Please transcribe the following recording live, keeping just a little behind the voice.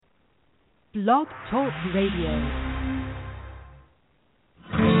Blog Talk Radio.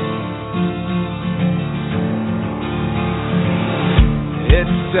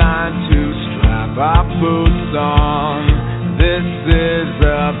 It's time to strap our boots on. This is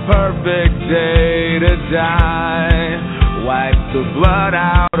the perfect day to die. Wipe the blood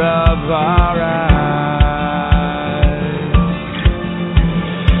out of our eyes.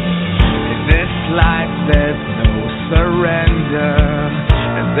 In this life there's no surrender,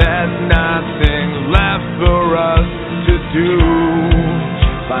 and there's nothing left for us to do.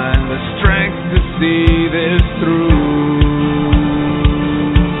 Find the strength to see this through.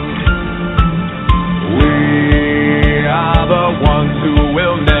 We are the ones who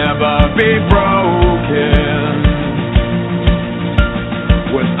will never be broken.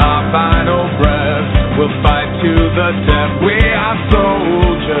 With our final breath, we'll fight to the death. We are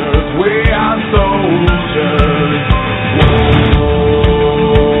soldiers, we are soldiers. Whoa.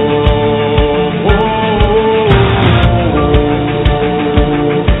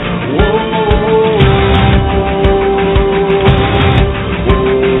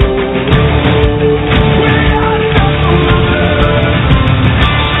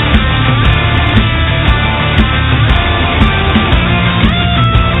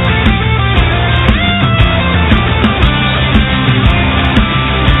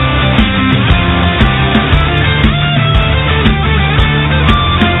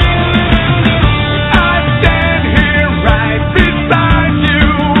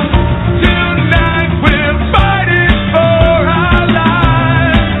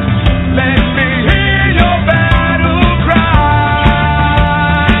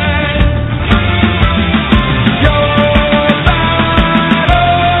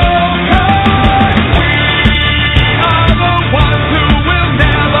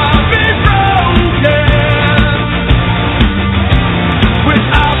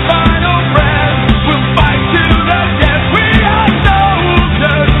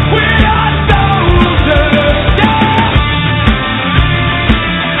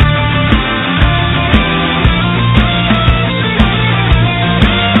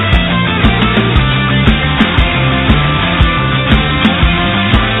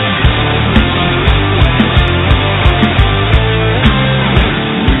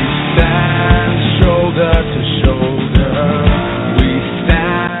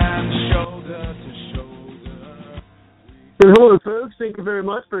 Hello, folks. Thank you very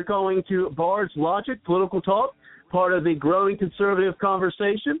much for calling to Bard's Logic Political Talk, part of the growing conservative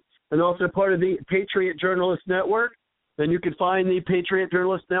conversation, and also part of the Patriot Journalist Network. And you can find the Patriot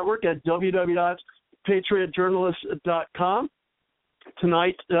Journalist Network at www.patriotjournalist.com.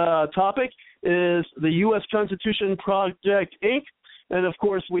 Tonight's topic is the U.S. Constitution Project, Inc. And, of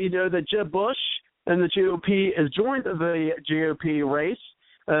course, we know that Jeb Bush and the GOP has joined the GOP race,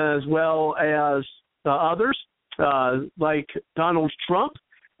 as well as others. Like Donald Trump.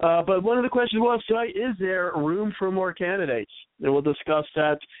 But one of the questions was tonight, is there room for more candidates? And we'll discuss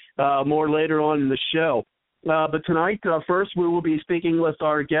that more later on in the show. But tonight, first, we will be speaking with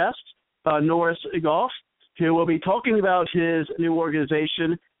our guest, Norris Goff, who will be talking about his new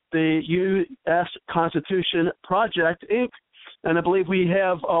organization, the U.S. Constitution Project, Inc. And I believe we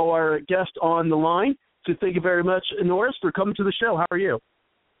have our guest on the line. So thank you very much, Norris, for coming to the show. How are you?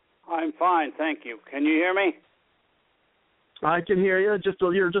 I'm fine, thank you. Can you hear me? I can hear you.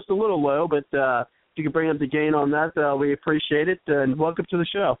 You're just a little low, but if you can bring up the gain on that, we appreciate it. And welcome to the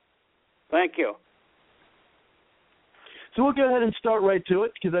show. Thank you. So we'll go ahead and start right to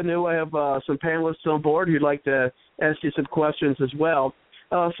it, because I know I have some panelists on board who'd like to ask you some questions as well.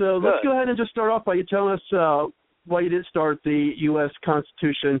 So let's go ahead and just start off by you telling us why you did start the U.S.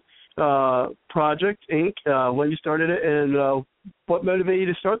 Constitution Project, Inc., when you started it, and what motivated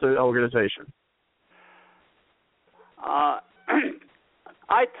you to start the organization.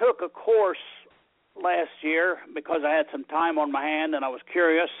 I took a course last year because I had some time on my hand and I was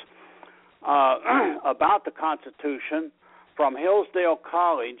curious about the Constitution from Hillsdale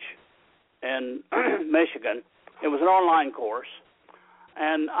College in Michigan. It was an online course,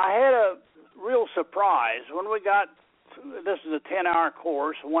 and I had a real surprise when we got this is a 10-hour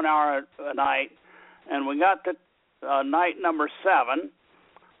course, 1 hour a night, and we got to night number 7.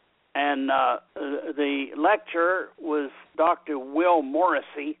 And the lecturer was Dr. Will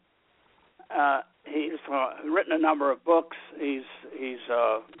Morrissey. He's written a number of books. He's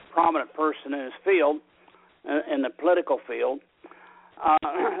a prominent person in his field, in the political field.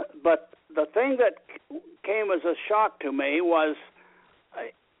 But the thing that came as a shock to me was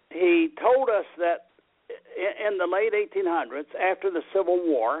he told us that in the late 1800s, after the Civil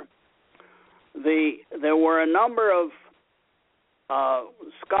War, there were a number of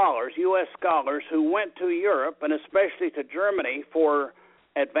scholars, U.S. scholars, who went to Europe and especially to Germany for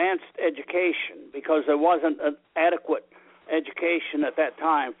advanced education because there wasn't an adequate education at that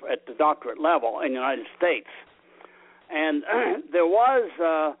time at the doctorate level in the United States. And there was,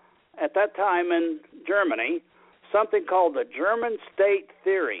 at that time in Germany, something called the German state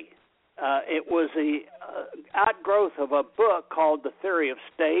theory. It was the outgrowth of a book called The Theory of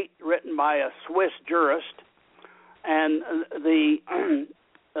State, written by a Swiss jurist. And the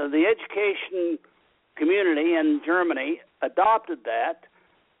education community in Germany adopted that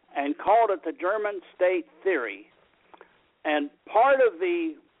and called it the German state theory. And part of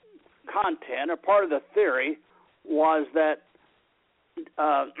the content, or part of the theory, was that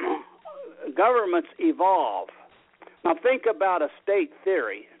governments evolve. Now think about a state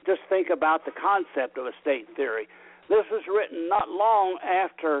theory. Just think about the concept of a state theory. This was written not long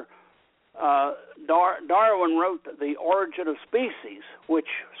after Darwin wrote The Origin of Species, which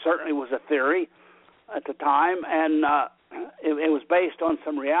certainly was a theory at the time, and it was based on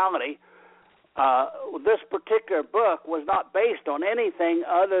some reality. This particular book was not based on anything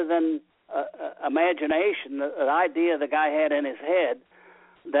other than imagination, the idea the guy had in his head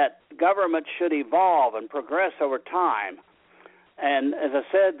that government should evolve and progress over time. And as I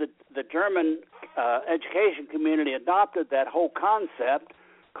said, the German education community adopted that whole concept,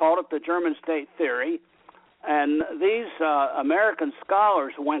 called it the German state theory, and these American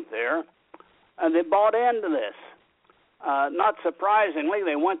scholars went there, and they bought into this. Not surprisingly,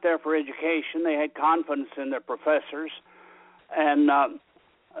 they went there for education. They had confidence in their professors, and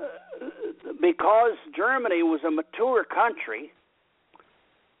because Germany was a mature country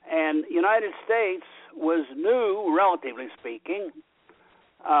and the United States was new, relatively speaking,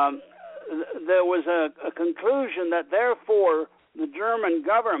 there was a conclusion that therefore the German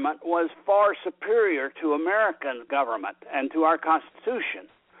government was far superior to American government and to our Constitution.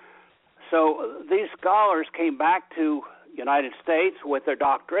 So these scholars came back to the United States with their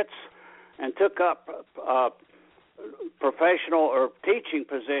doctorates and took up professional or teaching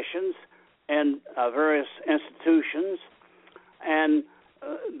positions in various institutions and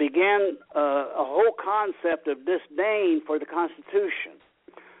began a whole concept of disdain for the Constitution.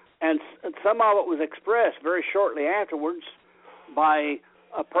 And some of it was expressed very shortly afterwards by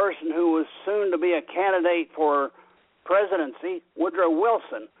a person who was soon to be a candidate for presidency. Woodrow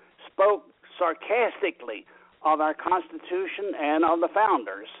Wilson spoke sarcastically of our Constitution and of the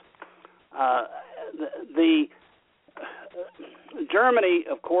founders. Germany,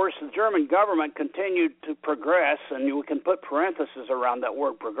 of course, the German government continued to progress, and you can put parentheses around that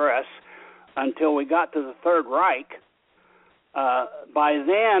word progress, until we got to the Third Reich. By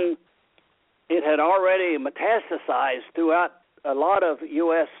then, it had already metastasized throughout a lot of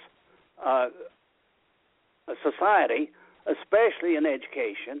U.S. Society, especially in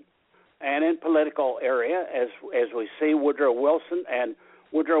education and in political area, as we see Woodrow Wilson,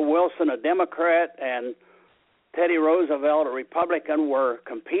 a Democrat, and Teddy Roosevelt, a Republican, were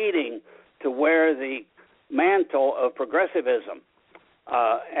competing to wear the mantle of progressivism.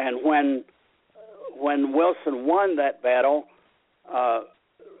 And when Wilson won that battle,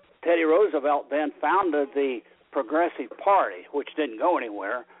 Teddy Roosevelt then founded the Progressive Party, which didn't go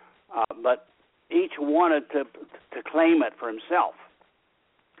anywhere, but each wanted to claim it for himself.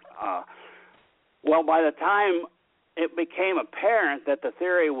 Well, by the time it became apparent that the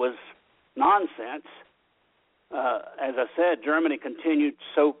theory was nonsense, as I said, Germany continued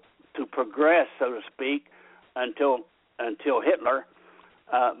to progress, so to speak, until Hitler.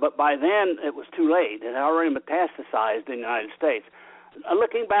 But by then, it was too late. It had already metastasized in the United States.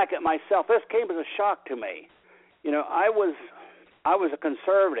 Looking back at myself, this came as a shock to me. You know, I was a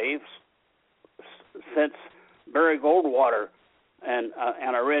conservative since Barry Goldwater, and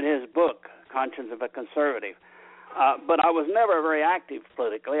I read his book, Conscience of a Conservative. But I was never very active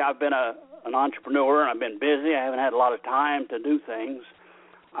politically. I've been an entrepreneur, and I've been busy. I haven't had a lot of time to do things.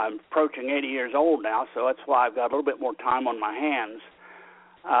 I'm approaching 80 years old now, so that's why I've got a little bit more time on my hands.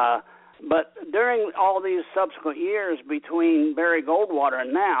 But during all these subsequent years between Barry Goldwater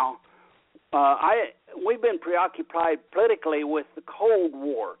and now, we've been preoccupied politically with the Cold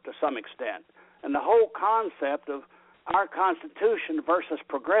War to some extent. And the whole concept of our Constitution versus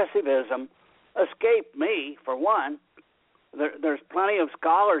progressivism escaped me, for one. There's plenty of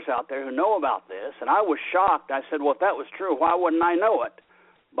scholars out there who know about this, and I was shocked. I said, well, if that was true, why wouldn't I know it?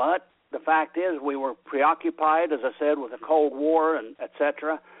 But the fact is we were preoccupied, as I said, with the Cold War and et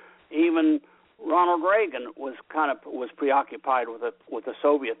cetera. Even Ronald Reagan was preoccupied with the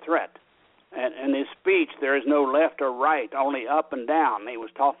Soviet threat. And in his speech, there is no left or right, only up and down. He was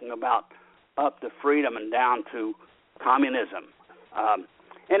talking about up to freedom and down to communism.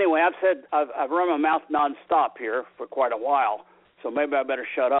 Anyway, I've run my mouth nonstop here for quite a while, so maybe I better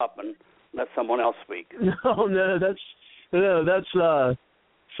shut up and let someone else speak. No, that's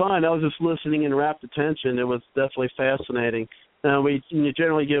fine. I was just listening in rapt attention. It was definitely fascinating. We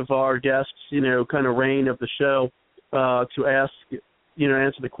generally give our guests, kind of reign of the show to ask,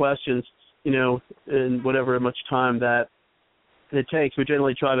 answer the questions, in whatever much time that it takes. We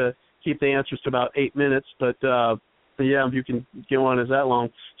generally try to keep the answers to about 8 minutes, but yeah, you can go on as that long.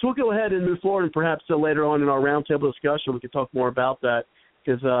 So we'll go ahead and move forward, and perhaps later on in our roundtable discussion we can talk more about that,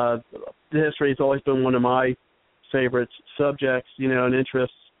 because the history has always been one of my favorite subjects, and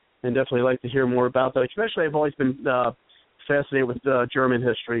interests, and definitely like to hear more about that. Especially, I've always been fascinated with German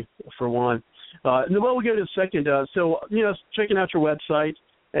history, for one. And then we'll go to the second. So, checking out your website,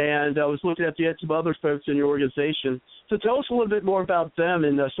 and I was looking at some other folks in your organization. So tell us a little bit more about them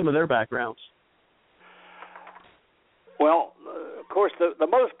and some of their backgrounds. Well, of course, the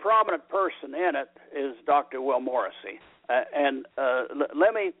most prominent person in it is Dr. Will Morrissey. And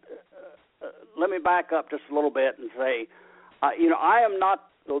let me back up just a little bit and say, I am not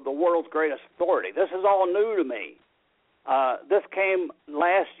the world's greatest authority. This is all new to me. This came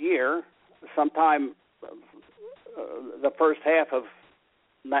last year, sometime the first half of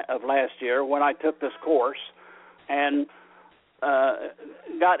last year, when I took this course and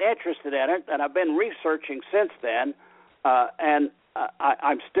got interested in it, and I've been researching since then. And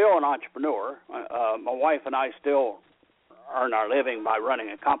I'm still an entrepreneur. My wife and I still earn our living by running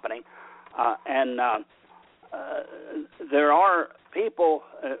a company, and there are people,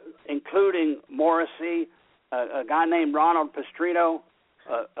 including Morrissey, a guy named Ronald Pistrito,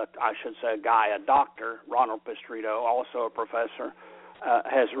 I should say a doctor, Ronald Pistrito, also a professor,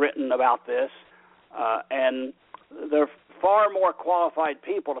 has written about this, and there are far more qualified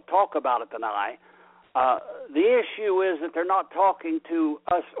people to talk about it than I. The issue is that they're not talking to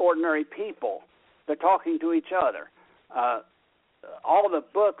us ordinary people. They're talking to each other. All the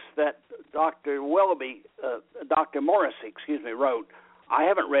books that Dr. Morrissey, wrote, I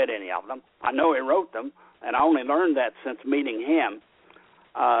haven't read any of them. I know he wrote them, and I only learned that since meeting him.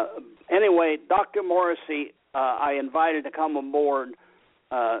 Anyway, Dr. Morrissey, I invited to come on board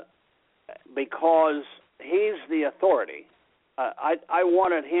because he's the authority. I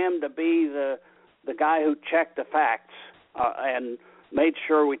wanted him to be the guy who checked the facts and made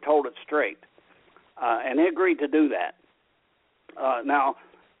sure we told it straight. And he agreed to do that. Now,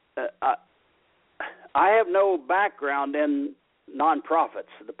 I have no background in nonprofits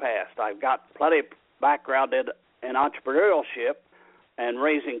in the past. I've got plenty of background in entrepreneurship and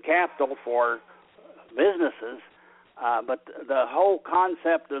raising capital for businesses, but the whole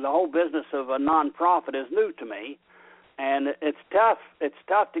concept of the whole business of a nonprofit is new to me, and it's tough. It's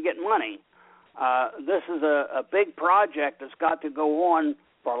tough to get money. This is a big project that's got to go on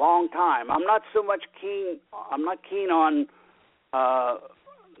for a long time. I'm not keen on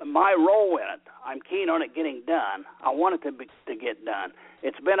my role in it. I'm keen on it getting done. I want it to get done.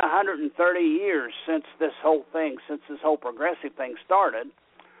 It's been 130 years since this whole progressive thing started,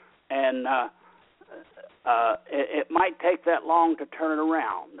 and it might take that long to turn it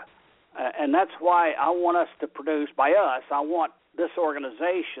around. And that's why I want us to produce, by us, I want this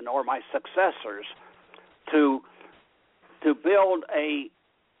organization or my successors to build a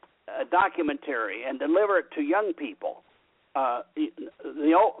documentary and deliver it to young people.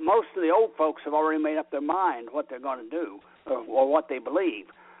 Most of the old folks have already made up their mind what they're going to do or what they believe.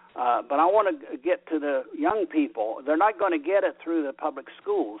 But I want to get to the young people. They're not going to get it through the public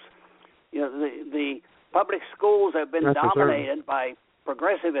schools. The public schools have been dominated by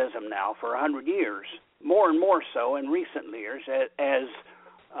progressivism now for 100 years, more and more so in recent years as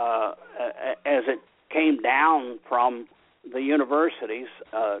it came down from the universities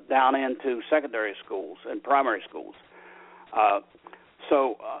down into secondary schools and primary schools.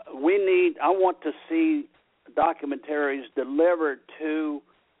 So I want to see documentaries delivered to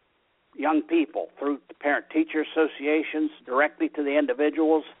young people through the parent-teacher associations, directly to the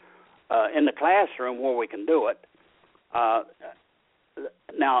individuals in the classroom where we can do it.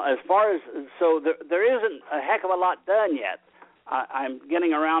 Now, as far as there isn't a heck of a lot done yet. I'm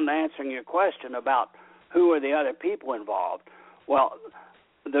getting around to answering your question about who are the other people involved. Well,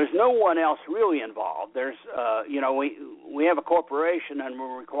 there's no one else really involved. There's, we have a corporation and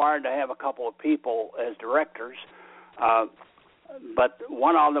we're required to have a couple of people as directors. But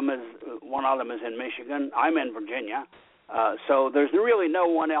one of them is in Michigan. I'm in Virginia. So there's really no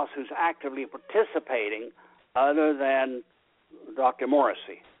one else who's actively participating other than Dr.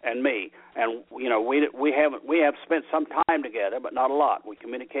 Morrissey and me. And we have spent some time together, but not a lot. We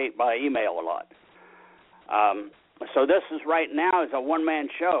communicate by email a lot. So this is right now is a one-man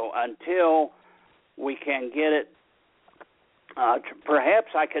show until we can get it. Perhaps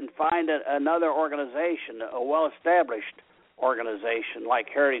I can find another organization, a well-established organization like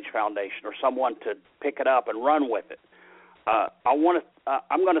Heritage Foundation, or someone to pick it up and run with it. I'm going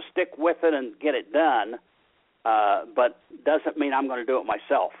to stick with it and get it done, but doesn't mean I'm going to do it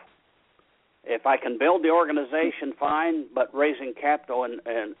myself. If I can build the organization, fine, but raising capital and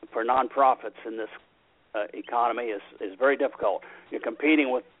for nonprofits in this economy is very difficult. You're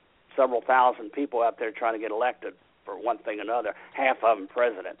competing with several thousand people out there trying to get elected for one thing or another, half of them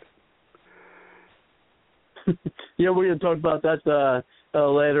president. Yeah, we're going to talk about that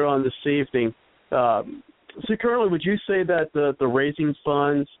later on this evening. So currently, would you say that the raising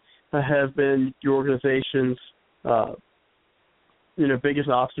funds have been your organization's biggest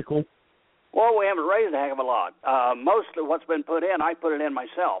obstacle? Well, we haven't raised a heck of a lot. Most of what's been put in, I put it in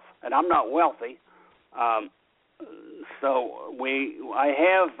myself, and I'm not wealthy. So I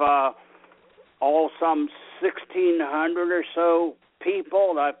have some 1,600 or so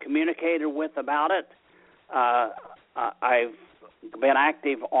people that I've communicated with about it. I've been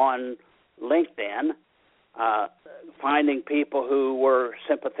active on LinkedIn, finding people who were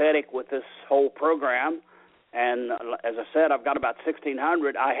sympathetic with this whole program. And as I said, I've got about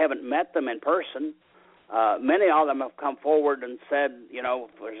 1,600. I haven't met them in person. Many of them have come forward and said,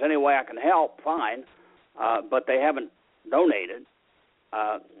 if there's any way I can help, fine. But they haven't donated.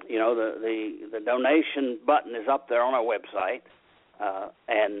 The donation button is up there on our website,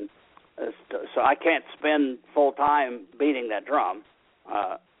 and so I can't spend full time beating that drum.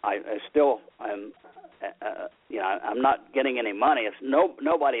 I still am. I'm not getting any money.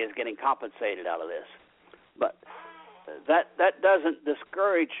 Nobody is getting compensated out of this. But that doesn't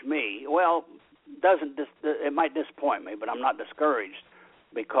discourage me. Well, it might disappoint me, but I'm not discouraged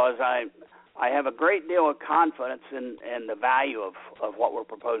because I have a great deal of confidence in the value of what we're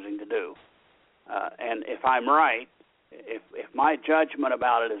proposing to do. And if I'm right, if my judgment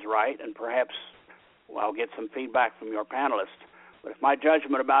about it is right, and perhaps I'll get some feedback from your panelists, but if my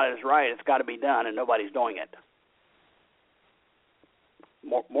judgment about it is right, it's got to be done, and nobody's doing it.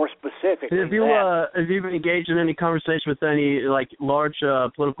 More specifically, have you been engaged in any conversation with any large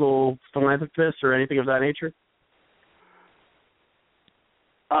political philanthropists or anything of that nature?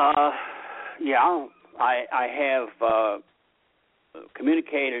 Yeah, I have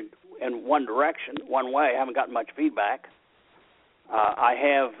communicated in one direction, one way. I haven't gotten much feedback. I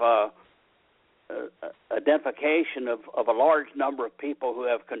have identification of a large number of people who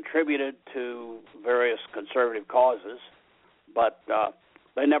have contributed to various conservative causes, but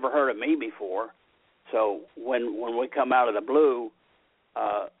they never heard of me before. So when we come out of the blue,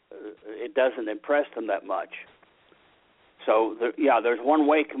 it doesn't impress them that much. So, there's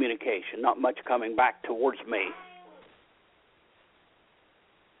one-way communication, not much coming back towards me.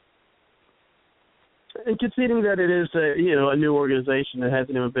 And conceding that it is a new organization that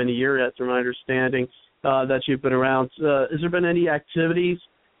hasn't even been a year yet, from my understanding, that you've been around, has there been any activities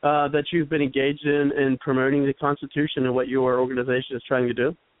that you've been engaged in promoting the Constitution and what your organization is trying to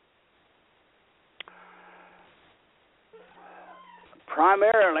do?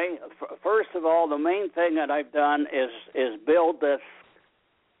 Primarily, first of all, the main thing that I've done is build this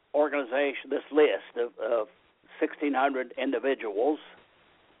organization, this list of 1,600 individuals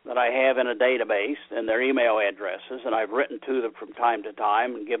that I have in a database and their email addresses, and I've written to them from time to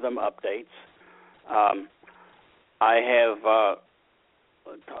time and give them updates. I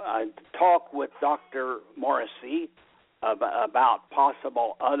talked with Dr. Morrissey about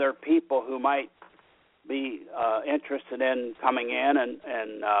possible other people who might be interested in coming in and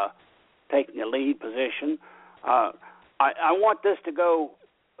taking a lead position. I want this to go.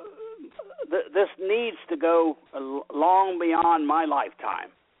 This needs to go long beyond my lifetime.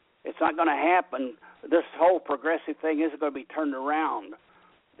 It's not going to happen. This whole progressive thing isn't going to be turned around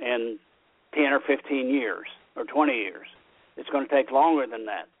in 10 or 15 years or 20 years. It's going to take longer than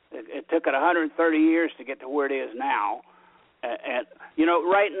that. It took it 130 years to get to where it is now. And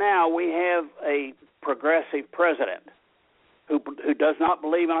right now we have a progressive president who does not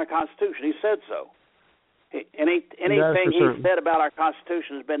believe in our Constitution. He said so. Anything he said about our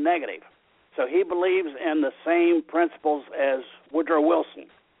Constitution has been negative. So he believes in the same principles as Woodrow Wilson.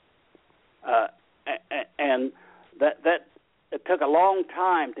 And that it took a long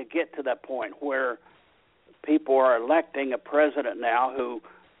time to get to that point where people are electing a president now who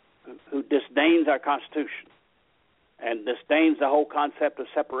disdains our Constitution and disdains the whole concept of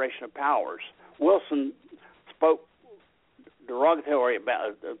separation of powers. Wilson spoke derogatory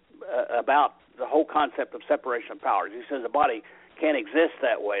about the whole concept of separation of powers. He says the body can't exist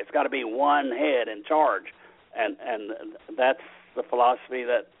that way. It's got to be one head in charge. and that's the philosophy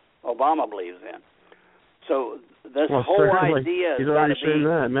that Obama believes in. So this whole certainly. idea He's has already got to shown be,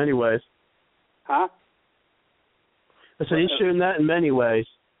 that in many ways. huh? I said he's shown that in many ways.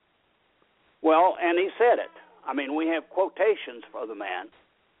 Well, and he said it. I mean, we have quotations for the man.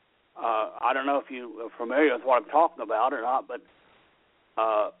 I don't know if you are familiar with what I'm talking about or not, but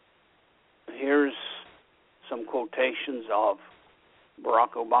here's some quotations of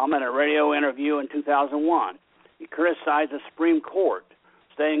Barack Obama in a radio interview in 2001. He criticized the Supreme Court,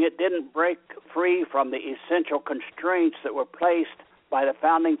 saying it didn't break free from the essential constraints that were placed by the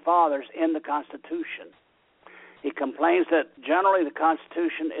Founding Fathers in the Constitution. He complains that generally the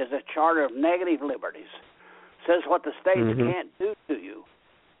Constitution is a charter of negative liberties, says what the states can't do to you,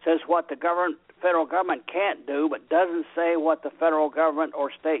 says what the federal government can't do, but doesn't say what the federal government or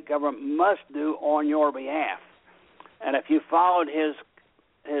state government must do on your behalf. And if you followed his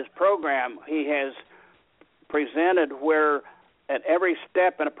program, he has presented where at every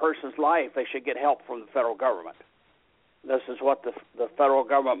step in a person's life they should get help from the federal government. This is what the federal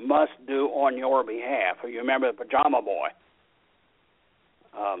government must do on your behalf. You remember the Pajama Boy?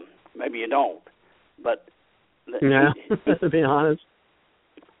 Maybe you don't, but to be honest,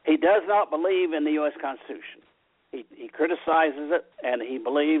 he does not believe in the U.S. Constitution. He criticizes it, and he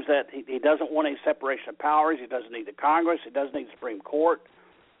believes that he doesn't want any separation of powers. He doesn't need the Congress. He doesn't need the Supreme Court.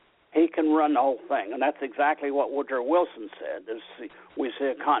 He can run the whole thing, and that's exactly what Woodrow Wilson said. We see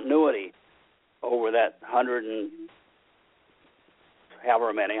a continuity over that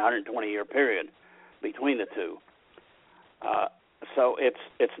 120-year period between the two. So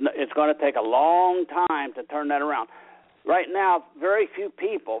it's going to take a long time to turn that around. Right now, very few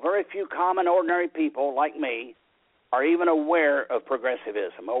people, very few common, ordinary people like me are even aware of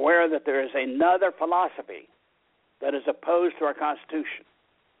progressivism, aware that there is another philosophy that is opposed to our Constitution.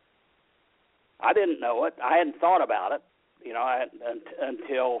 I didn't know it. I hadn't thought about it,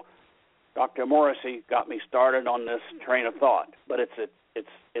 until Dr. Morrissey got me started on this train of thought. But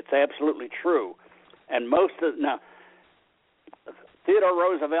it's absolutely true. And now, Theodore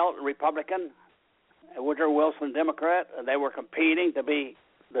Roosevelt, Republican, and Woodrow Wilson, Democrat, and they were competing to be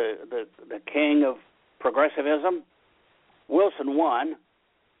the king of progressivism. Wilson won,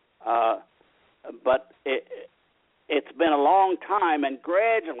 but it's been a long time, and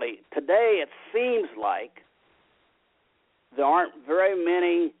gradually, today it seems like there aren't very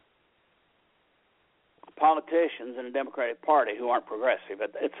many politicians in the Democratic Party who aren't progressive.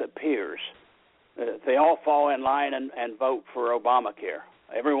 It appears. They all fall in line and vote for Obamacare,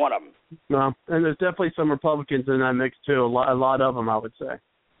 every one of them. No, and there's definitely some Republicans in that mix, too, a lot of them, I would say.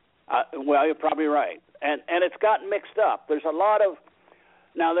 Well, you're probably right. And it's gotten mixed up. There's a lot of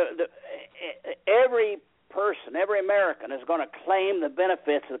 – now, every person, every American is going to claim the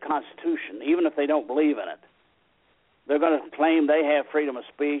benefits of the Constitution, even if they don't believe in it. They're going to claim they have freedom of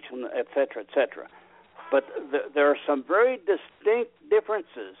speech, and et cetera, et cetera. But there are some very distinct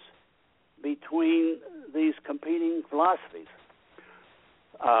differences between these competing philosophies.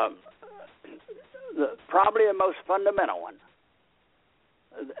 Probably the most fundamental one.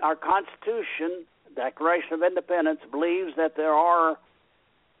 Our Constitution, Declaration of Independence, believes that there are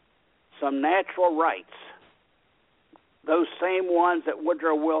some natural rights, those same ones that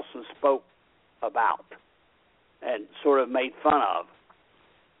Woodrow Wilson spoke about and sort of made fun of.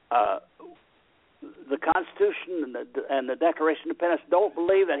 The Constitution and the Declaration of Independence don't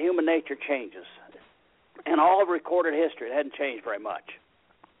believe that human nature changes. In all of recorded history, it hadn't changed very much,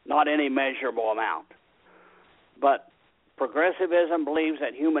 not any measurable amount. But progressivism believes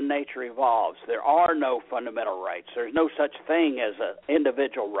that human nature evolves. There are no fundamental rights. There's no such thing as an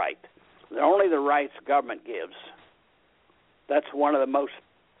individual right. They're only the rights government gives. That's one of the most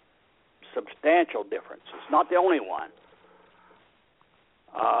substantial differences, not the only one.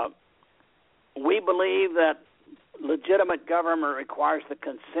 We believe that legitimate government requires the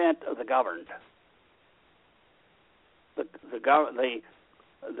consent of the governed.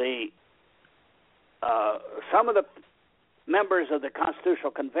 Some of the members of the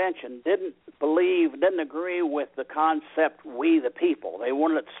Constitutional Convention didn't agree with the concept "we the people." They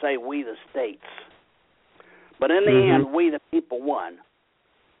wanted it to say "we the states." But in the end, we the people won.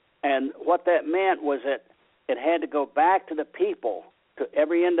 And what that meant was that it had to go back to the people, to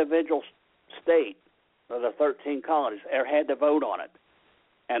every individual state of the 13 colonies. They had to vote on it.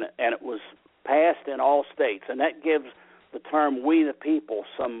 And it was passed in all states. And that gives the term "we the people"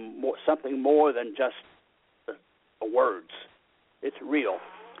 something more than just words. It's real.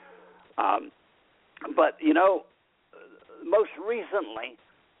 But, most recently,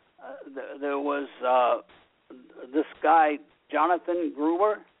 there was this guy, Jonathan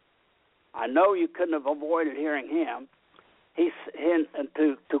Gruber. I know you couldn't have avoided hearing him.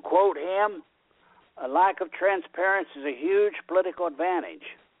 To quote him, a lack of transparency is a huge political advantage.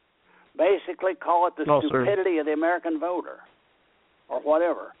 Basically, call it the stupidity of the American voter, or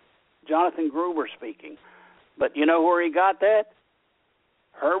whatever. Jonathan Gruber speaking. But you know where he got that?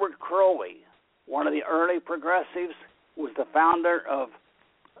 Herbert Crowley, one of the early progressives, was the founder of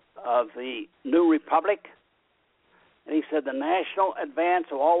the New Republic. And he said the national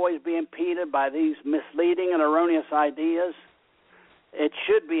advance will always be impeded by these misleading and erroneous ideas. It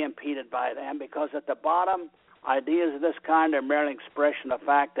should be impeded by them because at the bottom, ideas of this kind are merely an expression of the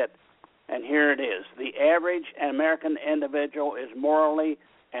fact that, and here it is, the average American individual is morally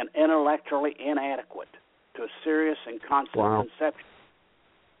and intellectually inadequate to a serious and constant conception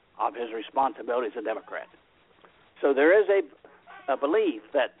of his responsibility as a Democrat. So there is a belief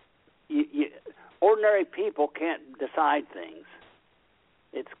that ordinary people can't decide things.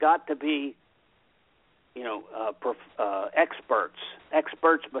 It's got to be, experts.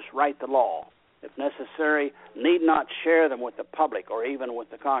 Experts must write the law. If necessary, need not share them with the public or even with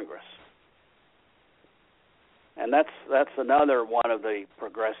the Congress. And that's another one of the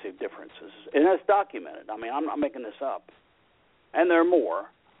progressive differences. And it's documented. I mean, I'm not making this up. And there are more.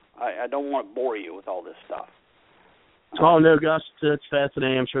 I don't want to bore you with all this stuff. Oh, no, Gus, it's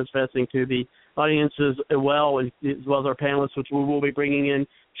fascinating. I'm sure it's fascinating to the audience as well as our panelists, which we will be bringing in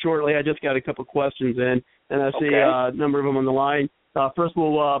shortly. I just got a couple questions in, and I see a number of them on the line. First,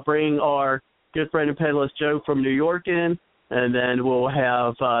 we'll bring our good friend and panelist Joe from New York in, and then we'll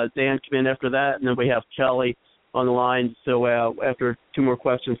have Dan come in after that, and then we have Kelly on the line. So after two more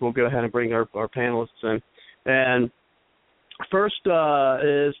questions, we'll go ahead and bring our panelists in. And first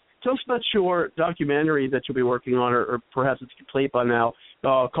is, tell us about your documentary that you'll be working on, or perhaps it's complete by now,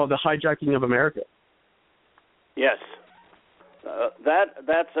 called The Hijacking of America. Yes.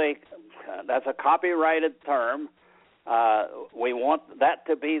 That's a copyrighted term. We want that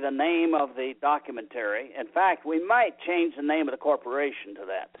to be the name of the documentary. In fact, we might change the name of the corporation to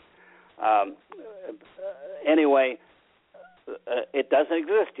that. Anyway, it doesn't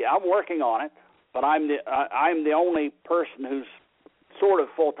exist yet. I'm working on it, but I'm the only person who's sort of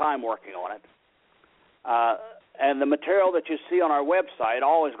full-time working on it. And the material that you see on our website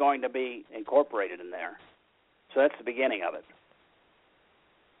all is going to be incorporated in there. So that's the beginning of it.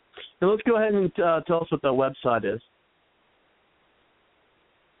 Now let's go ahead and tell us what the website is.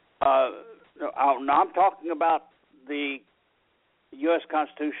 I'm talking about the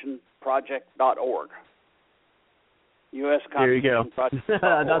USConstitutionProject.org. There you go. That's what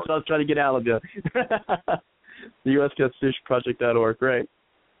I was trying to get out of you. The USConstitutionProject.org. Great.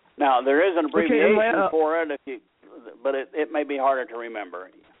 Now, there is an abbreviation for it, but it may be harder to remember.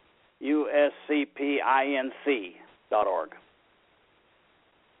 USCPINC.org.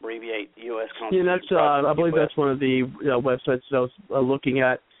 Abbreviate US Constitution. Yeah, that's. I believe that's one of the websites that I was looking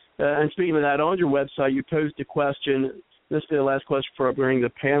at. And speaking of that, on your website, you posed a question. This will be the last question before I bring the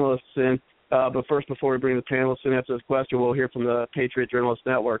panelists in. But first, before we bring the panelists in after this question, we'll hear from the Patriot Journalist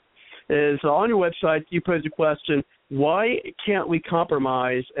Network. Is on your website, you posed a question, why can't we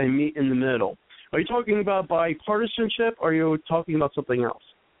compromise and meet in the middle? Are you talking about bipartisanship, or are you talking about something else?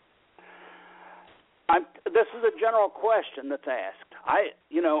 This is a general question that's asked.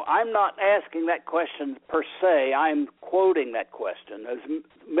 I'm not asking that question per se. I'm quoting that question. As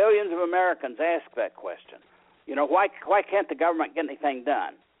millions of Americans ask that question. Why can't the government get anything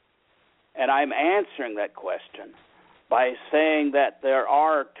done? And I'm answering that question by saying that there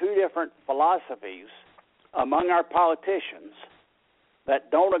are two different philosophies among our politicians that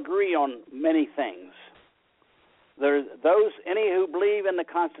don't agree on many things. There's any who believe in the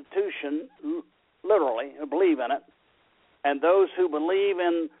Constitution, literally, who believe in it, and those who believe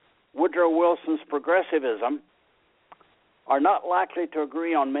in Woodrow Wilson's progressivism are not likely to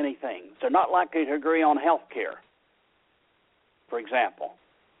agree on many things. They're not likely to agree on health care, for example.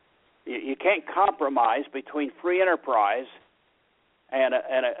 You can't compromise between free enterprise and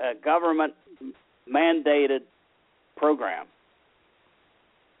a government-mandated program.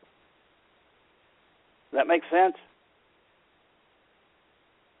 Does that make sense?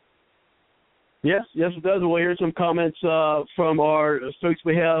 Yes, it does. We'll hear some comments from our folks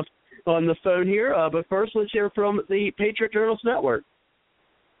we have on the phone here. But first, let's hear from the Patriot Journalist Network.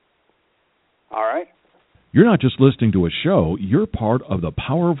 All right. You're not just listening to a show, you're part of the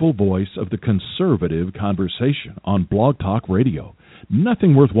powerful voice of the conservative conversation on Blog Talk Radio.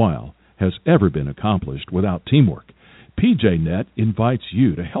 Nothing worthwhile has ever been accomplished without teamwork. PJNet invites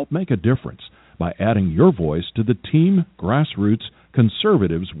you to help make a difference by adding your voice to the team grassroots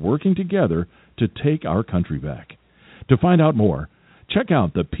conservatives working together to take our country back. To find out more, Check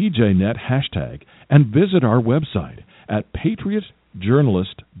out the PJNet hashtag and visit our website at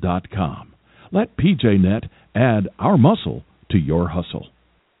patriotjournalist.com. Let PJNet add our muscle to your hustle.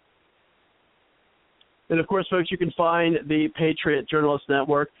 And, of course, folks, you can find the Patriot Journalist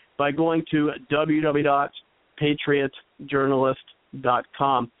Network by going to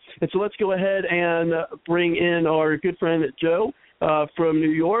www.patriotjournalist.com. And so let's go ahead and bring in our good friend Joe from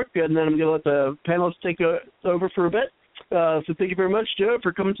New York, and then I'm going to let the panelists take over for a bit. So thank you very much, Joe,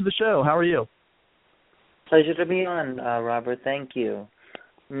 for coming to the show. How are you? Pleasure to be on, Robert. Thank you.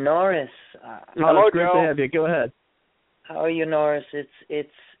 Norris. Hello, it's great to have you. Go ahead. How are you, Norris?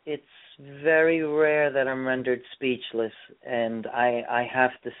 It's very rare that I'm rendered speechless, and I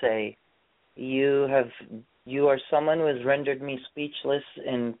have to say, you are someone who has rendered me speechless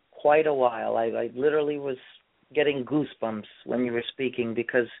in quite a while. I literally was getting goosebumps when you were speaking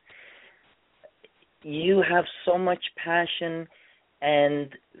because you have so much passion,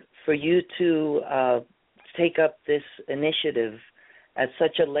 and for you to take up this initiative at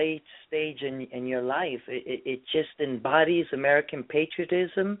such a late stage in your life, it just embodies American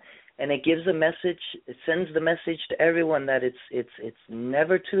patriotism, and it gives a message. It sends the message to everyone that it's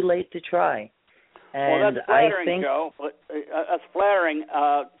never too late to try. And well, that's flattering, I think, Joe. That's flattering.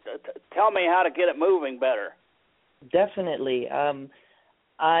 Tell me how to get it moving better. Definitely.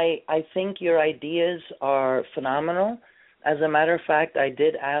 I think your ideas are phenomenal. As a matter of fact, I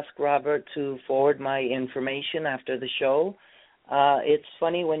did ask Robert to forward my information after the show. It's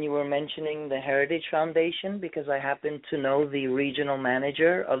funny when you were mentioning the Heritage Foundation because I happen to know the regional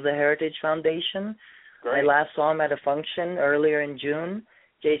manager of the Heritage Foundation. Great. I last saw him at a function earlier in June,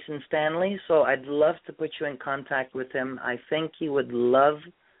 Jason Stanley, so I'd love to put you in contact with him. I think he would love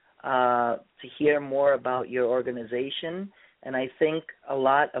to hear more about your organization, and I think a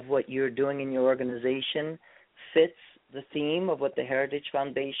lot of what you're doing in your organization fits the theme of what the Heritage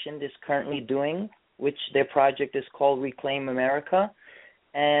Foundation is currently doing, which their project is called Reclaim America.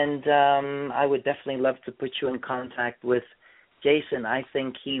 And I would definitely love to put you in contact with Jason. I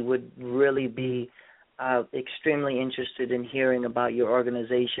think he would really be extremely interested in hearing about your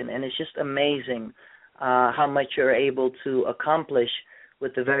organization. And it's just amazing how much you're able to accomplish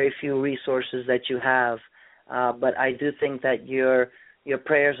with the very few resources that you have. But I do think that your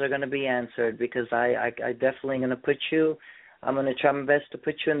prayers are going to be answered because I definitely going to put you. I'm going to try my best to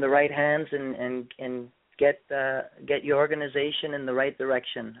put you in the right hands and get your organization in the right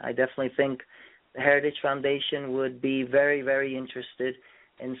direction. I definitely think the Heritage Foundation would be very, very interested,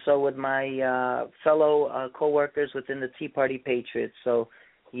 and so would my fellow co-workers within the Tea Party Patriots. So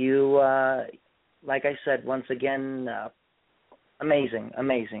you, like I said, once again, amazing,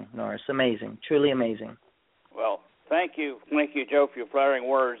 Norris, amazing, truly amazing. Well, thank you, Joe, for your flattering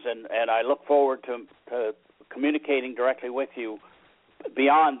words, and I look forward to communicating directly with you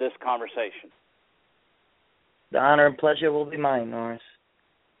beyond this conversation. The honor and pleasure will be mine, Norris.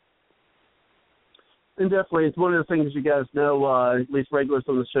 And definitely, it's one of the things you guys know, at least regulars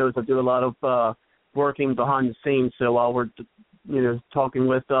on the shows, I do a lot of working behind the scenes. So while we're, talking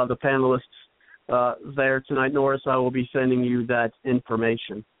with the panelists there tonight, Norris, I will be sending you that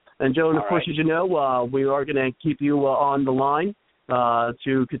information. And Joe, and of course, as you know, we are going to keep you on the line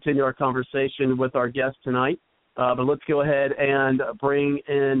to continue our conversation with our guest tonight. But let's go ahead and bring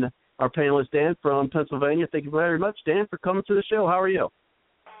in our panelist, Dan, from Pennsylvania. Thank you very much, Dan, for coming to the show. How are you?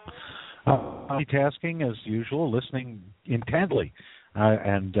 Multitasking, as usual, listening intently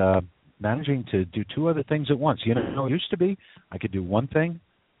and managing to do two other things at once. It used to be I could do one thing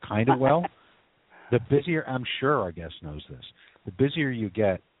kind of well. The busier, I'm sure our guest knows this, the busier you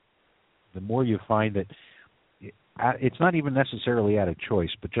get, the more you find that it's not even necessarily out of choice,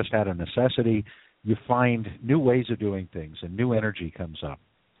 but just out of necessity. You find new ways of doing things, and new energy comes up.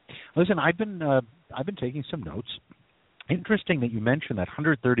 Listen, I've been taking some notes. Interesting that you mentioned that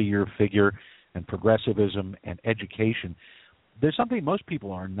 130-year figure and progressivism and education. There's something most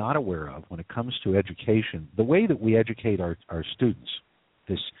people are not aware of when it comes to education. The way that we educate our students,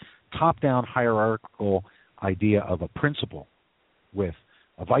 this top-down hierarchical idea of a principal with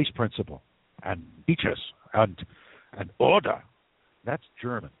a vice principal and teachers and order, that's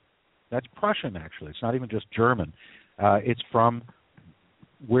German. That's Prussian, actually. It's not even just German. It's from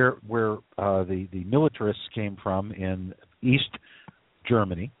where the militarists came from in East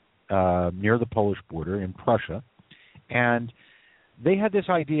Germany, near the Polish border in Prussia, and they had this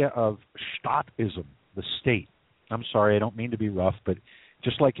idea of Staatism, the state. I'm sorry, I don't mean to be rough, but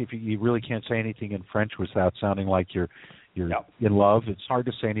just like if you really can't say anything in French without sounding like you're in love, it's hard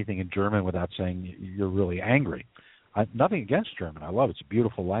to say anything in German without saying you're really angry. Nothing against German. I love it. It's a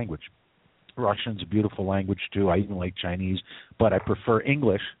beautiful language. Russian's a beautiful language too. I even like Chinese, but I prefer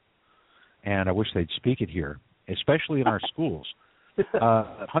English, and I wish they'd speak it here, especially in our schools.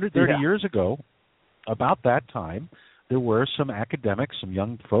 130 years ago, about that time, there were some academics, some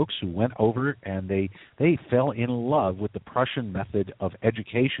young folks who went over and they fell in love with the Prussian method of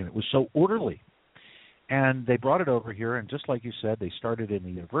education. It was so orderly. And they brought it over here, and just like you said, they started in the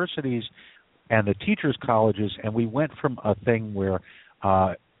universities and the teachers' colleges, and we went from a thing where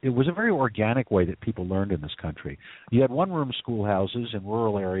it was a very organic way that people learned in this country. You had one-room schoolhouses in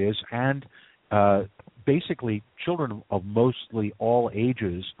rural areas and basically children of mostly all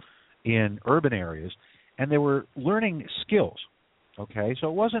ages in urban areas, and they were learning skills, okay? So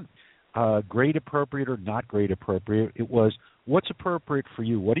it wasn't grade appropriate or not grade appropriate. It was what's appropriate for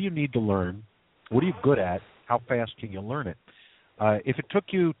you. What do you need to learn? What are you good at? How fast can you learn it? If it took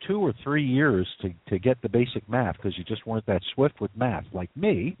you 2 or 3 years to get the basic math because you just weren't that swift with math like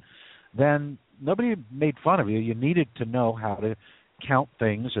me, then nobody made fun of you. You needed to know how to count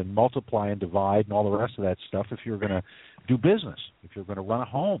things and multiply and divide and all the rest of that stuff if you were going to do business, if you were going to run a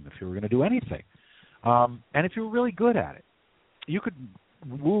home, if you were going to do anything. And if you were really good at it, you could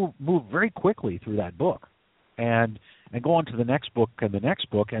move very quickly through that book and go on to the next book and the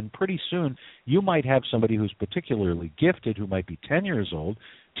next book, and pretty soon you might have somebody who's particularly gifted, who might be 10 years old,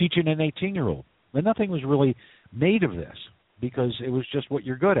 teaching an 18-year-old. And nothing was really made of this because it was just what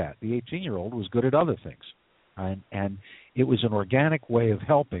you're good at. The 18-year-old was good at other things. And it was an organic way of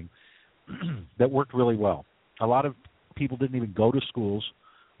helping that worked really well. A lot of people didn't even go to schools.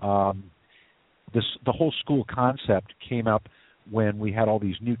 The whole school concept came up when we had all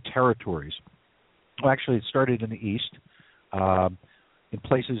these new territories. Well, actually, it started in the East, in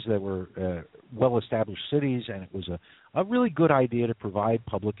places that were well-established cities, and it was a really good idea to provide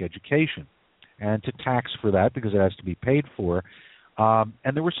public education and to tax for that because it has to be paid for.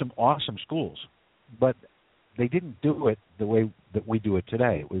 And there were some awesome schools, but they didn't do it the way that we do it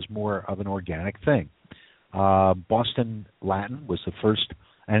today. It was more of an organic thing. Boston Latin was the first,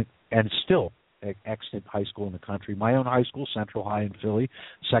 and still extant high school in the country. My own high school, Central High in Philly,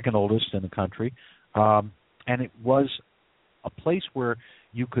 second oldest in the country. And it was a place where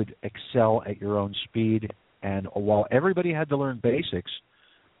you could excel at your own speed. And while everybody had to learn basics,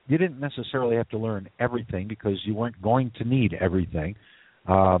 you didn't necessarily have to learn everything because you weren't going to need everything.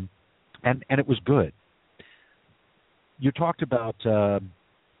 And it was good. You talked about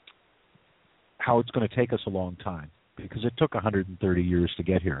how it's going to take us a long time because it took 130 years to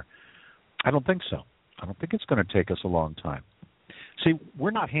get here. I don't think so. I don't think it's going to take us a long time. See,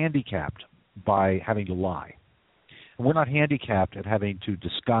 we're not handicapped by having to lie. And we're not handicapped at having to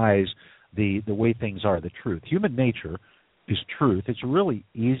disguise the way things are, the truth. Human nature is truth. It's really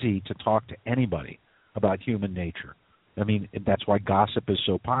easy to talk to anybody about human nature. I mean, that's why gossip is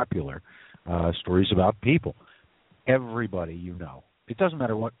so popular, stories about people. Everybody you know. It doesn't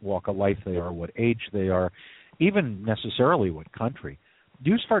matter what walk of life they are, what age they are, even necessarily what country.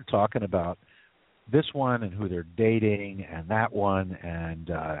 You start talking about this one and who they're dating and that one and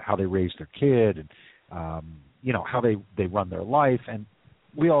how they raise their kid and, how they run their life. And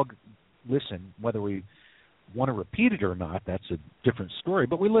we all listen, whether we want to repeat it or not, that's a different story.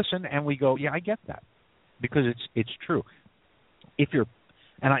 But we listen and we go, yeah, I get that because it's true.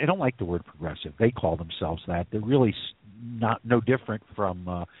 And I don't like the word progressive. They call themselves that. They're really no different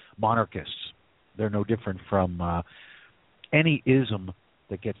from monarchists. They're no different from any ism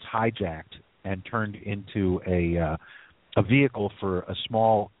that gets hijacked and turned into a vehicle for a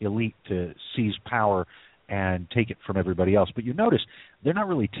small elite to seize power and take it from everybody else. But you notice they're not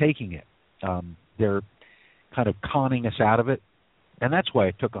really taking it. They're kind of conning us out of it. And that's why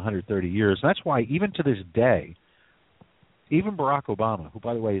it took 130 years. That's why even to this day, even Barack Obama, who,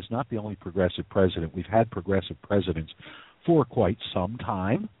 by the way, is not the only progressive president. We've had progressive presidents for quite some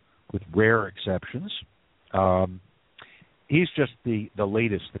time, with rare exceptions. He's just the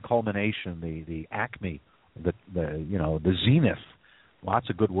latest, the culmination, the acme, the zenith. Lots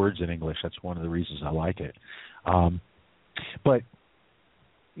of good words in English. That's one of the reasons I like it. But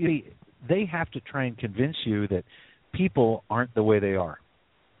they have to try and convince you that people aren't the way they are,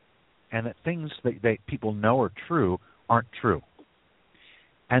 and that things that people know are true aren't true.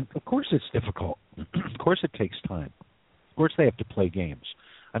 And of course it's difficult. Of course it takes time. Of course they have to play games.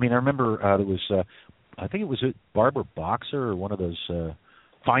 I mean, I remember there was, I think it was Barbara Boxer or one of those,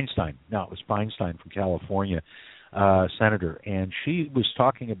 Feinstein. No, it was Feinstein from California, senator. And she was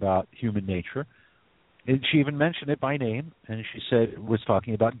talking about human nature. And she even mentioned it by name. And she was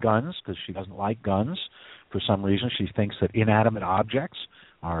talking about guns because she doesn't like guns for some reason. She thinks that inanimate objects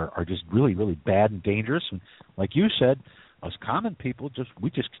are just really, really bad and dangerous. And like you said, us common people, we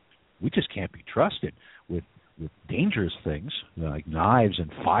just we just can't be trusted with dangerous things like knives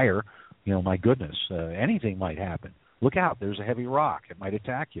and fire. You know, my goodness, anything might happen. Look out, there's a heavy rock. It might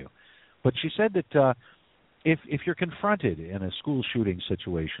attack you. But she said that if you're confronted in a school shooting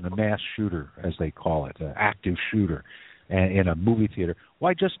situation, a mass shooter, as they call it, an active shooter in a movie theater,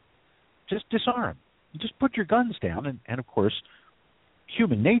 why just disarm. Just put your guns down. And of course,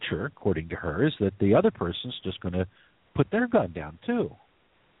 human nature, according to her, is that the other person's just going to put their gun down too.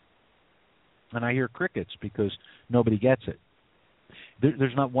 And I hear crickets because nobody gets it.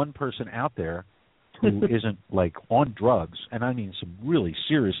 There's not one person out there who isn't like on drugs, and I mean some really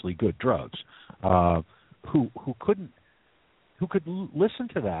seriously good drugs, who could listen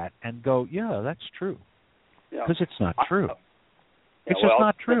to that and go, yeah, that's true, because it's not true. It's just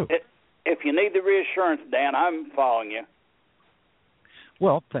not true. If you need the reassurance, Dan, I'm following you.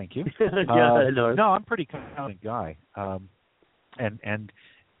 Well, thank you. No, I'm a pretty confident guy,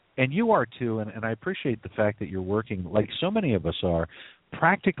 and you are too, and I appreciate the fact that you're working, like so many of us are,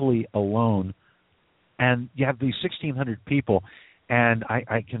 practically alone, and you have these 1,600 people, and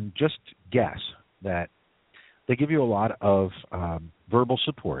I can just guess that they give you a lot of verbal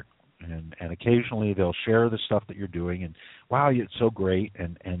support, and occasionally they'll share the stuff that you're doing, and wow, it's so great,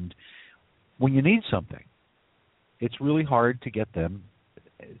 and when you need something, it's really hard to get them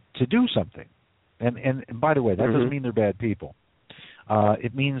to do something. And by the way, that doesn't mean they're bad people.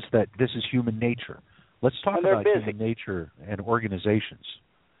 It means that this is human nature. Let's talk about human nature and organizations.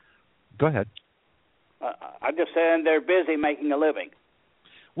 Go ahead. I'm just saying they're busy making a living.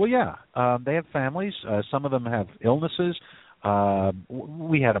 Well, yeah. They have families. Some of them have illnesses.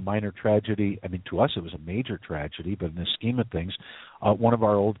 We had a minor tragedy. I mean, to us it was a major tragedy, but in the scheme of things, one of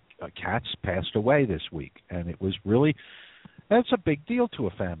our old cats passed away this week, and it was really, that's a big deal to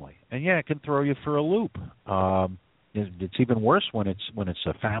a family. And yeah, it can throw you for a loop. It's even worse when it's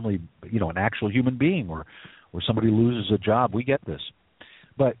a family, an actual human being, or somebody loses a job. We get this.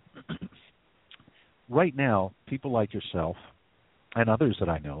 But right now, people like yourself and others that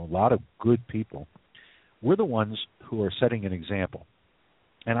I know, a lot of good people, we're the ones who are setting an example.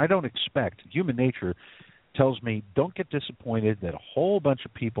 And I don't expect, human nature tells me, don't get disappointed that a whole bunch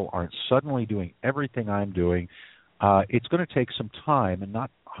of people aren't suddenly doing everything I'm doing. It's going to take some time, and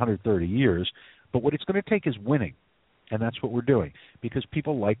not 130 years, but what it's going to take is winning. And that's what we're doing, because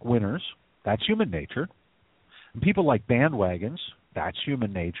people like winners. That's human nature. And people like bandwagons. That's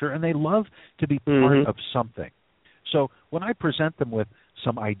human nature. And they love to be part of something. So when I present them with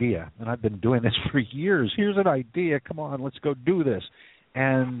some idea, and I've been doing this for years, here's an idea, come on, let's go do this.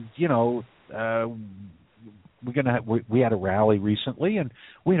 And, we had a rally recently, and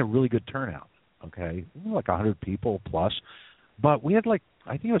we had a really good turnout, okay? Like 100 people plus. But we had I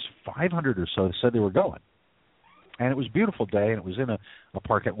think it was 500 or so that said they were going. And it was a beautiful day, and it was in a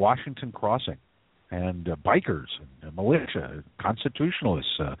park at Washington Crossing. And bikers, and militia,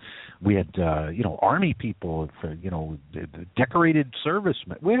 constitutionalists. We had, Army people, decorated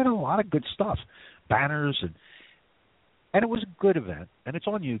servicemen. We had a lot of good stuff, banners, and it was a good event. And it's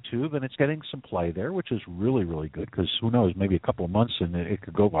on YouTube, and it's getting some play there, which is really, really good, because who knows, maybe a couple of months and it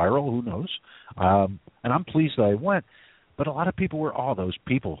could go viral. Who knows? And I'm pleased that I went. But a lot of people were, those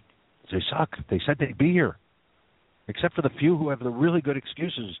people, they suck. They said they'd be here. Except for the few who have the really good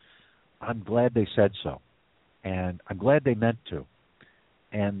excuses. I'm glad they said so. And I'm glad they meant to.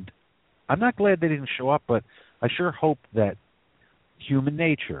 And I'm not glad they didn't show up, but I sure hope that human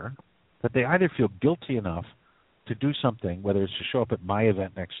nature, that they either feel guilty enough to do something, whether it's to show up at my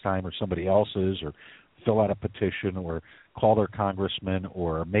event next time or somebody else's, or fill out a petition, or call their congressman,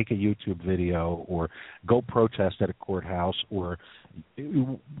 or make a YouTube video, or go protest at a courthouse, or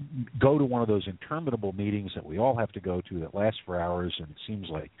go to one of those interminable meetings that we all have to go to that last for hours, and it seems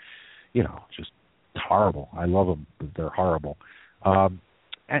like, just horrible. I love them, but they're horrible.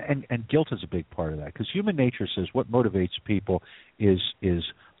 And guilt is a big part of that, because human nature says what motivates people is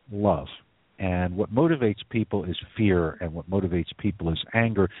love. And what motivates people is fear, and what motivates people is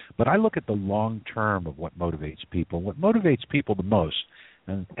anger. But I look at the long term of what motivates people. What motivates people the most,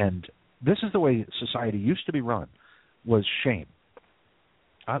 and this is the way society used to be run, was shame.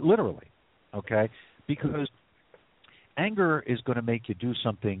 Literally, okay? Because anger is going to make you do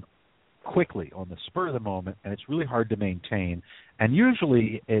something quickly on the spur of the moment, and it's really hard to maintain. And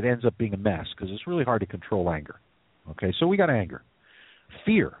usually it ends up being a mess, because it's really hard to control anger. Okay, so we got anger.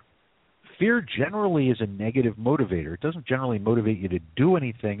 Fear. Fear generally is a negative motivator. It doesn't generally motivate you to do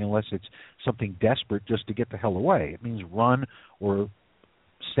anything unless it's something desperate just to get the hell away. It means run or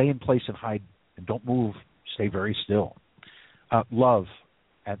stay in place and hide and don't move, stay very still. Love,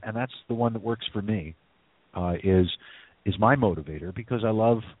 and that's the one that works for me, is my motivator, because I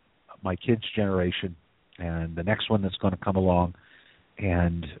love my kids' generation and the next one that's going to come along.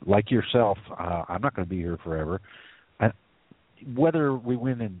 And like yourself, I'm not going to be here forever. Whether we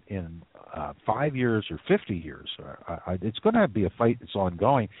win in 5 years or 50 years, it's going to be a fight that's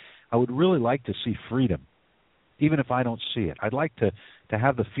ongoing. I would really like to see freedom, even if I don't see it. I'd like to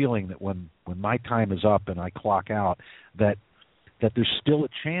have the feeling that when my time is up and I clock out, that there's still a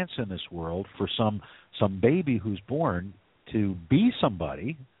chance in this world for some baby who's born to be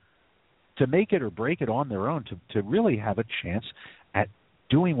somebody, to make it or break it on their own, to really have a chance at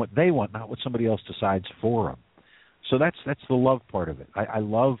doing what they want, not what somebody else decides for them. So that's the love part of it. I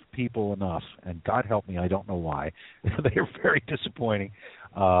love people enough, and God help me, I don't know why. They're very disappointing.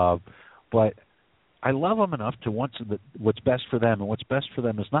 But I love them enough to want what's best for them, and what's best for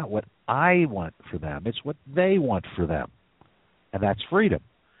them is not what I want for them. It's what they want for them, and that's freedom.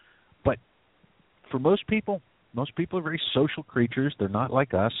 But for most people are very social creatures. They're not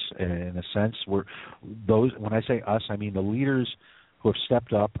like us in a sense. When I say us, I mean the leaders who have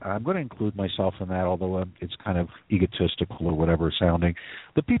stepped up. I'm going to include myself in that, although it's kind of egotistical or whatever sounding.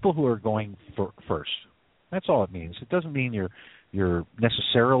 The people who are going first. That's all it means. It doesn't mean you're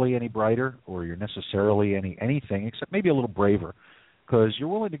necessarily any brighter or you're necessarily anything except maybe a little braver, because you're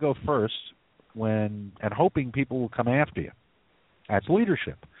willing to go first and hoping people will come after you. That's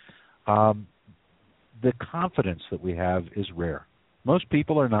leadership. The confidence that we have is rare. Most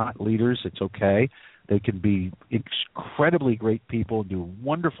people are not leaders. It's okay. They can be incredibly great people and do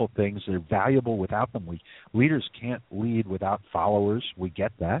wonderful things. They're valuable without them. Leaders can't lead without followers. We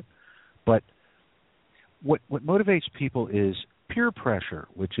get that. But what motivates people is peer pressure,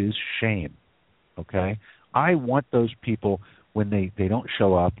 which is shame. Okay? I want those people when they don't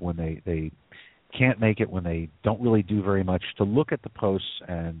show up, when they can't make it, when they don't really do very much, to look at the posts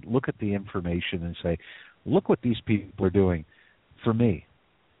and look at the information and say, look what these people are doing for me.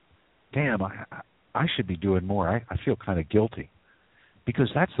 Damn, I should be doing more. I feel kind of guilty, because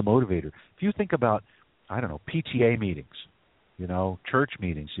that's the motivator. If you think about, I don't know, PTA meetings, church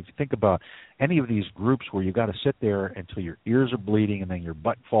meetings, if you think about any of these groups where you got to sit there until your ears are bleeding and then your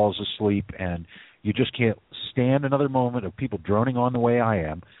butt falls asleep and you just can't stand another moment of people droning on the way I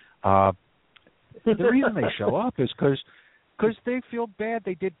am, the reason they show up is because they feel bad.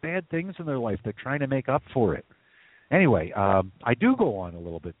 They did bad things in their life. They're trying to make up for it. Anyway, I do go on a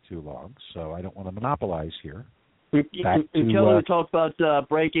little bit too long, so I don't want to monopolize here. Kelly, we talked about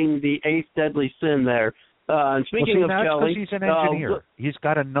breaking the eighth deadly sin there. And speaking of Kelly, he's an engineer. He's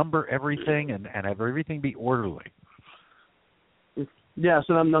got to number everything and have everything be orderly. Yeah,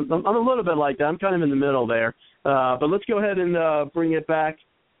 so I'm a little bit like that. I'm kind of in the middle there. But let's go ahead and bring it back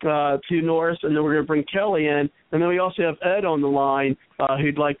to Norris, and then we're going to bring Kelly in. And then we also have Ed on the line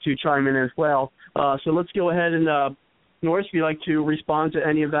who'd like to chime in as well. So let's go ahead and, Norris, if you'd like to respond to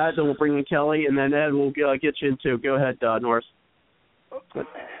any of that, then we'll bring in Kelly, and then Ed will get you in too. Go ahead, Norris.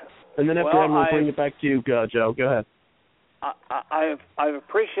 And then after Ed, we'll bring it back to you, Joe. Go ahead. I've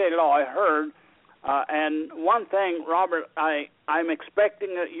appreciated all I heard. And one thing, Robert, I'm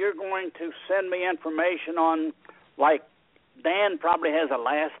expecting that you're going to send me information on, like, Dan probably has a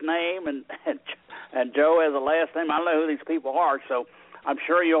last name and Joe has a last name. I don't know who these people are, so I'm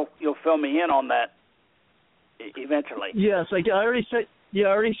sure you'll fill me in on that eventually. Yes, I already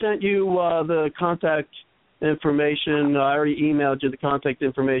sent you the contact information. I already emailed you the contact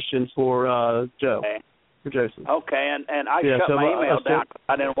information for Joe. Okay. For Joseph. Okay, and I shut my email down.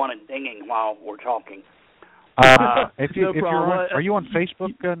 I didn't want it dinging while we're talking. Are you on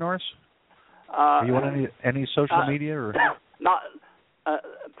Facebook, Norris? Are you on any social media or? Not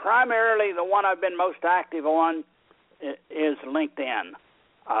primarily. The one I've been most active on is LinkedIn.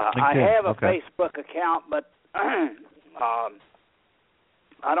 I have a Facebook account, but I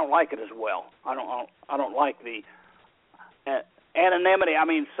don't like it as well. I don't like the anonymity. I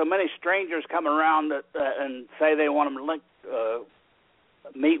mean, so many strangers come around and say they want to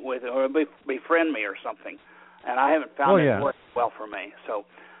meet with or befriend me or something, and I haven't found it working well for me. So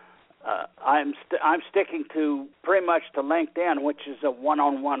I'm sticking to pretty much to LinkedIn, which is a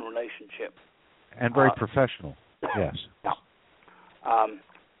one-on-one relationship and very professional. Yes. Yeah.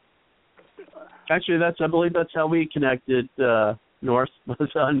 Actually, I believe that's how we connected, North.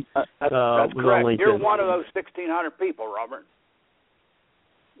 That's correct. You're one of those 1,600 people, Robert.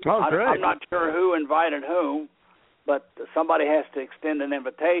 Oh, great. I'm not sure who invited whom, but somebody has to extend an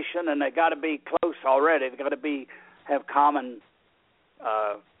invitation, and they got to be close already. They got to have common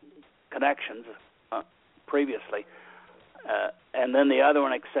connections previously, and then the other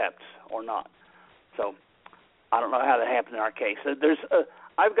one accepts or not. So I don't know how that happened in our case.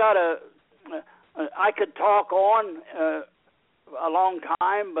 I could talk on a long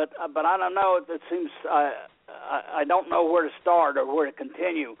time, but I don't know. It seems I don't know where to start or where to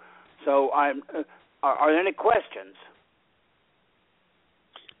continue. So are there any questions?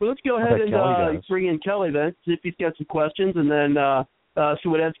 Well, let's go ahead and bring in Kelly then, see if he's got some questions, and then see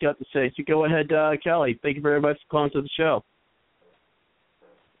what Ed's got to say. So go ahead, Kelly. Thank you very much for calling to the show.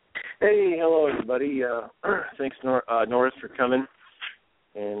 Hey, hello, everybody. Thanks, Norris, for coming.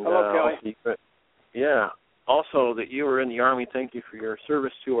 And, hello, Kelly. Yeah. Also, that you were in the Army, thank you for your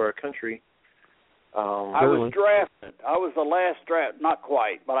service to our country. I was drafted. I was the last draft, not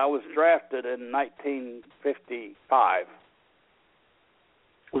quite, but I was drafted in 1955.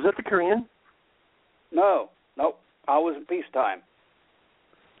 Was that the Korean? No. I was in peacetime.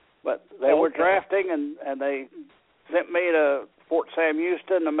 But they were drafting, and they sent me to Fort Sam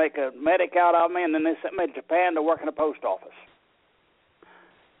Houston to make a medic out of me, and then they sent me to Japan to work in the post office.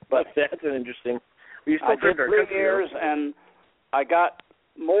 But that's interesting. I did 3 years, and I got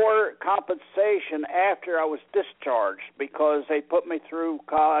more compensation after I was discharged because they put me through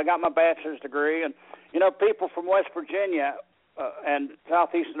college. I got my bachelor's degree, and people from West Virginia and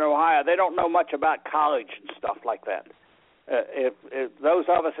southeastern Ohio, they don't know much about college and stuff like that. If those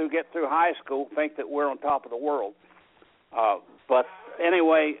of us who get through high school think that we're on top of the world. But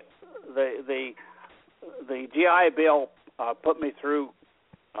anyway, the GI Bill put me through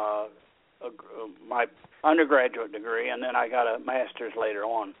my undergraduate degree, and then I got a master's later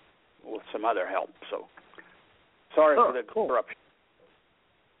on with some other help. So sorry for the interruption.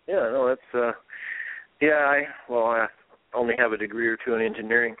 Yeah, no, that's I only have a degree or two in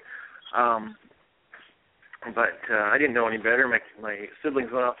engineering, but I didn't know any better. My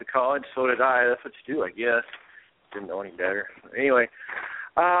siblings went off to college, so did I. That's what you do, I guess. Didn't know any better. Anyway,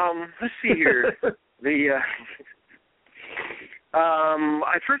 let's see here.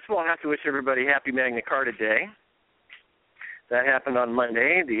 I first of all have to wish everybody happy Magna Carta Day. That happened on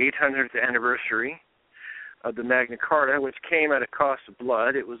Monday, the 800th anniversary of the Magna Carta, which came at a cost of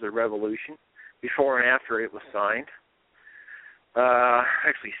blood. It was a revolution before and after it was signed.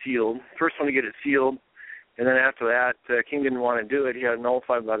 Actually sealed. First one to get it sealed, and then after that, King didn't want to do it. He had it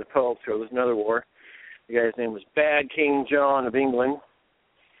nullified by the Pope, so it was another war. The guy's name was Bad King John of England.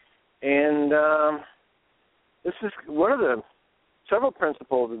 And this is one of the several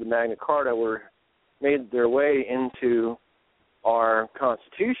principles of the Magna Carta were made their way into our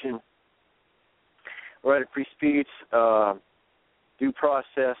Constitution. Right of free speech, due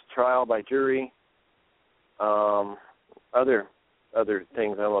process, trial by jury, other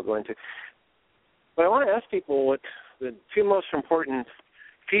things I won't go into. But I want to ask people what the two most important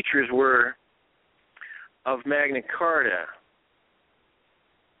features were of Magna Carta.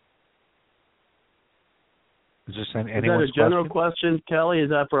 Is this that a general question, Kelly? Is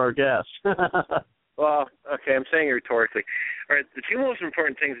that for our guests? Well, okay, I'm saying it rhetorically. All right, the two most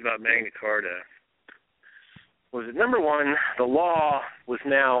important things about Magna Carta was that, number one, the law was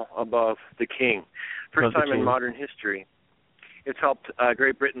now above the king. First time in modern history. It's helped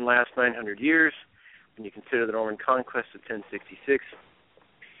Great Britain last 900 years, when you consider the Norman Conquest of 1066.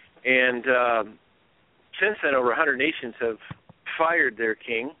 And since then, over 100 nations have fired their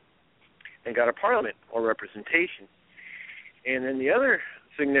king and got a parliament or representation. And then the other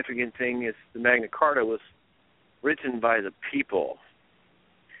significant thing is the Magna Carta was written by the people.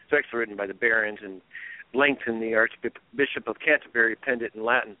 It's actually written by the barons, and Langton, the Archbishop of Canterbury, penned it in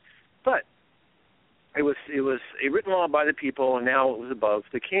Latin. But it was a written law by the people, and now it was above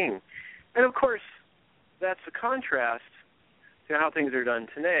the king. And, of course, that's a contrast to how things are done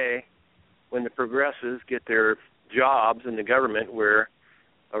today when the progressives get their jobs in the government where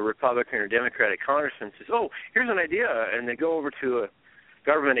a Republican or Democratic congressman says, oh, here's an idea, and they go over to a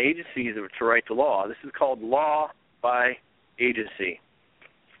government agency to write the law. This is called law by agency,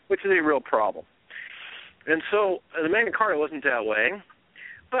 which is a real problem. And so the Magna Carta wasn't that way,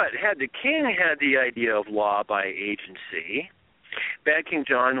 but had the king had the idea of law by agency, Bad King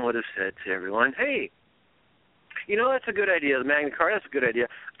John would have said to everyone, hey, that's a good idea, the Magna Carta, that's a good idea.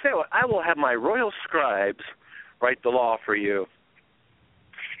 I'll tell you what, I will have my royal scribes write the law for you.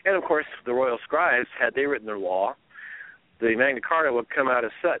 And, of course, the royal scribes, had they written their law, the Magna Carta would come out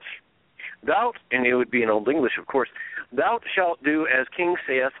as such. Thou, and it would be in Old English, of course, thou shalt do as king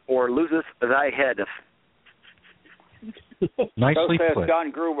saith, or losest thy head. Nicely so says put.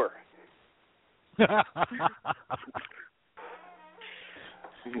 John Gruber.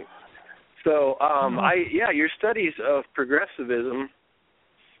 So, your studies of progressivism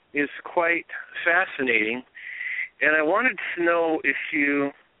is quite fascinating, and I wanted to know if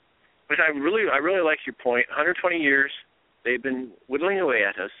you, which I really like your point. 120 years they've been whittling away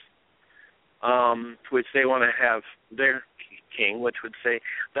at us, which they want to have their king, which would say,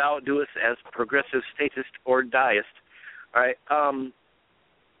 "Thou doest as progressive statist or diest." All right.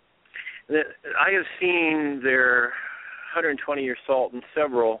 I have seen their 120-year SALT in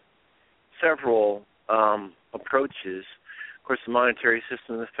several approaches. Of course, the monetary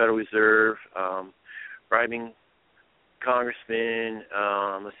system, the Federal Reserve, bribing congressmen.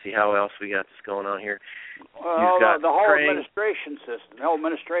 Let's see how else we got this going on here. Well, the whole administration system, the whole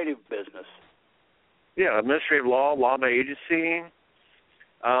administrative business. Yeah, administrative law, law by agency.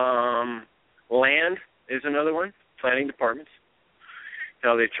 Land is another one. Planning departments.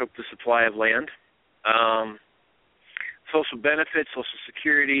 How they choke the supply of land. Social benefits, Social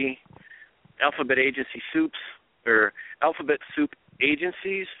Security, alphabet agency soups, or alphabet soup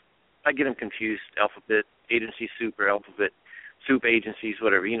agencies. I get them confused. Alphabet agency soup or alphabet soup agencies,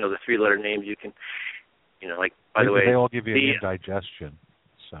 whatever. You know, the three-letter names you can, like, by the way. They all give you indigestion,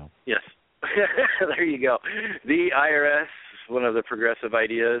 so. Yes. There you go. The IRS is one of the progressive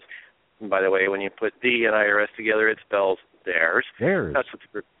ideas. And by the way, when you put the and IRS together, it spells theirs. Theirs. That's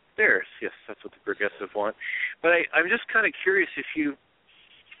what theirs. Yes, that's what the progressive want. But I'm just kind of curious if you,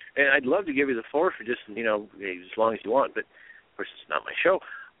 and I'd love to give you the floor for just, as long as you want, but of course it's not my show.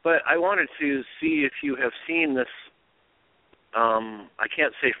 But I wanted to see if you have seen this, I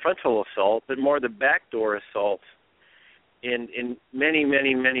can't say frontal assault, but more the backdoor assault in many,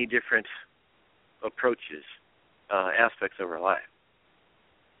 many, many different approaches, aspects of our life.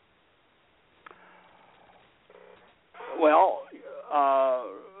 Well,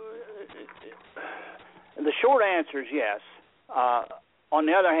 the short answer is yes. On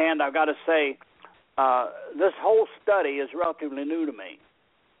the other hand, I've got to say this whole study is relatively new to me,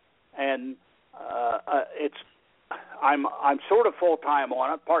 and I'm sort of full time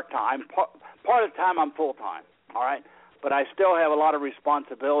on it, part time. Part of the time I'm full time. All right, but I still have a lot of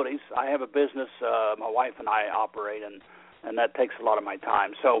responsibilities. I have a business my wife and I operate, and that takes a lot of my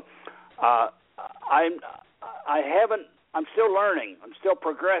time. So I'm still learning. I'm still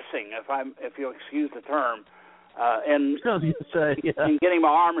progressing, if you'll excuse the term, in getting my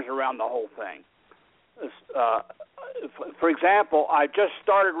arms around the whole thing. For example, I just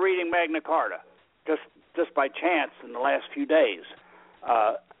started reading Magna Carta, just by chance in the last few days.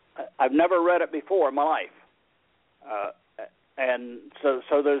 I've never read it before in my life, and so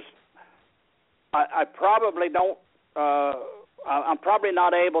there's. I probably don't. I'm probably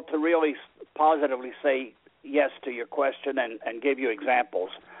not able to really positively say yes to your question and give you examples.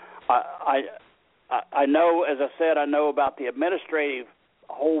 I know, as I said, I know about the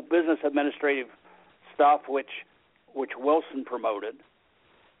whole business administrative stuff, which Wilson promoted.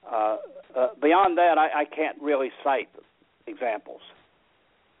 Beyond that, I can't really cite examples.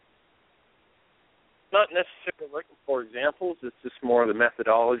 Not necessarily looking for examples. It's just more of the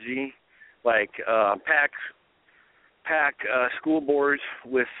methodology, like pack school boards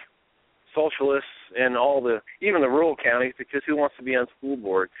with socialists and even the rural counties, because who wants to be on school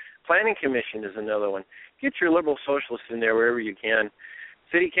board? Planning commission is another one. Get your liberal socialists in there wherever you can.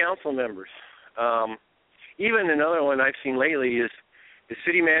 City council members. Even another one I've seen lately is the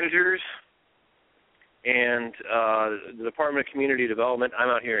city managers and the Department of Community Development. I'm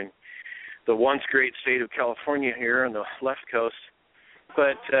out here in the once great state of California here on the left coast.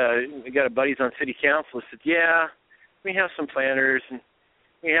 But we got buddies on city council that said, yeah, we have some planners and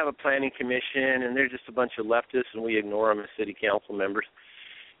we have a planning commission, and they're just a bunch of leftists, and we ignore them as city council members.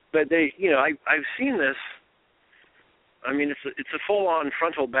 But they, I've seen this. I mean, it's a full-on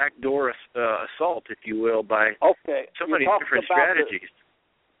frontal backdoor assault, if you will, by so many different strategies.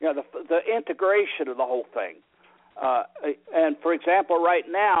 The integration of the whole thing. And for example, right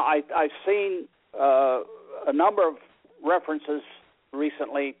now, I've seen a number of references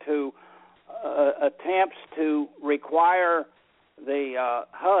recently to attempts to require the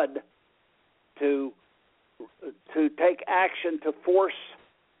HUD to take action to force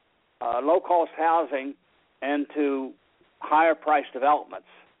low-cost housing and to higher-price developments,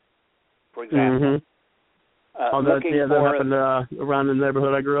 for example. Mm-hmm. That happened around the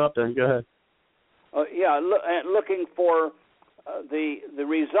neighborhood I grew up in. Go ahead. Looking for the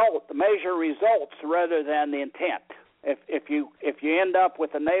result, the measure results rather than the intent. If you end up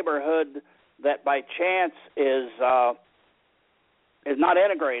with a neighborhood that by chance is not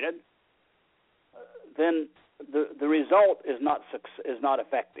integrated, then the result is not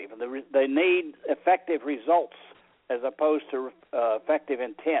effective. They need effective results as opposed to effective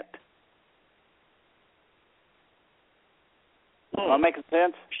intent. Am I making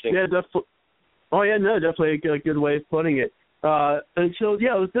sense? Yeah, definitely. Oh yeah, no, definitely a good way of putting it. And so,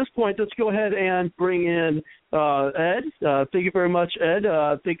 at this point, let's go ahead and bring in Ed. Thank you very much, Ed.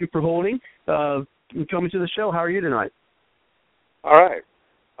 Thank you for holding. Coming to the show. How are you tonight? All right.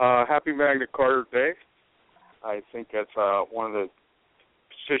 Happy Magna Carta Day. I think that's one of the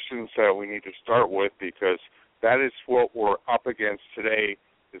positions that we need to start with, because that is what we're up against today,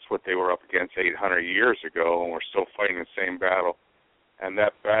 is what they were up against 800 years ago, and we're still fighting the same battle. And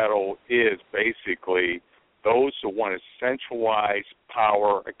that battle is basically those who want to centralize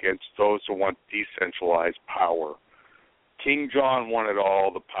power against those who want decentralized power. King John wanted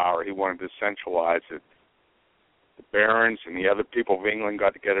all the power. He wanted to centralize it. The barons and the other people of England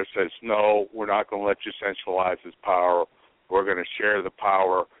got together and says, no, we're not going to let you centralize this power. We're going to share the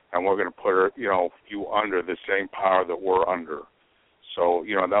power, and we're going to put you under the same power that we're under. So,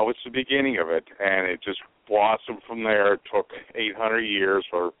 that was the beginning of it, and it just blossomed from there. It took 800 years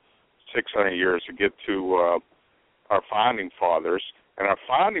or 600 years to get to our founding fathers. And our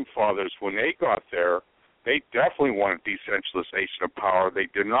founding fathers, when they got there, they definitely wanted decentralization of power. They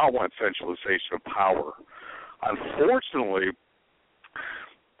did not want centralization of power. Unfortunately,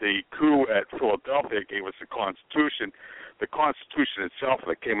 the coup at Philadelphia gave us the Constitution. The Constitution itself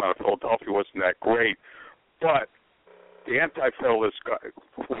that came out of Philadelphia wasn't that great, but the Anti-Federalists,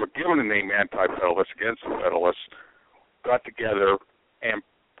 who were given the name Anti-Federalists against the Federalists, got together and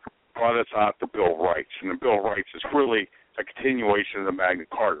brought us out the Bill of Rights. And the Bill of Rights is really a continuation of the Magna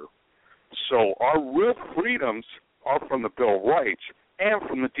Carta. So our real freedoms are from the Bill of Rights and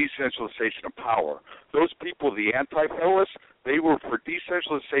from the decentralization of power. Those people, the Anti-Federalists, they were for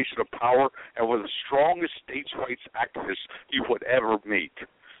decentralization of power and were the strongest states' rights activists you would ever meet.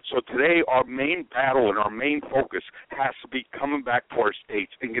 So today our main battle and our main focus has to be coming back to our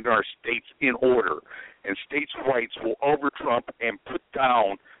states and getting our states in order. And states' rights will over-trump and put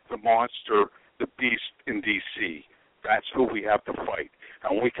down the monster, the beast in D.C. That's who we have to fight.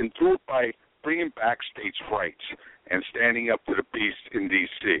 And we can do it by bringing back states' rights and standing up to the beast in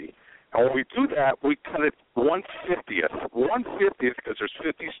D.C. And when we do that, we cut it 1/50th, because there's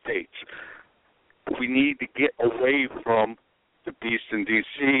 50 states. We need to get away from the beast in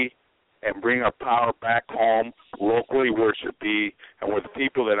D.C. and bring our power back home, locally where it should be, and where the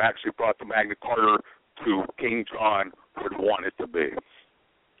people that actually brought the Magna Carta to King John would want it to be.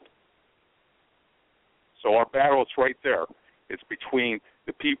 So our battle is right there. It's between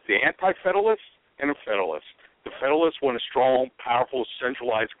the Anti-Federalists and the Federalists. The Federalists want a strong, powerful,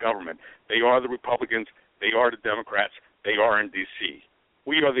 centralized government. They are the Republicans. They are the Democrats. They are in D.C.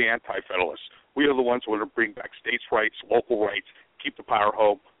 We are the Anti-Federalists. We are the ones who want to bring back states' rights, local rights, keep the power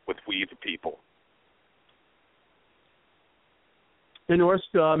home with we the people. Hey, Norris,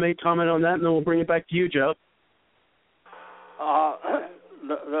 make a comment on that, and then we'll bring it back to you, Joe.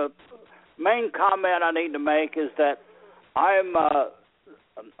 The main comment I need to make is that I'm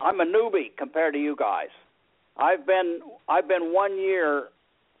a newbie compared to you guys. I've been 1 year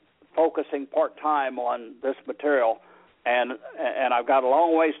focusing part-time on this material, and I've got a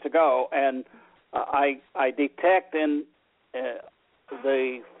long ways to go, and I detect in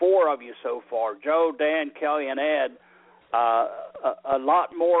the four of you so far, Joe, Dan, Kelly, and Ed, a lot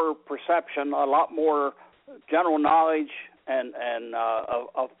more perception, a lot more general knowledge, and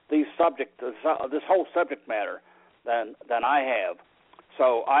of these this whole subject matter than I have.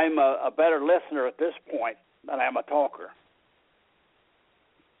 So I'm a better listener at this point than I am a talker.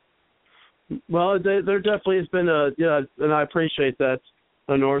 Well, there definitely has been and I appreciate that,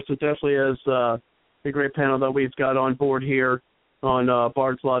 Norris. It definitely is a great panel that we've got on board here on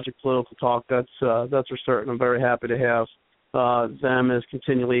Bard's Logic Political Talk. That's for certain. I'm very happy to have them as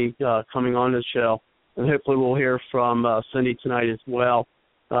continually coming on the show, and hopefully we'll hear from Cindy tonight as well.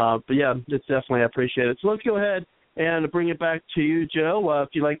 But yeah, it's definitely I appreciate it. So let's go ahead and bring it back to you, Joe. If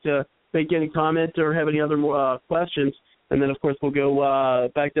you'd like to make any comment or have any other questions. And then, of course, we'll go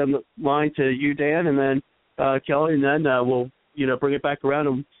back down the line to you, Dan, and then Kelly, and then we'll, bring it back around.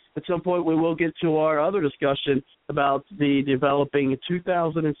 And at some point, we will get to our other discussion about the developing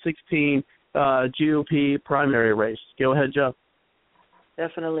 2016 GOP primary race. Go ahead, Joe.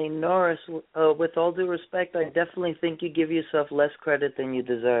 Definitely. Norris, with all due respect, I definitely think you give yourself less credit than you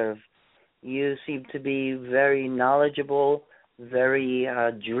deserve. You seem to be very knowledgeable, very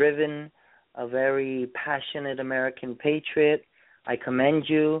driven, a very passionate American patriot. I commend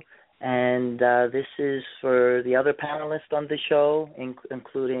you, and this is for the other panelists on the show,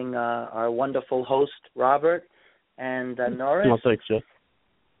 including our wonderful host, Robert, and Norris. Well, thanks, Joe.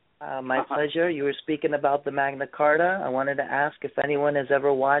 My pleasure. You were speaking about the Magna Carta. I wanted to ask if anyone has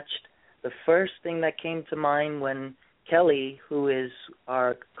ever watched. The first thing that came to mind when Kelly, who is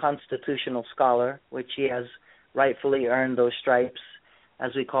our constitutional scholar, which he has rightfully earned those stripes,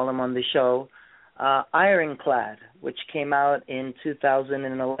 as we call him on the show, Ironclad, which came out in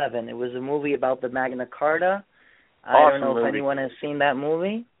 2011. It was a movie about the Magna Carta, I don't know if anyone has seen that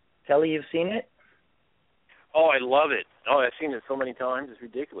movie. Kelly, you've seen it? Oh, I love it. Oh, I've seen it so many times. It's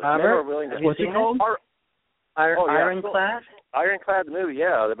ridiculous. Robert, what's it called? Ironclad? Ironclad, the movie,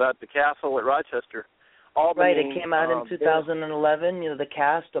 yeah, about the castle at Rochester. Albany, right, it came out in 2011. You know, the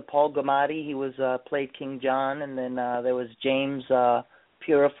cast of Paul Giamatti, he was played King John, and then there was James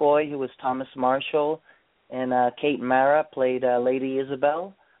Purefoy, who was Thomas Marshall, and Kate Mara played Lady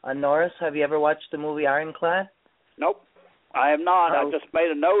Isabel. Norris, have you ever watched the movie Ironclad? Nope, I have not. I just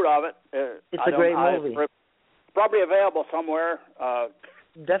made a note of it. It's a great movie. Probably available somewhere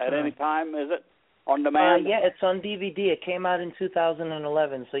Definitely. at any time, is it? On demand? Yeah, it's on DVD. It came out in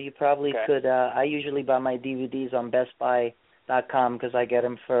 2011, so you probably could. I usually buy my DVDs on BestBuy.com because I get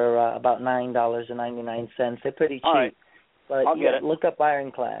them for about $9.99. They're pretty cheap. All right. But I'll get it. Look up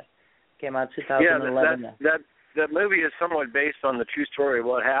Ironclad. Came out 2011. Yeah, that movie is somewhat based on the true story of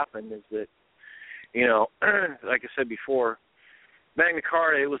what happened. Is that, you know, like I said before, Magna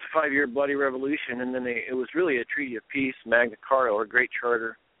Carta, it was a 5-year bloody revolution, and then it was really a treaty of peace, Magna Carta, or a Great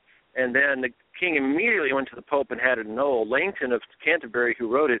Charter. And then the king immediately went to the Pope and had it annulled. Langton of Canterbury,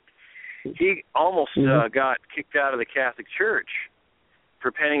 who wrote it, he almost got kicked out of the Catholic Church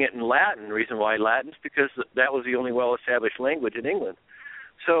for penning it in Latin. The reason why Latin is because that was the only well-established language in England.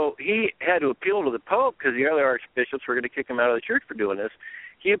 So he had to appeal to the Pope because the other archbishops were going to kick him out of the church for doing this.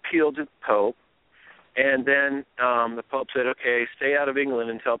 He appealed to the Pope, and then the Pope said, okay, stay out of England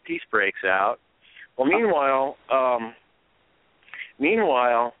until peace breaks out. Well, meanwhile,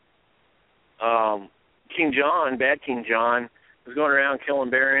 King John, bad King John, was going around killing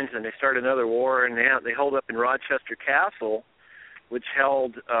barons, and they started another war, and they holed up in Rochester Castle, which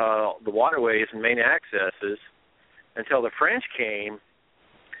held the waterways and main accesses until the French came.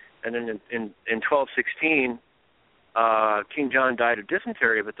 And then in 1216, King John died of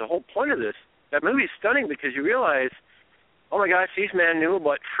dysentery. But the whole point of that movie is stunning because you realize, oh my gosh, these men knew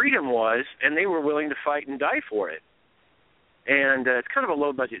what freedom was, and they were willing to fight and die for it. And it's kind of a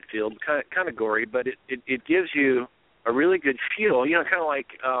low-budget film, kind of gory, but it gives you a really good feel. You know, kind of like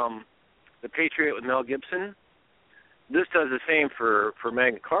The Patriot with Mel Gibson. This does the same for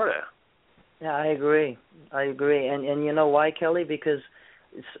Magna Carta. Yeah, I agree. And you know why, Kelly? Because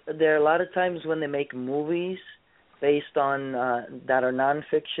there are a lot of times when they make movies based on that are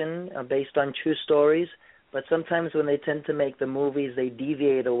nonfiction, based on true stories, but sometimes when they tend to make the movies, they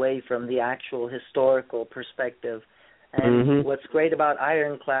deviate away from the actual historical perspective. And what's great about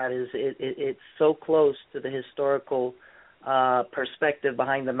Ironclad is it's so close to the historical perspective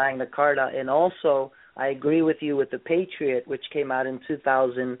behind the Magna Carta. And also, I agree with you with The Patriot, which came out in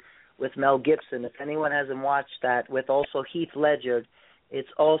 2000 with Mel Gibson. If anyone hasn't watched that, with also Heath Ledger, it's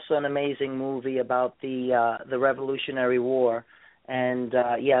also an amazing movie about the Revolutionary War. And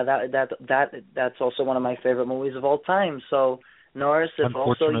that's also one of my favorite movies of all time. So, Norris, if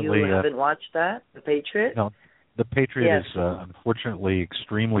also you haven't watched that, The Patriot. No. The Patriot is unfortunately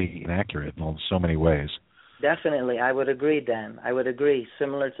extremely inaccurate in so many ways. Definitely, I would agree, Dan. I would agree.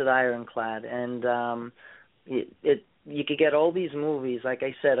 Similar to the Ironclad, and you could get all these movies. Like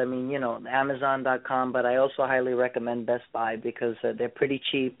I said, I mean, you know, Amazon.com, but I also highly recommend Best Buy because they're pretty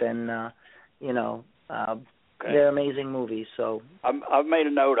cheap and they're amazing movies. So I've made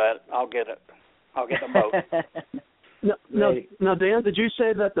a note of it. I'll get it. I'll get them both. No, Dan, did you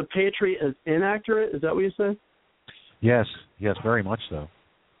say that The Patriot is inaccurate? Is that what you said? Yes, very much so.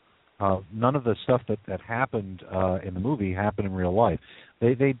 None of the stuff that happened in the movie happened in real life.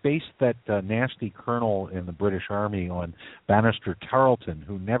 They based that nasty colonel in the British Army on Bannister Tarleton,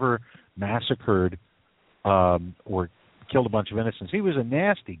 who never massacred or killed a bunch of innocents. He was a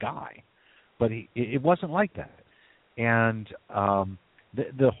nasty guy, but it wasn't like that. And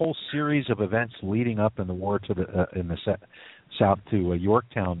the whole series of events leading up in the war to in the south to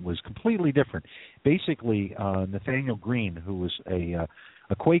Yorktown was completely different. Basically, Nathaniel Greene, who was a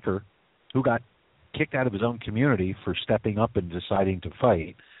Quaker who got kicked out of his own community for stepping up and deciding to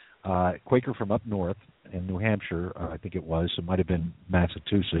fight, Quaker from up north in New Hampshire, I think it might have been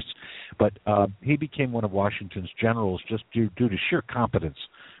Massachusetts, but he became one of Washington's generals just due to sheer competence.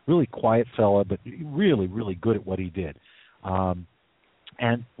 Really quiet fella, but really, really good at what he did.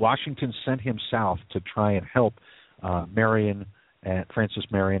 And Washington sent him south to try and help Marion and Francis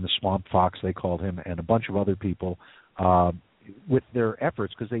Marion, the Swamp Fox, they called him, and a bunch of other people with their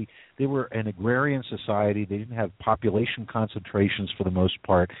efforts because they were an agrarian society. They didn't have population concentrations for the most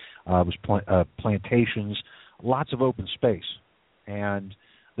part. It was plantations, lots of open space. And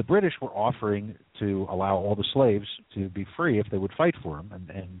the British were offering to allow all the slaves to be free if they would fight for them.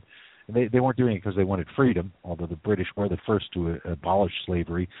 And they weren't doing it because they wanted freedom, although the British were the first to abolish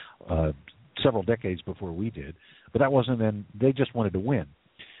slavery to several decades before we did, but that wasn't then. They just wanted to win.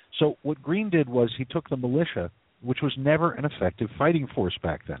 So what Greene did was he took the militia, which was never an effective fighting force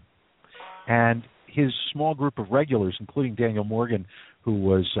back then, and his small group of regulars, including Daniel Morgan, who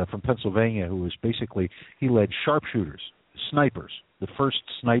was from Pennsylvania, who was basically, he led sharpshooters, snipers, the first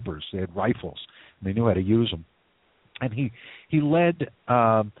snipers. They had rifles, and they knew how to use them. And he led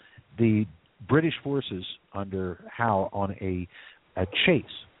the British forces under Howe on a chase.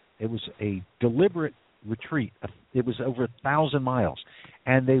 It was a deliberate retreat. It was over 1,000 miles.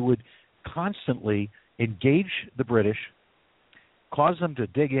 And they would constantly engage the British, cause them to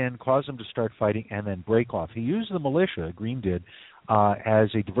dig in, cause them to start fighting, and then break off. He used the militia, Greene did, as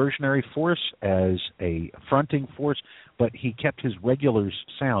a diversionary force, as a fronting force, but he kept his regulars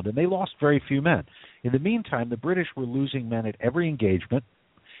sound, and they lost very few men. In the meantime, the British were losing men at every engagement,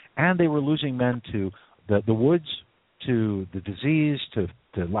 and they were losing men to the woods, to the disease, to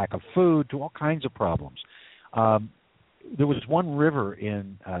lack of food, to all kinds of problems. There was one river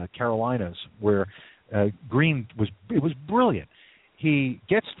in Carolinas where Greene it was brilliant. He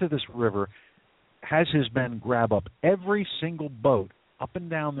gets to this river, has his men grab up every single boat up and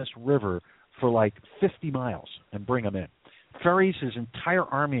down this river for like 50 miles and bring them in. Ferries his entire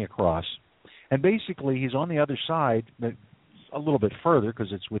army across, and basically he's on the other side, a little bit further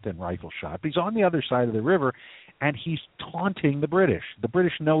because it's within rifle shot. But he's on the other side of the river, and he's taunting the British. The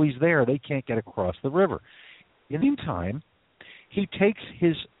British know he's there. They can't get across the river. In the meantime, he takes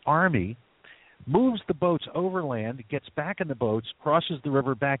his army, moves the boats overland, gets back in the boats, crosses the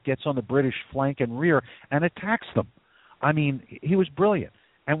river back, gets on the British flank and rear, and attacks them. I mean, he was brilliant.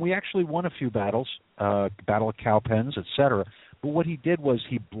 And we actually won a few battles, Battle of Cowpens, etc. But what he did was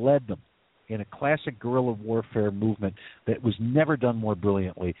he bled them in a classic guerrilla warfare movement that was never done more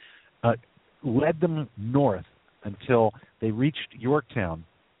brilliantly, led them north until they reached Yorktown.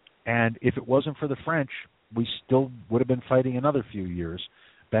 And if it wasn't for the French, we still would have been fighting another few years.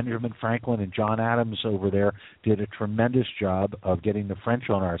 Benjamin Franklin and John Adams over there did a tremendous job of getting the French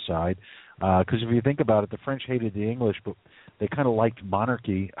on our side. Because if you think about it, the French hated the English, but they kind of liked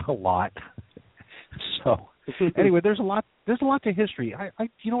monarchy a lot. So, anyway, there's a lot to history. I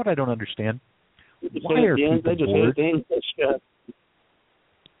you know what I don't understand? Why are people bored?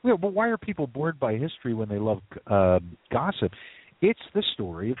 Yeah, but why are people bored by history when they love gossip? It's the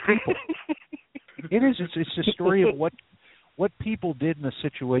story of people. It is. It's the story of what people did in a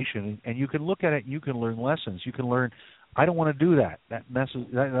situation, and you can look at it and you can learn lessons. You can learn, I don't want to do that.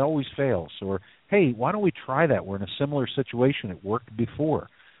 That always fails. Or, hey, why don't we try that? We're in a similar situation. It worked before.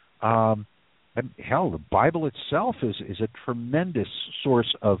 And hell, the Bible itself is a tremendous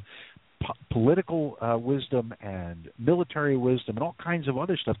source of political wisdom and military wisdom and all kinds of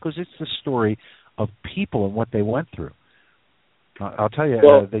other stuff, because it's the story of people and what they went through. I'll tell you,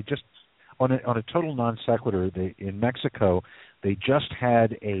 they just on a total non sequitur. In Mexico, they just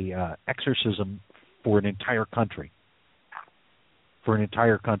had a exorcism for an entire country.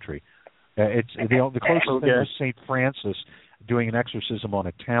 It's the closest thing was St. Francis doing an exorcism on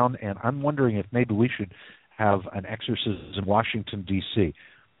a town, and I'm wondering if maybe we should have an exorcism in Washington, D.C.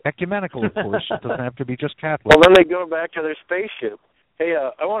 Ecumenical, of course. It doesn't have to be just Catholic. Well, then they go back to their spaceship. Hey,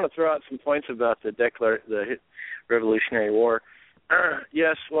 I want to throw out some points about the Revolutionary War.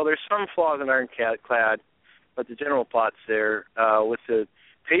 Yes, well, there's some flaws in Ironclad, but the general plot's there. With the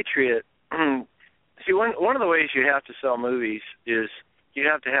Patriot, see, one of the ways you have to sell movies is you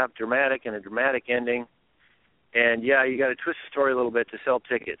have to have dramatic and a dramatic ending. And, yeah, you got to twist the story a little bit to sell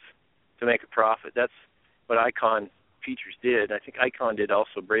tickets to make a profit. That's what Icon Features did. I think Icon did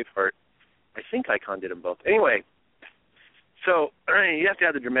also Braveheart. I think Icon did them both. Anyway, so you have to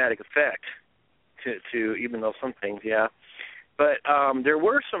have the dramatic effect to even though some things, yeah. But there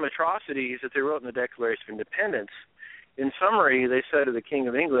were some atrocities that they wrote in the Declaration of Independence. In summary, they said to the King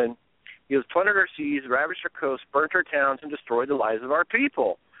of England, he has plundered our seas, ravaged our coasts, burnt our towns, and destroyed the lives of our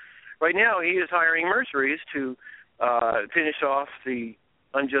people. Right now, he is hiring mercenaries to finish off the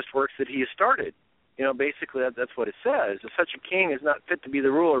unjust works that he has started. You know, basically, that's what it says. Such a king is not fit to be the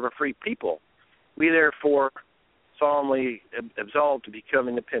ruler of a free people. We, therefore, solemnly absolved to become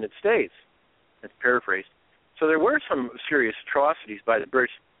independent states. That's paraphrased. So there were some serious atrocities by the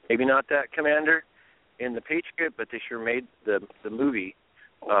British. Maybe not that, Commander, in the Patriot, but they sure made the movie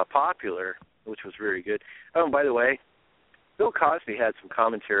popular, which was very good. Oh, and by the way, Bill Cosby had some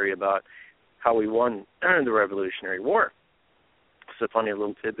commentary about how we won the Revolutionary War. It's a funny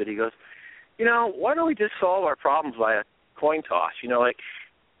little tidbit. He goes, you know, why don't we just solve our problems by a coin toss? You know, like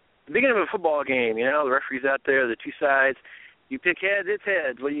the beginning of a football game, you know, the referee's out there, the two sides. You pick heads, it's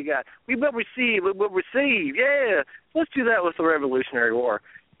heads. What do you got? We will receive, yeah. Let's do that with the Revolutionary War.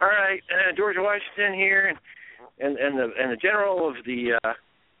 All right, George Washington here, and the general of the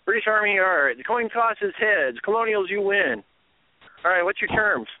British Army are the coin tosses heads. Colonials, you win. All right, what's your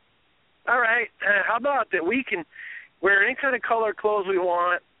terms? All right, how about that we can wear any kind of color clothes we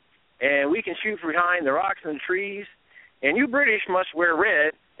want, and we can shoot behind the rocks and the trees, and you British must wear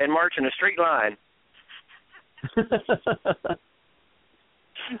red and march in a straight line.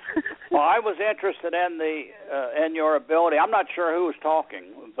 Well, I was interested in your ability. I'm not sure who was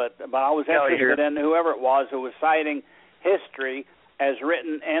talking, but I was interested in whoever it was who was citing history as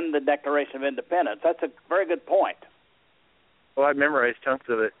written in the Declaration of Independence. That's a very good point. Well, I memorized chunks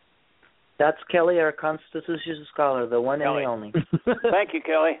of it. That's Kelly, our Constitution scholar, the one Kelly. and the only. Thank you,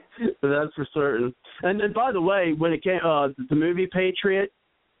 Kelly. That's for certain. And by the way, when it came the movie Patriot,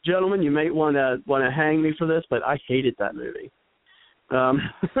 gentlemen, you may want to hang me for this, but I hated that movie. Why,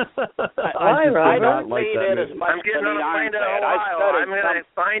 Robert? I don't mean it as much. I'm getting on a plane to Ohio. I'm going to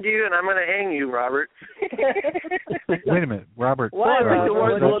find you, and I'm going to hang you, Robert. Wait a minute, Robert. Why, I think the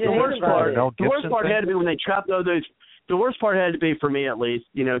worst part thing? had to be when they trapped all those. The worst part had to be, for me at least,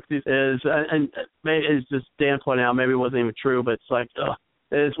 is and it's just Dan pointed out, maybe it wasn't even true, but it's like,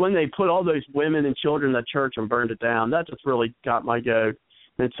 is when they put all those women and children in the church and burned it down. That just really got my goat.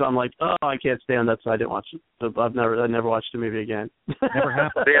 And so I'm like, I can't stand that, so I didn't watch it. I never watched the movie again. Never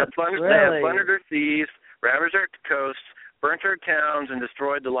happened. They have plundered our seas, ravaged our coasts, burnt our towns, and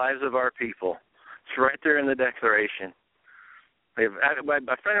destroyed the lives of our people. It's right there in the Declaration.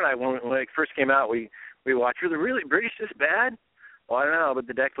 My friend and I, when it first came out, we watched, are the really British this bad? Well, I don't know, but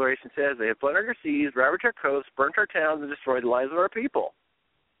the Declaration says they have plundered our seas, ravaged our coasts, burnt our towns, and destroyed the lives of our people.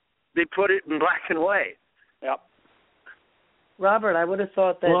 They put it in black and white. Yep. Robert, I would have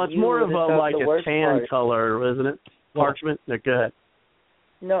thought that. Well, it's more of a tan color, isn't it? Parchment. No, go ahead.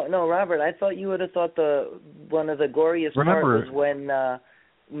 No, Robert. I thought you would have thought one of the goriest parts was when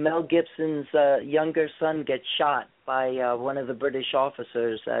Mel Gibson's younger son gets shot by one of the British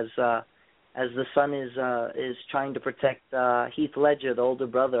officers as the son is trying to protect Heath Ledger, the older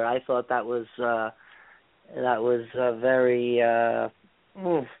brother. I thought that was a very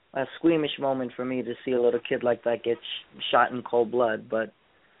a squeamish moment for me to see a little kid like that get shot in cold blood. But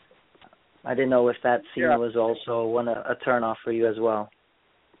I didn't know if that scene was also a turn-off for you as well.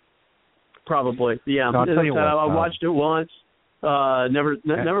 Probably, yeah. No, I'll tell you what, I watched it once.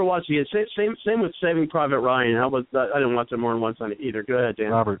 Never watched it again. Same with Saving Private Ryan. I didn't watch it more than once on it either. Go ahead, Dan.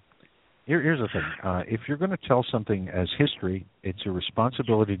 Robert, here's the thing. If you're going to tell something as history, it's a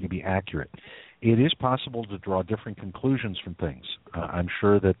responsibility to be accurate. It is possible to draw different conclusions from things. I'm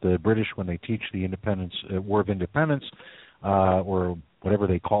sure that the British, when they teach the War of Independence, or whatever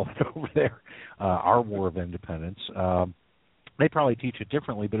they call it over there, our War of Independence, they probably teach it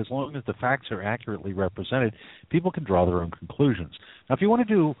differently, but as long as the facts are accurately represented, people can draw their own conclusions. Now, if you want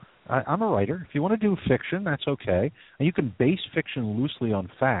to do, I'm a writer, if you want to do fiction, that's okay. And you can base fiction loosely on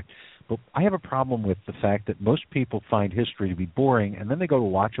fact, but I have a problem with the fact that most people find history to be boring, and then they go to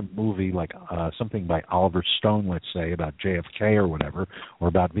watch a movie like something by Oliver Stone, let's say, about JFK or whatever, or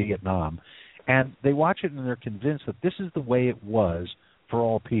about Vietnam, and they watch it and they're convinced that this is the way it was for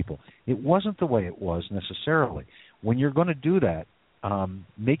all people. It wasn't the way it was necessarily. When you're going to do that,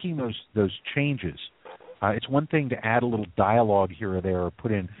 making those changes, it's one thing to add a little dialogue here or there, or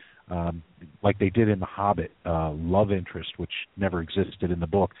put in, like they did in The Hobbit, love interest, which never existed in the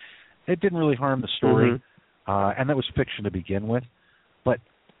book. It didn't really harm the story, and that was fiction to begin with. But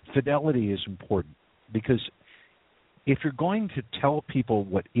fidelity is important, because if you're going to tell people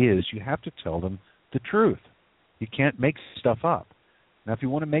what is, you have to tell them the truth. You can't make stuff up. Now, if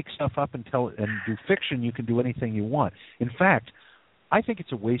you want to make stuff up and do fiction, you can do anything you want. In fact, I think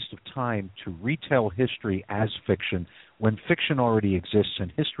it's a waste of time to retell history as fiction when fiction already exists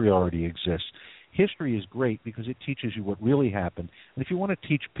and history already exists. History is great because it teaches you what really happened. And if you want to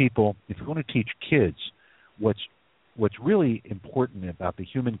teach people, if you want to teach kids what's really important about the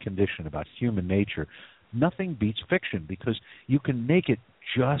human condition, about human nature, nothing beats fiction, because you can make it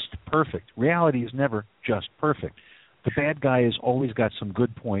just perfect. Reality is never just perfect. The bad guy has always got some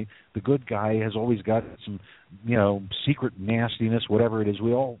good point. The good guy has always got some, secret nastiness, whatever it is.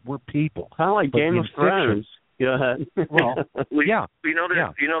 We're people. Kind of like Game of Thrones. Go ahead. Well, yeah.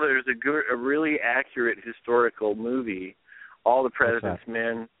 There's a really accurate historical movie, All the President's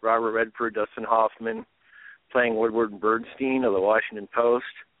Men, Robert Redford, Dustin Hoffman, playing Woodward Bernstein of the Washington Post.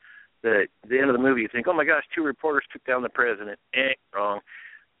 That at the end of the movie, you think, oh my gosh, 2 reporters took down the president. Wrong.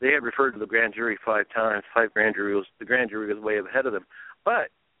 They had referred to the grand jury 5 times. The grand jury was way ahead of them. But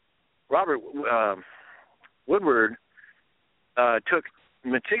Robert Woodward took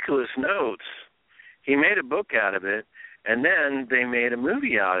meticulous notes. He made a book out of it, And then they made a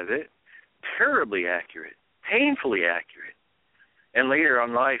movie out of it, terribly accurate, painfully accurate. And later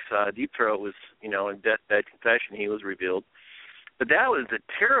on life, Deep Throat was, in Deathbed Confession, he was revealed. But that was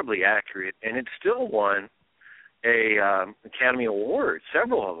terribly accurate, and it still won a Academy Award,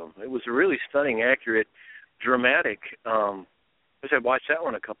 several of them. It was a really stunning, accurate, dramatic. I've watched that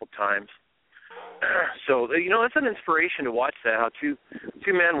one a couple times. So, it's an inspiration to watch that, how two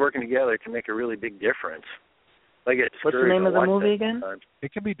men working together can make a really big difference. What's the name of the movie again?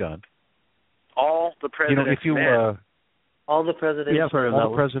 It can be done. All the President's Men. All the President's Men. All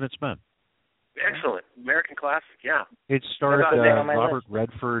the President's Men. Excellent. American classic, yeah. It starred Robert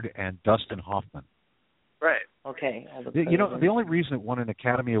Redford and Dustin Hoffman. Right. Okay. The only reason it won an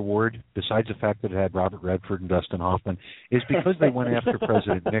Academy Award, besides the fact that it had Robert Redford and Dustin Hoffman, is because they went after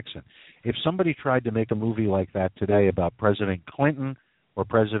President Nixon. If somebody tried to make a movie like that today about President Clinton or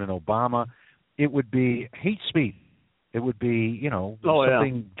President Obama, it would be hate speech. It would be,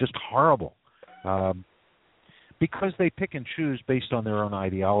 something just horrible. Because they pick and choose based on their own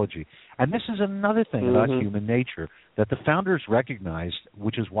ideology. And this is another thing about human nature that the founders recognized,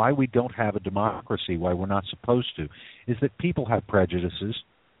 which is why we don't have a democracy, why we're not supposed to, is that people have prejudices,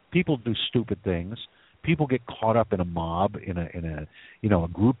 people do stupid things, people get caught up in a mob, in a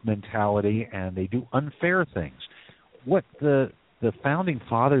group mentality, and they do unfair things. What the founding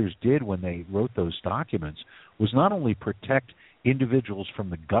fathers did when they wrote those documents was not only protect individuals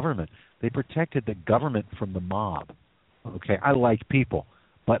from the government, they protected the government from the mob. Okay, I like people,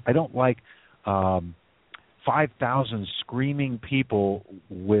 but I don't like 5,000 screaming people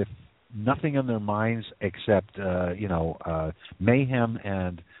with nothing in their minds except mayhem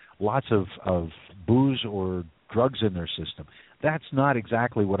and lots of booze or drugs in their system. That's not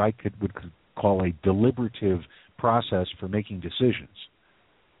exactly what I would call a deliberative process for making decisions.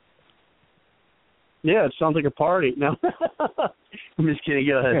 Yeah, it sounds like a party. No, I'm just kidding.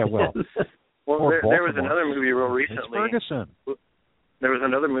 Go ahead. Yeah, well, there was another movie real recently. It's Ferguson. There was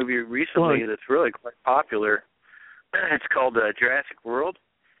another movie recently that's really quite popular. It's called Jurassic World,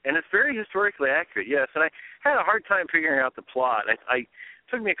 and it's very historically accurate. Yes, and I had a hard time figuring out the plot. It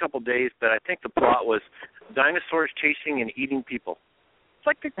took me a couple days, but I think the plot was dinosaurs chasing and eating people. It's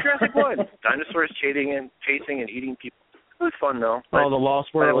like the Jurassic World. Dinosaurs chasing and eating people. It was fun though. The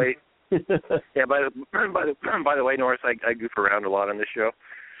Lost World. Yeah, by the way, Norris, I goof around a lot on this show,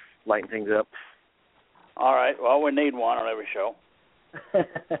 lighten things up. All right. Well, we need one on every show.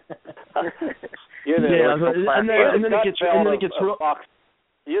 You're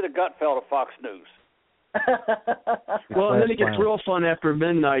the Gutfeld of Fox News. Well, and then it gets real fun after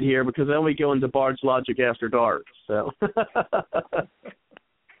midnight here because then we go into Bard's Logic After Dark. So.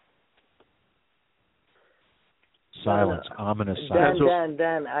 Silence, ominous silence.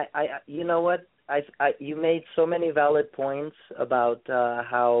 Dan, I you know what? You made so many valid points about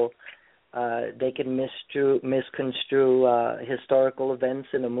how they can misconstrue historical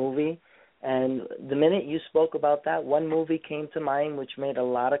events in a movie. And the minute you spoke about that, one movie came to mind which made a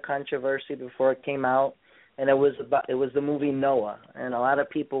lot of controversy before it came out, and it was the movie Noah. And a lot of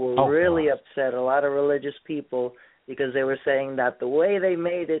people were really upset, a lot of religious people, because they were saying that the way they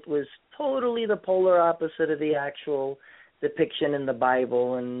made it was totally the polar opposite of the actual depiction in the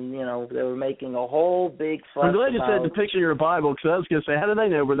Bible, and they were making a whole big fuss. I'm glad you said depiction in your Bible, because I was going to say, how did they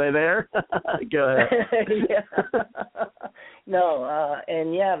know? Were they there? Go ahead.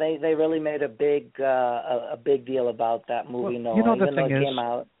 They really made a big deal about that movie. Well, even though it came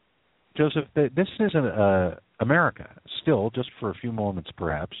out. Joseph, this isn't America still, just for a few moments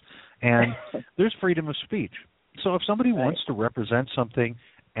perhaps, and there's freedom of speech. So if somebody wants to represent something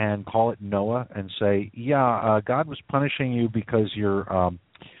and call it Noah and say, God was punishing you because you're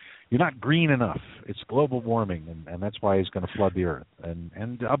not green enough. It's global warming, and that's why he's going to flood the earth,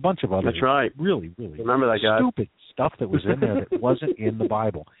 and a bunch of other really, really remember that guy. Stupid stuff that was in there that wasn't in the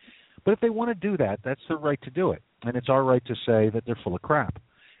Bible. But if they want to do that, that's their right to do it, and it's our right to say that they're full of crap.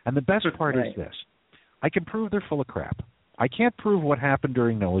 And the best part is this. I can prove they're full of crap. I can't prove what happened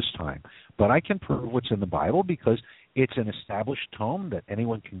during Noah's time, but I can prove what's in the Bible because it's an established tome that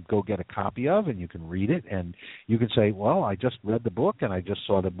anyone can go get a copy of, and you can read it, and you can say, well, I just read the book, and I just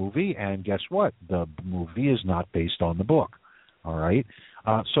saw the movie, and guess what? The movie is not based on the book, all right?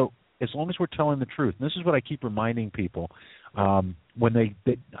 So as long as we're telling the truth, and this is what I keep reminding people when they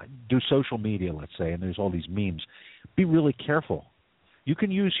do social media, let's say, and there's all these memes, be really careful. You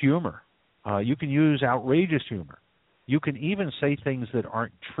can use humor. You can use outrageous humor. You can even say things that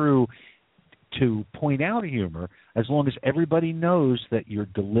aren't true to point out humor, as long as everybody knows that you're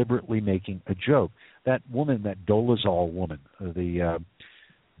deliberately making a joke. That woman, that Dolezal woman, I don't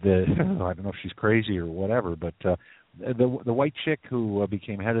know if she's crazy or whatever, but the white chick who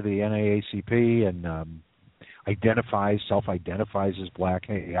became head of the NAACP and self-identifies as black.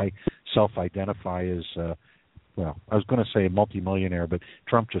 Hey, I self-identify as, well, I was going to say a multimillionaire, but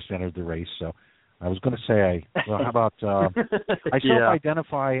Trump just entered the race, so I was going to say, how about I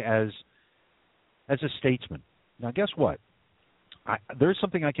self-identify as a statesman. Now, guess what? There's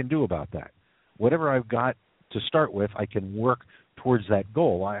something I can do about that. Whatever I've got to start with, I can work towards that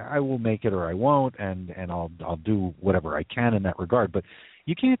goal. I will make it or I won't, and I'll do whatever I can in that regard. But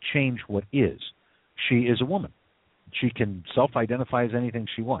you can't change what is. She is a woman. She can self-identify as anything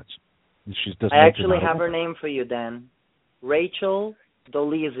she wants. I actually have her name for you, Dan. Rachel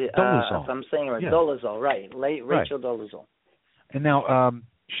Dolezal. If I'm saying it right, Dolezal, right? Rachel Dolezal. And now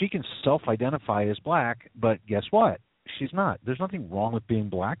she can self-identify as black, but guess what? She's not. There's nothing wrong with being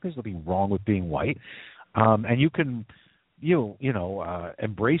black. There's nothing wrong with being white. And you can,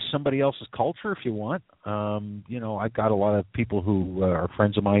 embrace somebody else's culture if you want. I've got a lot of people who are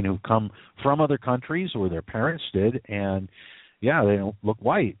friends of mine who come from other countries, or their parents did, and they don't look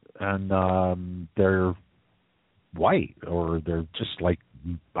white, and they're white, or they're just like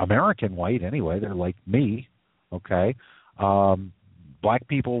American white anyway. They're like me, okay? Black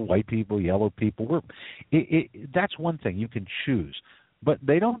people, white people, yellow people. That's one thing. You can choose. But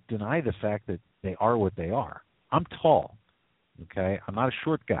they don't deny the fact that they are what they are. I'm tall, okay? I'm not a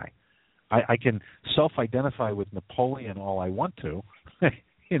short guy. I can self-identify with Napoleon all I want to,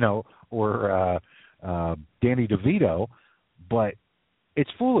 or Danny DeVito, but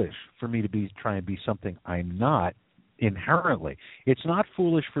it's foolish for me to be trying to be something I'm not inherently. It's not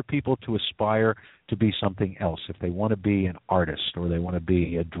foolish for people to aspire to be something else. If they want to be an artist, or they want to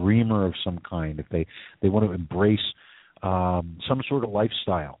be a dreamer of some kind, if they want to embrace some sort of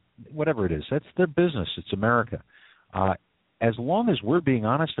lifestyle, whatever it is, that's their business. It's America. As long as we're being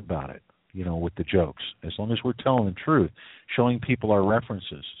honest about it, with the jokes, as long as we're telling the truth, showing people our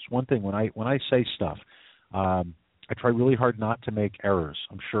references. It's one thing when I say stuff, I try really hard not to make errors.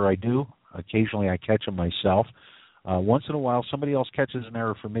 I'm sure I do. Occasionally I catch them myself. Once in a while, somebody else catches an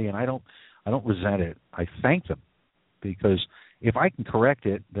error for me, and I don't resent it. I thank them, because if I can correct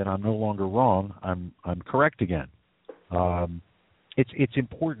it, then I'm no longer wrong. I'm correct again. It's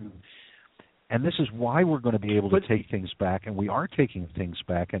important, and this is why we're going to be able to take things back, and we are taking things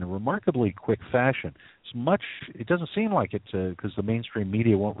back in a remarkably quick fashion. It doesn't seem like it because the mainstream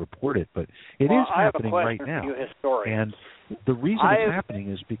media won't report it, but it is happening right now. And the reason it's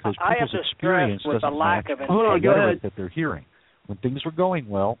happening is because people's experience doesn't match the rhetoric that they're hearing. When things were going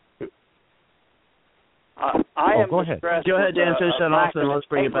well, go ahead. Go ahead, Dan. Finish that off, and let's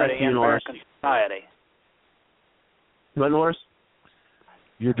bring it back to you, Norris. What, Norris?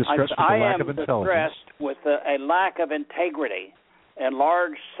 You're distressed with the lack of intelligence. I am distressed with a lack of integrity in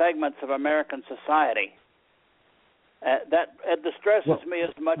large segments of American society. That distresses me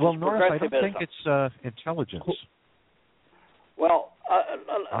as much as progressivism. Well, Norris, I don't think it's intelligence. Well,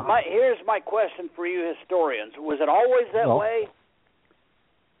 here's my question for you historians. Was it always that way?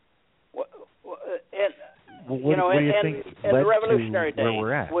 What do you think in led the Revolutionary to days, where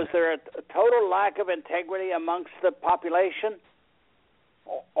we're at? was there a total lack of integrity amongst the population?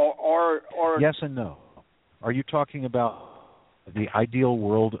 Or yes and no. Are you talking about the ideal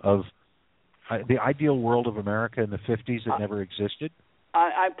world of America in the 50s that never existed?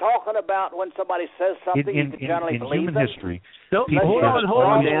 I'm talking about when somebody says something you can generally believe human them. history. Hold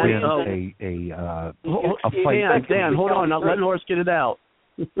on, Dan. Dan, hold on. Now let Norris get it out.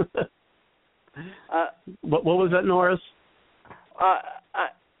 What was that, Norris?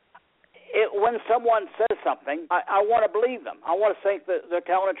 When someone says something, I want to believe them. I want to think that they're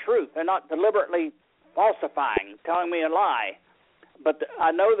telling the truth. They're not deliberately falsifying, telling me a lie. But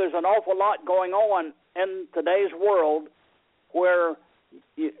I know there's an awful lot going on in today's world where,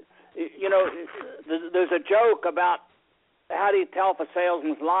 there's a joke about how do you tell if a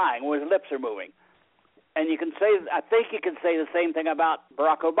salesman's lying when his lips are moving. And I think you can say the same thing about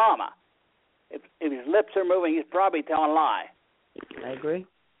Barack Obama. If his lips are moving, he's probably telling a lie. I agree.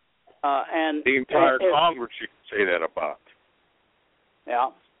 And the entire Congress, you can say that about.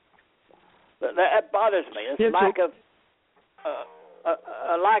 Yeah, that bothers me. It's a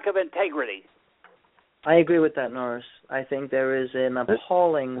lack of integrity. I agree with that, Norris. I think there is an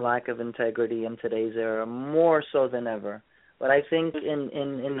appalling lack of integrity in today's era, more so than ever. But I think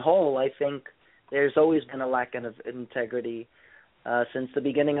in whole, I think there's always been a lack of integrity since the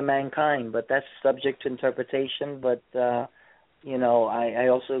beginning of mankind. But that's subject to interpretation. But I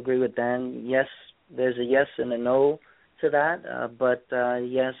also agree with Dan. Yes, there's a yes and a no to that. But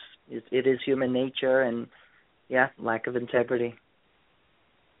yes, it is human nature, and lack of integrity.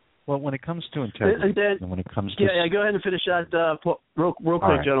 Well, when it comes to integrity, and when it comes to go ahead and finish that real quick,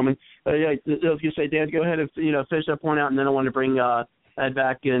 right, gentlemen. I was going to say, Dan, go ahead and finish that point out, and then I want to bring Ed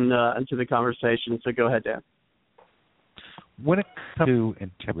back into the conversation. So go ahead, Dan. When it comes to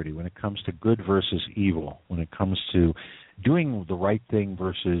integrity, when it comes to good versus evil, when it comes to doing the right thing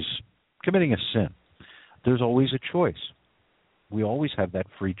versus committing a sin, there's always a choice. We always have that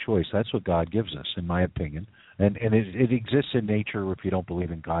free choice. That's what God gives us, in my opinion. And it exists in nature if you don't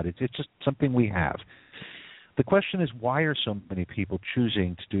believe in God. It's just something we have. The question is, why are so many people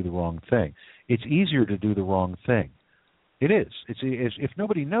choosing to do the wrong thing? It's easier to do the wrong thing. It is. If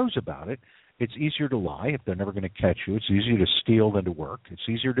nobody knows about it, it's easier to lie if they're never going to catch you. It's easier to steal than to work. It's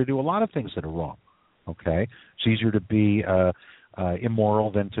easier to do a lot of things that are wrong. Okay? It's easier to be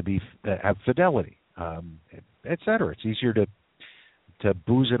immoral than to have fidelity, et cetera. It's easier to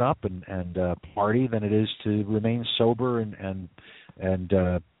booze it up and party than it is to remain sober and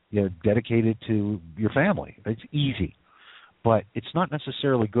dedicated to your family. It's easy, but it's not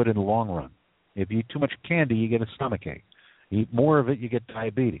necessarily good in the long run. If you eat too much candy, you get a stomachache. You eat more of it, you get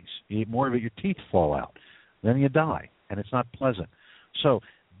diabetes. You eat more of it, your teeth fall out. Then you die, and it's not pleasant. So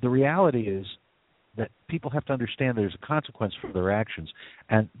the reality is that people have to understand there's a consequence for their actions.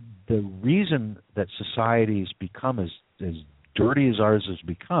 And the reason that society's become as dirty as ours has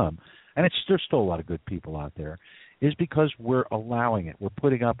become, and there's still a lot of good people out there, is because we're allowing it. We're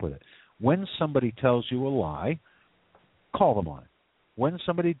putting up with it. When somebody tells you a lie, call them on it. When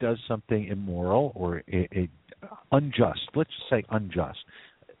somebody does something immoral or unjust, let's just say unjust,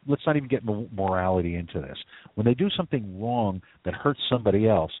 let's not even get morality into this. When they do something wrong that hurts somebody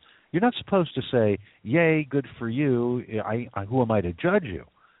else, you're not supposed to say, yay, good for you, who am I to judge you?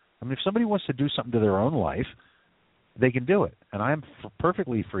 I mean, if somebody wants to do something to their own life, they can do it. And I'm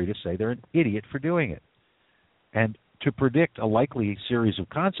perfectly free to say they're an idiot for doing it. And to predict a likely series of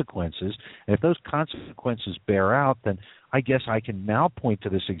consequences, and if those consequences bear out, then I guess I can now point to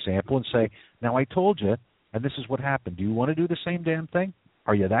this example and say, now I told you, and this is what happened. Do you want to do the same damn thing?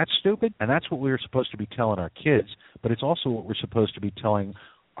 Are you that stupid? And that's what we're supposed to be telling our kids, but it's also what we're supposed to be telling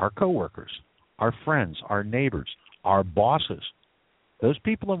our coworkers, our friends, our neighbors, our bosses. Those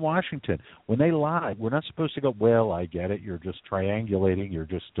people in Washington, when they lie, we're not supposed to go, well, I get it, you're just triangulating, you're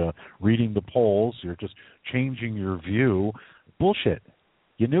just reading the polls, you're just changing your view. Bullshit.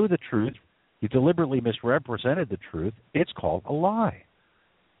 You knew the truth. You deliberately misrepresented the truth. It's called a lie.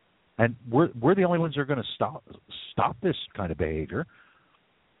 And we're the only ones that are going to stop this kind of behavior.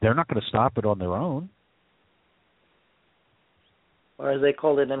 They're not going to stop it on their own. Or as they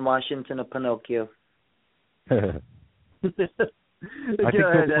call it in Washington, a Pinocchio. I think Bill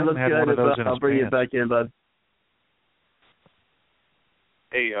Clinton had one of those in his I'll bring pants. it back in, bud.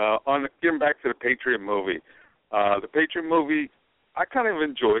 Hey, getting back to the Patriot movie. The Patriot movie, I kind of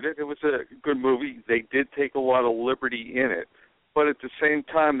enjoyed it. It was a good movie. They did take a lot of liberty in it. But at the same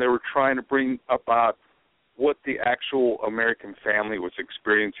time, they were trying to bring about what the actual American family was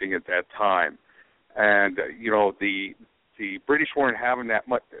experiencing at that time. And, the British weren't having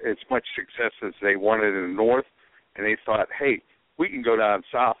as much success as they wanted in the North, and they thought, hey, we can go down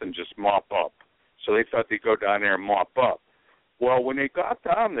south and just mop up. So they thought they'd go down there and mop up. Well, when they got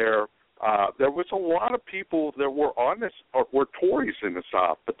down there, there was a lot of people that were on this, or were Tories in the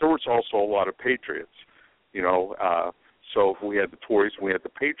South, but there was also a lot of patriots, so we had the Tories and we had the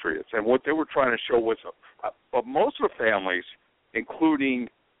Patriots. And what they were trying to show was most of the families, including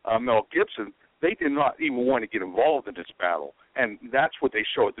Mel Gibson, they did not even want to get involved in this battle. And that's what they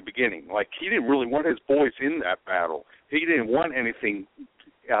show at the beginning. Like, he didn't really want his boys in that battle. He didn't want anything,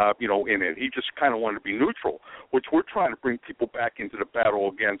 in it. He just kind of wanted to be neutral, which we're trying to bring people back into the battle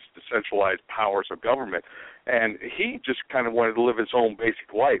against the centralized powers of government. And he just kind of wanted to live his own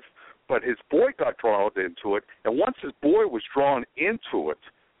basic life. But his boy got drawn into it, and once his boy was drawn into it,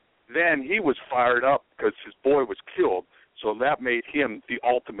 then he was fired up because his boy was killed. So that made him the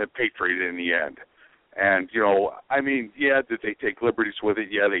ultimate patriot in the end. And, did they take liberties with it?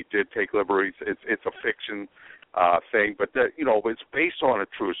 Yeah, they did take liberties. It's a fiction thing, but that, it's based on a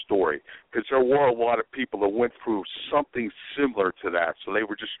true story, because there were a lot of people that went through something similar to that. So they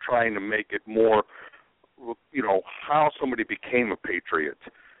were just trying to make it more, how somebody became a patriot.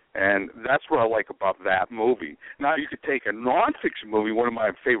 And that's what I like about that movie. Now, you could take a nonfiction movie, one of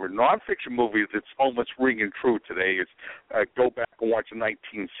my favorite nonfiction movies that's almost ringing true today is go back and watch a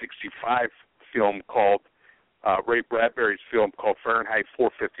 1965 film called, Ray Bradbury's film called Fahrenheit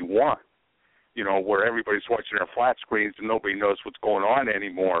 451, where everybody's watching their flat screens and nobody knows what's going on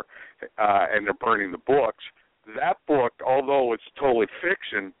anymore, and they're burning the books. That book, although it's totally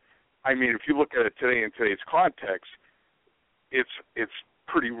fiction, I mean, if you look at it today in today's context, it's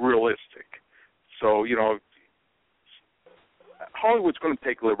pretty realistic. So, Hollywood's going to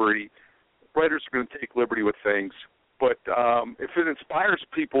take liberty. Writers are going to take liberty with things. But if it inspires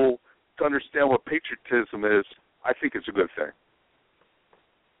people to understand what patriotism is, I think it's a good thing.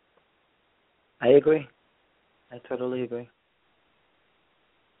 I agree. I totally agree.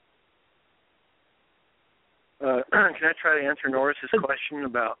 Can I try to answer Norris's question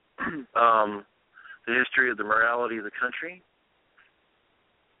about the history of the morality of the country?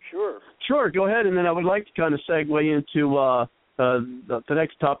 Sure, go ahead, and then I would like to kind of segue into the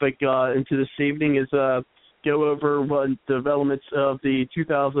next topic into this evening is go over what developments of the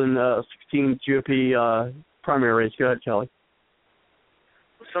 2016 GOP primary race. Go ahead, Kelly.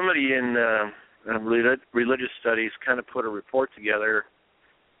 Somebody in religious studies kind of put a report together.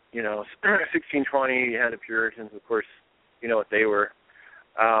 1620, you had the Puritans, of course, you know what they were,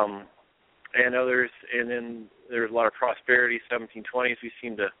 and others, and then there was a lot of prosperity. 1720s,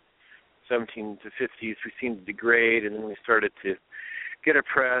 17 to 50s, we seemed to degrade, and then we started to get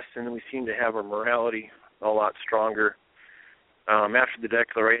oppressed, and then we seemed to have our morality a lot stronger. After the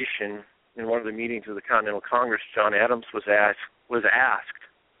Declaration, in one of the meetings of the Continental Congress, John Adams was asked,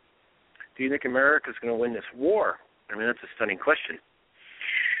 do you think America's going to win this war? I mean, that's a stunning question.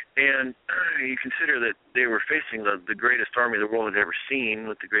 And you consider that they were facing the greatest army the world had ever seen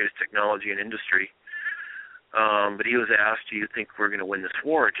with the greatest technology and industry. But he was asked, do you think we're going to win this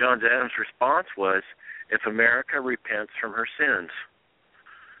war? John Adams' response was, if America repents from her sins.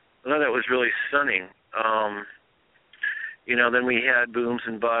 I thought that was really stunning. Then we had booms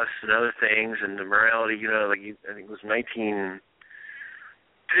and busts and other things, and the morality, I think it was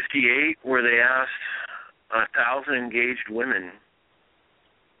 1958 where they asked 1,000 engaged women.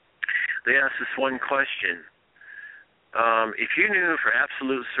 They asked this one question. If you knew for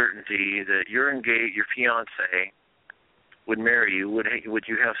absolute certainty that your fiancé would marry you, would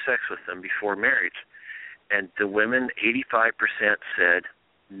you have sex with them before marriage? And the women, 85% said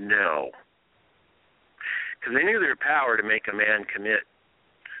no. Because they knew their power to make a man commit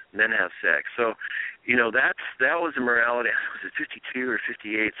and then have sex. So, that was the morality. Was it 52 or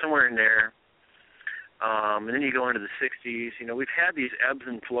 58, somewhere in there. And then you go into the 60s. We've had these ebbs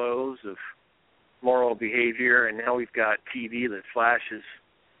and flows of moral behavior, and now we've got TV that flashes.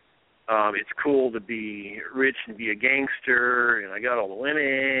 It's cool to be rich and be a gangster, and I got all the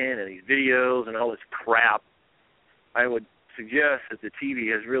women and these videos and all this crap. I would suggest that the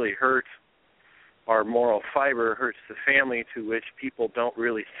TV has really hurt our moral fiber, hurts the family, to which people don't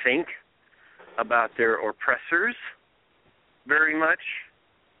really think about their oppressors very much.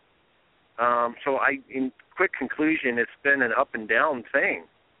 So in quick conclusion, it's been an up and down thing.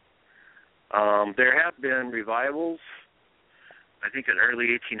 There have been revivals. I think in early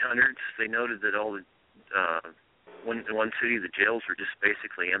 1800s, they noted that all the in one city, the jails were just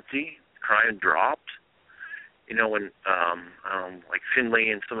basically empty. Crime dropped. When like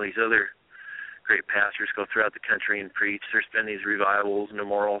Finley and some of these other great pastors go throughout the country and preach, there's been these revivals and the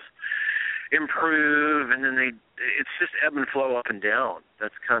morals improve, and then it's just ebb and flow up and down.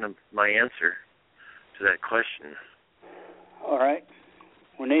 That's kind of my answer to that question. All right.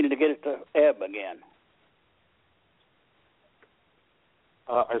 We needed to get it to ebb again.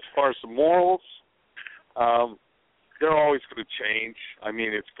 As far as the morals, they're always going to change. I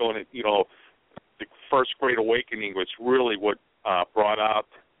mean, it's going to, the First Great Awakening was really what brought out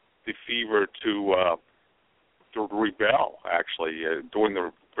the fever to rebel, actually. During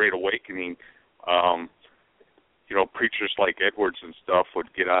the Great Awakening, preachers like Edwards and stuff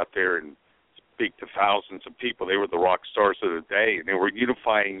would get out there and speak to thousands of people. They were the rock stars of the day, and they were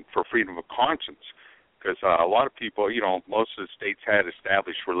unifying for freedom of conscience. Because a lot of people, most of the states had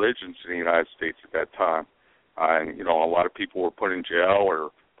established religions in the United States at that time. And, a lot of people were put in jail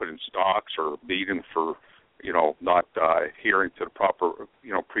or put in stocks or beaten for, not adhering to the proper,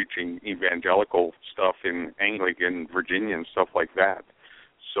 preaching evangelical stuff in Anglican, Virginia, and stuff like that.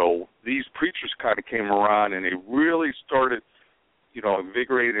 So these preachers kind of came around, and they really started,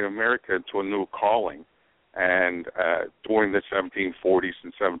 invigorating America into a new calling, and during the 1740s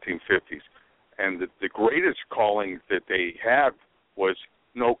and 1750s. And the greatest calling that they had was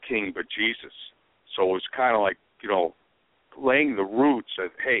no king but Jesus. So it was kind of like, laying the roots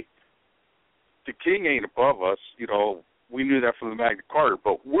that, hey, the king ain't above us. We knew that from the Magna Carta,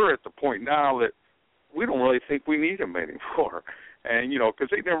 but we're at the point now that we don't really think we need him anymore. And, because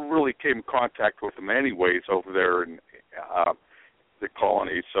they never really came in contact with them anyways over there in the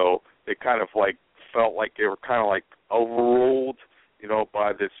colony. So they kind of felt like they were kind of overruled,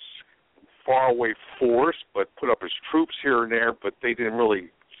 by this faraway force, but put up his troops here and there, but they didn't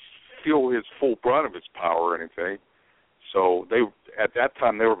really feel his full brunt of his power or anything. So at that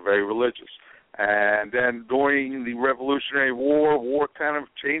time they were very religious. And then during the Revolutionary War kind of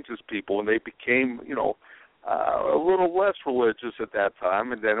changes people, and they became, a little less religious at that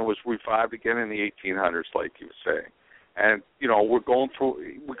time, and then it was revived again in the 1800s, like you were saying. And we go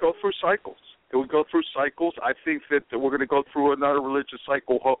through cycles. We go through cycles. I think that we're going to go through another religious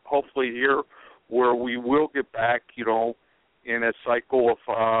cycle, hopefully here, where we will get back, in a cycle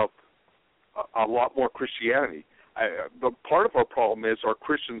of a lot more Christianity. But part of our problem is our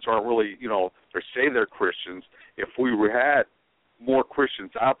Christians aren't really, they say they're Christians. If we had more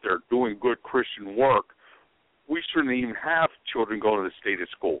Christians out there doing good Christian work, we shouldn't even have children going to the state of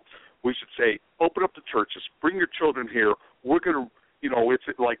school. We should say, open up the churches, bring your children here. We're going to,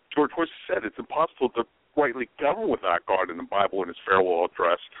 it's like George Bush said, it's impossible to rightly govern without God in the Bible in his farewell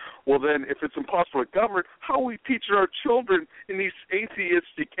address. Well, then, if it's impossible to govern, how are we teaching our children in these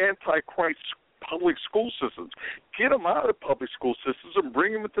atheistic, anti-Christ public school systems? Get them out of the public school systems and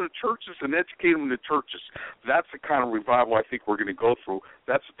bring them into the churches and educate them in the churches. That's the kind of revival I think we're going to go through.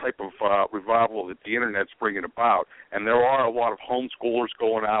 That's the type of revival that the Internet's bringing about. And there are a lot of homeschoolers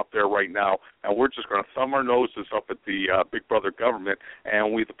going out there right now, and we're just going to thumb our noses up at the big brother government,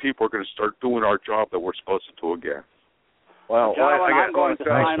 and we, the people, are going to start doing our job that we're supposed to do again. Well, I'm going to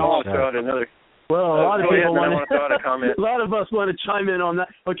sign off. Well, a lot of people want to a lot of us want to chime in on that.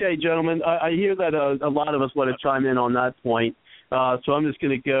 Okay, gentlemen, I hear that a lot of us want to chime in on that point. So I'm just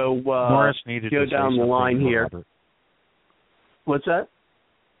going to go down the line here. Robert. What's that?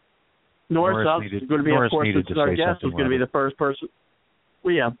 Norris is going to be, of course, since our guest was going to be the first person.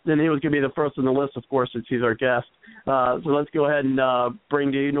 Well, yeah, then he was going to be the first on the list, of course, since he's our guest. So let's go ahead and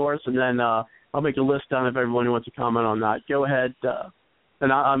bring to you, Norris, and then I'll make a list down of everyone who wants to comment on that. Go ahead.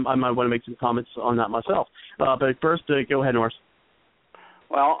 And I might want to make some comments on that myself. But first, go ahead, Norris.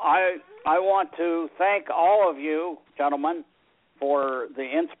 Well, I want to thank all of you, gentlemen, for the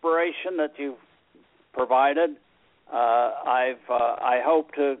inspiration that you've provided. I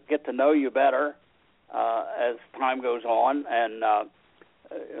hope to get to know you better as time goes on and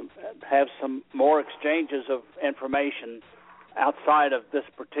have some more exchanges of information outside of this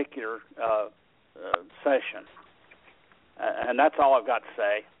particular session. And that's all I've got to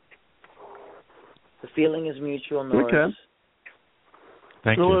say. The feeling is mutual, Norris. Okay.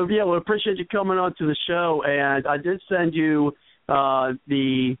 Thank you. Yeah, we appreciate you coming on to the show. And I did send you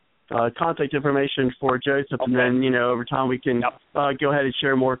the contact information for Joseph. Okay. And then, over time we can go ahead and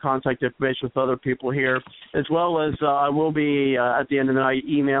share more contact information with other people here. As well as I will be, at the end of the night,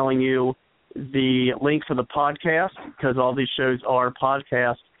 emailing you the link for the podcast, because all these shows are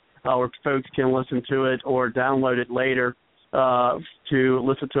podcasts where folks can listen to it or download it later. To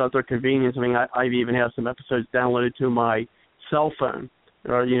listen to at their convenience. I mean, I even have some episodes downloaded to my cell phone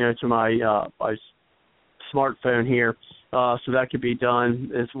or, to my smartphone here. So that could be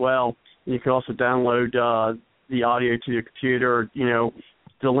done as well. And you can also download the audio to your computer,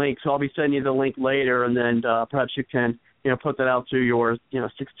 the link. So I'll be sending you the link later, and then perhaps you can, put that out to your,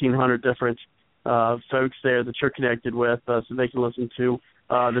 1,600 different folks there that you're connected with so they can listen to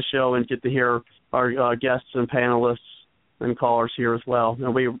the show and get to hear our guests and panelists and callers here as well.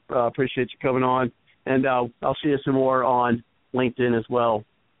 And we appreciate you coming on. And I'll see you some more on LinkedIn as well.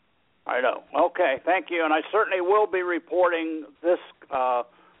 I know. Okay, thank you. And I certainly will be reporting this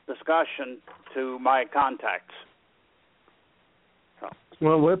discussion to my contacts. So.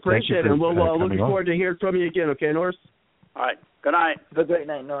 Well, we appreciate it. And we'll looking forward to hearing from you again. Okay, Norris? All right. Good night. Have a great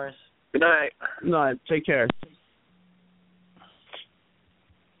night, Norris. Good night. Good night. Take care.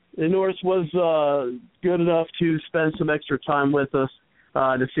 And Norris was good enough to spend some extra time with us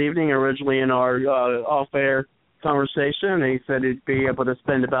this evening, originally in our off-air conversation. And he said he'd be able to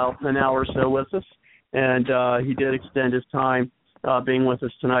spend about an hour or so with us, and he did extend his time being with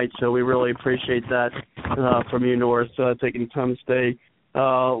us tonight. So we really appreciate that from you, Norris, taking time to stay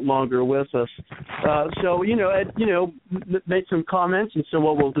longer with us. So, Ed, made some comments, and so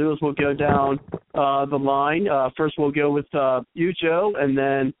what we'll do is we'll go down the line. First we'll go with you, Joe, and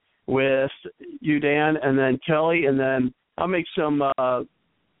then with you, Dan, and then Kelly, and then I'll make some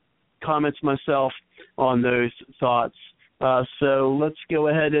comments myself on those thoughts. So let's go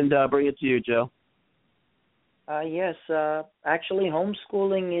ahead and bring it to you, Joe. Yes, actually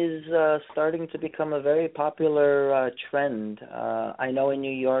homeschooling is starting to become a very popular trend. I know in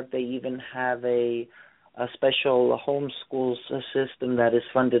New York they even have a special homeschool system that is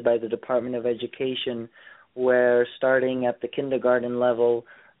funded by the Department of Education, where starting at the kindergarten level,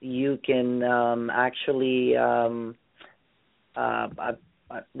 you can actually I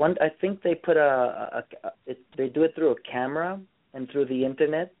think they put they do it through a camera and through the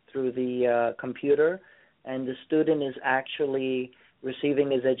internet, through the computer, and the student is actually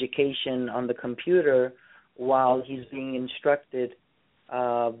receiving his education on the computer while he's being instructed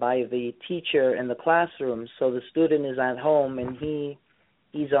by the teacher in the classroom. So the student is at home and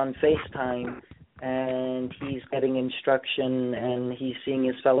he's on FaceTime and he's getting instruction and he's seeing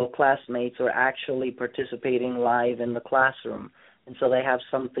his fellow classmates or actually participating live in the classroom. And so they have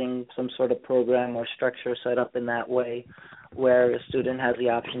some sort of program or structure set up in that way where a student has the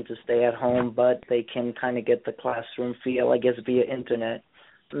option to stay at home, but they can kind of get the classroom feel, I guess, via internet.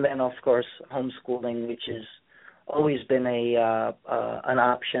 And then, of course, homeschooling, which has always been an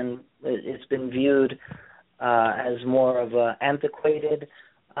option. It's been viewed as more of an antiquated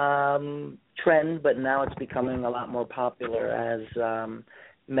trend, but now it's becoming a lot more popular as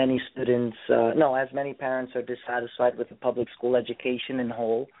many parents are dissatisfied with the public school education in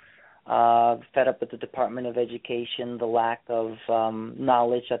whole, fed up with the Department of Education, the lack of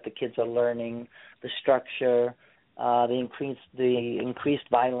knowledge that the kids are learning, the structure, the increased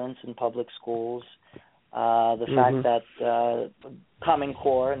violence in public schools, the fact that Common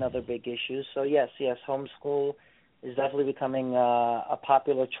Core, another big issue. So yes, homeschool is definitely becoming a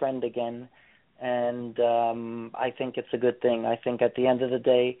popular trend again, and I think it's a good thing. I think at the end of the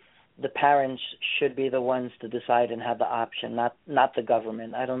day, the parents should be the ones to decide and have the option, not the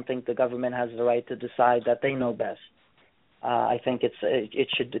government. I don't think the government has the right to decide that they know best. I think it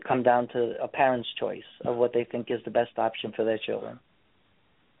should come down to a parent's choice of what they think is the best option for their children.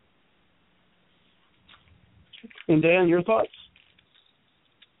 And Dan, your thoughts?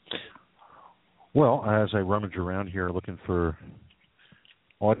 Well, as I rummage around here looking for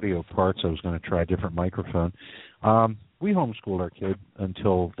audio parts, I was going to try a different microphone. We homeschooled our kid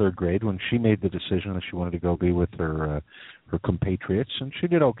until third grade when she made the decision that she wanted to go be with her compatriots, and she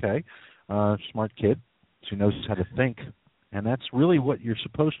did okay. Smart kid. She knows how to think, and that's really what you're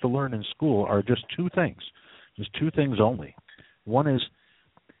supposed to learn in school are just two things only. One is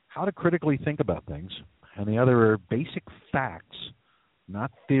how to critically think about things, and the other are basic facts,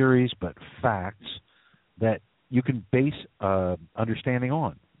 not theories, but facts that you can base understanding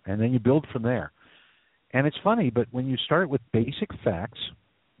on, and then you build from there. And it's funny, but when you start with basic facts,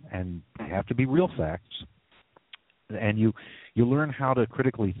 and they have to be real facts, and you learn how to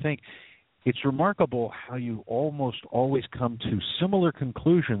critically think, it's remarkable how you almost always come to similar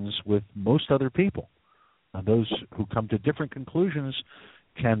conclusions with most other people. Those who come to different conclusions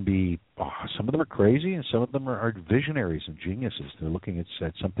can be, some of them are crazy, and some of them are visionaries and geniuses. They're looking at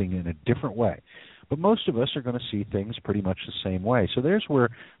something in a different way. But most of us are going to see things pretty much the same way. So there's where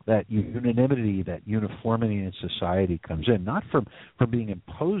that unanimity, that uniformity in society comes in, not from being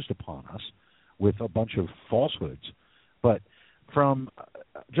imposed upon us with a bunch of falsehoods, but from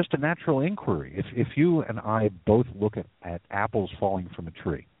just a natural inquiry. If you and I both look at apples falling from a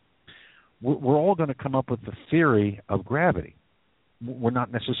tree, we're all going to come up with the theory of gravity. We're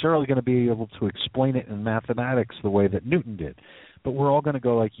not necessarily going to be able to explain it in mathematics the way that Newton did, but we're all going to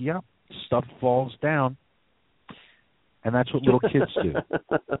go like, yep, stuff falls down, and that's what little kids do.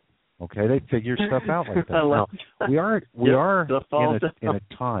 Okay, they figure stuff out like that. Now, we are in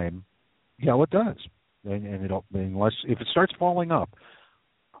a time. Yeah, well, it does, and unless if it starts falling up,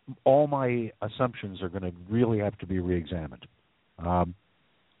 all my assumptions are going to really have to be reexamined.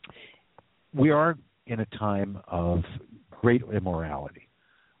 We are in a time of great immorality,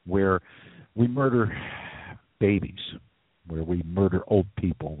 where we murder babies, where we murder old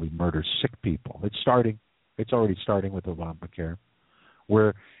people, we murder sick people. It's already starting with Obamacare,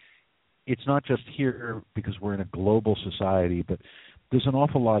 where it's not just here because we're in a global society, but there's an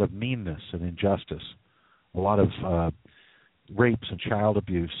awful lot of meanness and injustice, a lot of rapes and child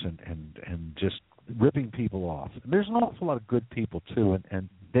abuse and just ripping people off. And there's an awful lot of good people too, and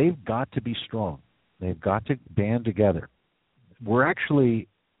they've got to be strong. They've got to band together. We're actually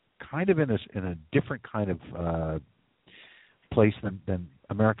kind of in a different kind of place than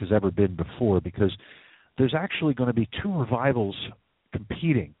America's ever been before, because there's actually going to be two revivals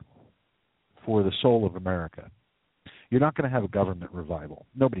competing for the soul of America. You're not going to have a government revival.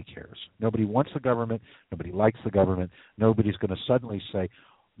 Nobody cares. Nobody wants the government. Nobody likes the government. Nobody's going to suddenly say,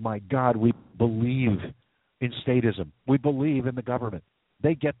 my God, we believe in statism. We believe in the government.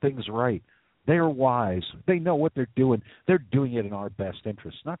 They get things right. They are wise. They know what they're doing. They're doing it in our best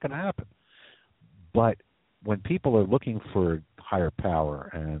interest. It's not going to happen. But when people are looking for higher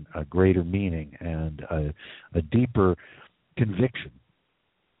power and a greater meaning and a deeper conviction,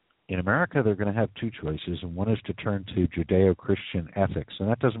 in America they're going to have two choices, and one is to turn to Judeo-Christian ethics. And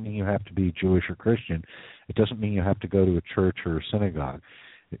that doesn't mean you have to be Jewish or Christian. It doesn't mean you have to go to a church or a synagogue.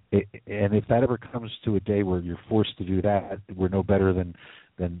 And if that ever comes to a day where you're forced to do that, we're no better than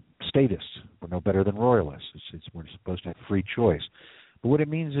than statists. We're no better than royalists. We're supposed to have free choice. But what it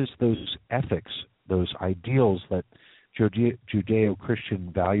means is those ethics, those ideals that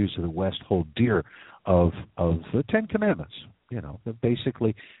Judeo-Christian values of the West hold dear of the Ten Commandments,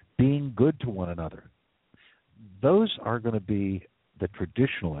 basically being good to one another. Those are going to be the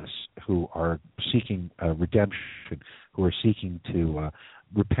traditionalists who are seeking redemption, who are seeking to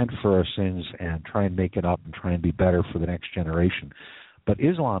repent for our sins and try and make it up and try and be better for the next generation. But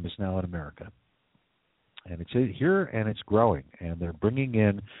Islam is now in America, and it's here and it's growing, and they're bringing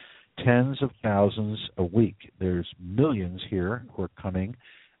in tens of thousands a week. There's millions here who are coming,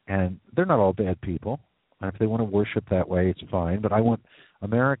 and they're not all bad people. If they want to worship that way, it's fine. But I want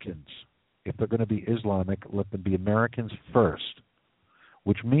Americans, if they're going to be Islamic, let them be Americans first,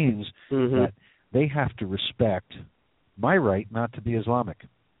 which means that they have to respect my right not to be Islamic,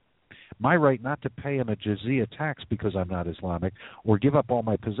 my right not to pay them a jizya tax because I'm not Islamic, or give up all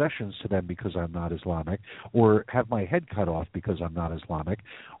my possessions to them because I'm not Islamic, or have my head cut off because I'm not Islamic,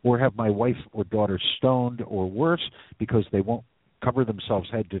 or have my wife or daughter stoned or worse because they won't cover themselves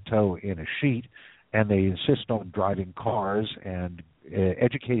head to toe in a sheet, and they insist on driving cars and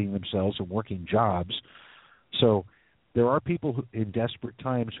educating themselves and working jobs. So there are people in desperate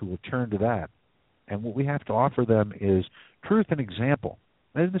times who will turn to that. And what we have to offer them is truth and example.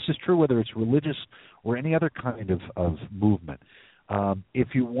 And this is true whether it's religious or any other kind of movement. If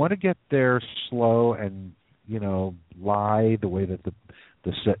you want to get there slow and, lie the way that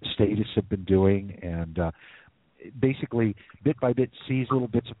the statists have been doing, and basically bit by bit seize little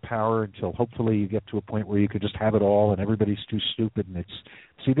bits of power until hopefully you get to a point where you can just have it all and everybody's too stupid, and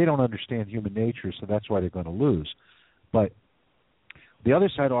they don't understand human nature, so that's why they're going to lose. But the other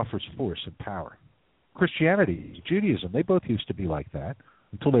side offers force and power. Christianity, Judaism, they both used to be like that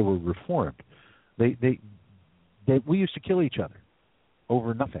until they were reformed. We used to kill each other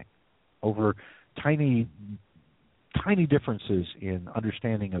over nothing, over tiny differences in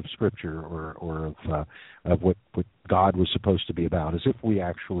understanding of Scripture or of what God was supposed to be about, as if we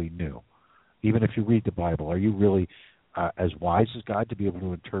actually knew. Even if you read the Bible, are you really as wise as God to be able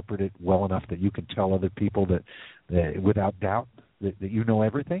to interpret it well enough that you can tell other people that without doubt that you know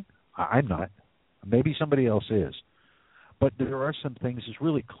everything? I'm not. Maybe somebody else is. But there are some things that's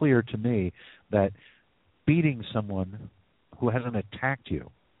really clear to me that beating someone who hasn't attacked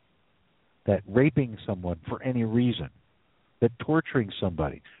you, that raping someone for any reason, that torturing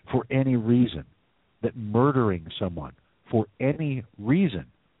somebody for any reason, that murdering someone for any reason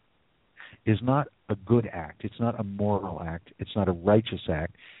is not a good act. It's not a moral act. It's not a righteous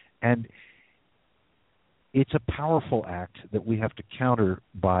act. And it's a powerful act that we have to counter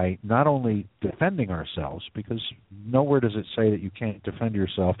by not only defending ourselves, because nowhere does it say that you can't defend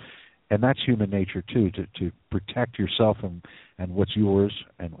yourself, and that's human nature too, to protect yourself and what's yours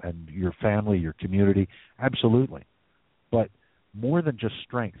and your family, your community, absolutely. But more than just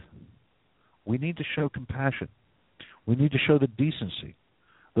strength, we need to show compassion. We need to show the decency.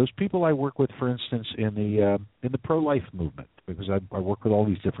 Those people I work with, for instance, in the pro-life movement, because I work with all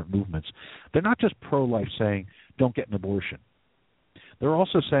these different movements, they're not just pro-life saying, don't get an abortion. They're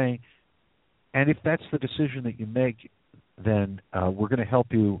also saying, and if that's the decision that you make, then we're going to help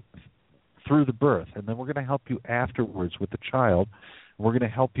you through the birth, and then we're going to help you afterwards with the child. We're going to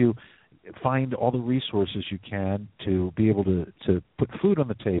help you find all the resources you can to be able to put food on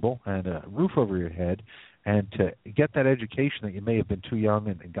the table and a roof over your head, and to get that education that you may have been too young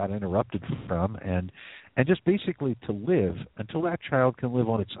and got interrupted from, and just basically to live until that child can live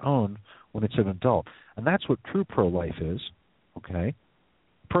on its own when it's an adult. And that's what true pro-life is, okay?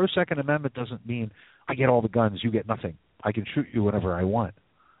 Pro-Second Amendment doesn't mean I get all the guns, you get nothing. I can shoot you whenever I want.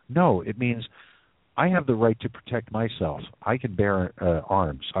 No, it means I have the right to protect myself. I can bear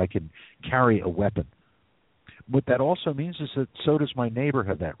arms. I can carry a weapon. What that also means is that so does my neighbor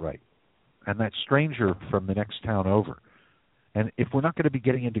have that right, and that stranger from the next town over. And if we're not going to be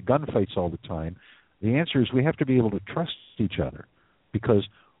getting into gunfights all the time, the answer is we have to be able to trust each other because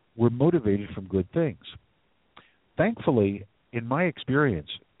we're motivated from good things. Thankfully, in my experience,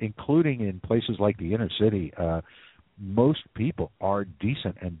 including in places like the inner city, most people are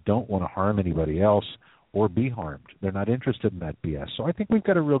decent and don't want to harm anybody else or be harmed. They're not interested in that BS. So I think we've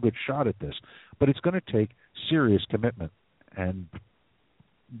got a real good shot at this, but it's going to take serious commitment, and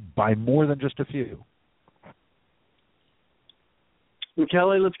by more than just a few.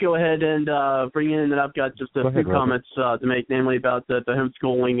 Kelly, let's go ahead and bring in, and I've got just a few comments to make, namely about the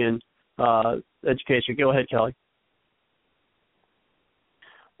homeschooling and education. Go ahead, Kelly.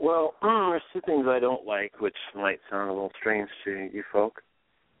 Well, there's two things I don't like, which might sound a little strange to you folk.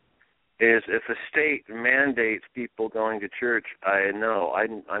 is if a state mandates people going to church, I'm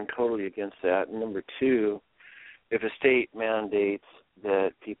totally against that. And number two, if a state mandates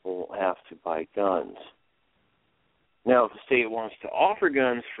that people have to buy guns. Now, if the state wants to offer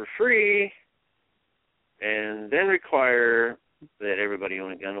guns for free and then require that everybody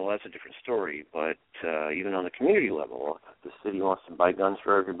own a gun, well, that's a different story. But even on the community level, if the city wants to buy guns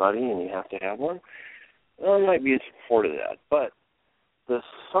for everybody and you have to have one, well, I might be in support of that. But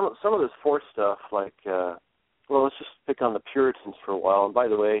some of this force stuff, like, let's just pick on the Puritans for a while. And by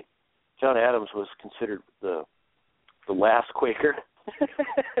the way, John Adams was considered the last Quaker.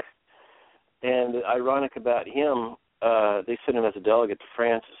 And ironic about him, they sent him as a delegate to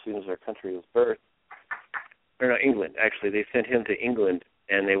France as soon as our country was birthed. Or no, England, actually. They sent him to England,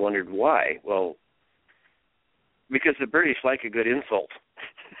 and they wondered why. Well, because the British like a good insult.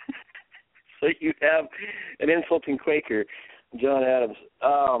 So you have an insulting Quaker, John Adams.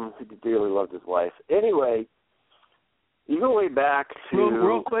 He dearly loved his wife. Anyway, you go way back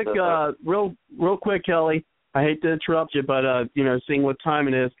to... Real quick, Kelly. I hate to interrupt you, but, seeing what time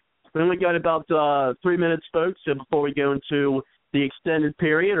it is, we only got about 3 minutes, folks, before we go into the extended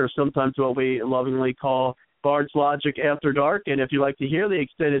period, or sometimes what we lovingly call Bard's Logic After Dark. And if you'd like to hear the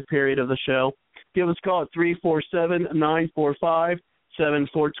extended period of the show, give us a call at 347-945-7428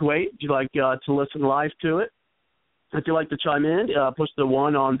 if you'd like to listen live to it. If you'd like to chime in, push the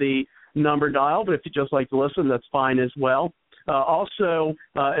 1 on the number dial, but if you'd just like to listen, that's fine as well. Also,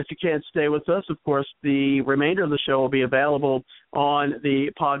 if you can't stay with us, of course, the remainder of the show will be available on the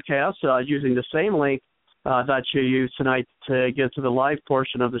podcast using the same link that you used tonight to get to the live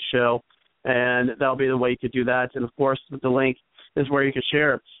portion of the show, and that'll be the way you could do that. And, of course, the link is where you can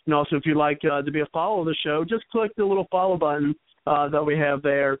share it. And also, if you'd like to be a follower of the show, just click the little follow button that we have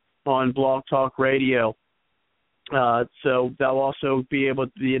there on Blog Talk Radio. So that'll also be able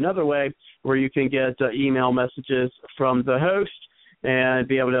to be another way where you can get email messages from the host and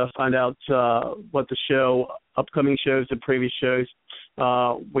be able to find out what the upcoming shows and previous shows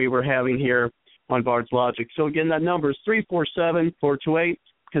we were having here on Bard's Logic. So, again, that number is 347-428,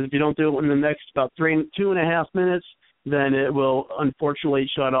 because if you don't do it in the next about 2.5 minutes, then it will unfortunately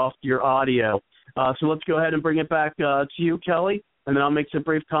shut off your audio. So let's go ahead and bring it back to you, Kelly, and then I'll make some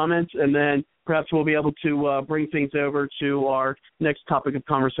brief comments, and then perhaps we'll be able to bring things over to our next topic of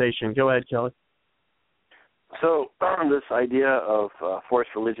conversation. Go ahead, Kelly. So this idea of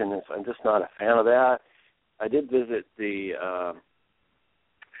forced religion, I'm just not a fan of that. I did visit the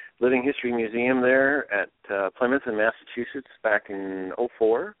Living History Museum there at Plymouth in Massachusetts back in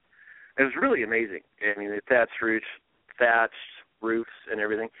 2004. It was really amazing. I mean, the thatched roofs and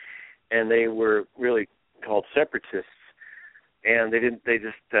everything, and they were really called separatists. And they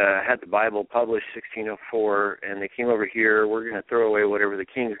just had the Bible published 1604, and they came over here. We're going to throw away whatever the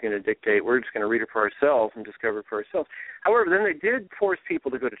king is going to dictate. We're just going to read it for ourselves and discover it for ourselves. However, then they did force people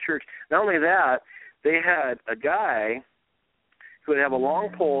to go to church. Not only that, they had a guy who would have a long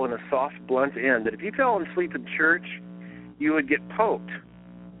pole and a soft, blunt end that if you fell asleep in church, you would get poked.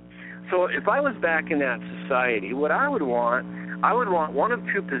 So if I was back in that society, what I would want one of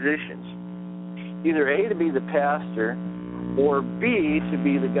two positions. Either A, to be the pastor, or B, to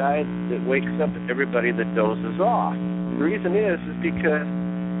be the guy that wakes up everybody that dozes off. The reason is because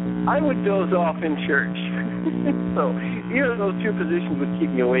I would doze off in church. So either of those two positions would keep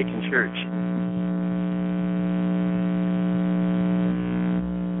me awake in church.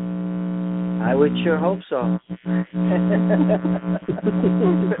 I would sure hope so.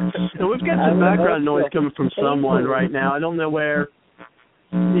 So we've got some background noise coming from someone right now. I don't know where.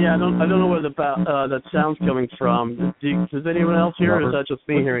 Yeah, I don't know where that sound's coming from. Does anyone else hear it, or is that just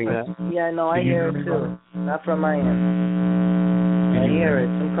me hearing that? Yeah, no, I hear it too. Not from my end. I hear it.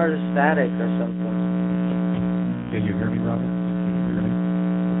 Some kind of static or something. Can you hear me, Robert?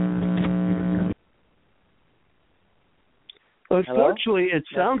 Unfortunately, it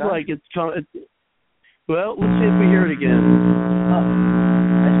sounds like it's coming. Well, let's see if we hear it again.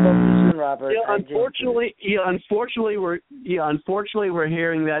 I spoke too soon, Robert. Yeah, unfortunately, we're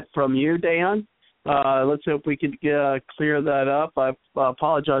hearing that from you, Dan. Let's hope we can clear that up. I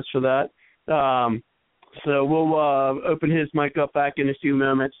apologize for that. So we'll open his mic up back in a few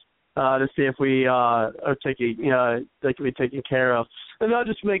moments to see if we are taking, they can be taken care of. And I'll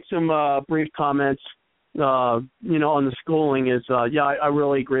just make some brief comments. On the schooling is, I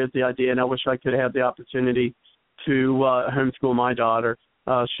really agree with the idea, and I wish I could have the opportunity to homeschool my daughter.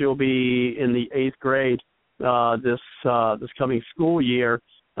 She'll be in the 8th grade this coming school year.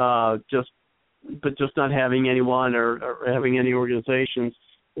 Just not having anyone or having any organizations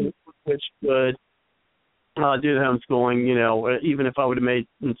which could do the homeschooling, even if I would have made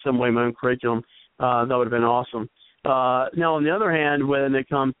in some way my own curriculum, that would have been awesome. Now, on the other hand, when it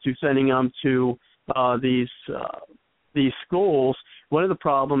comes to sending them to these schools, one of the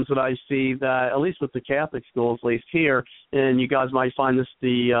problems that I see that, at least with the Catholic schools, at least here, and you guys might find this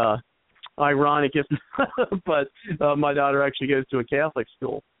ironic, if but my daughter actually goes to a Catholic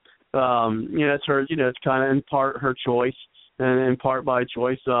school. It's her, it's kind of in part her choice and in part by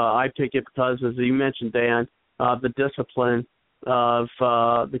choice. I pick it because, as you mentioned, Dan, the discipline of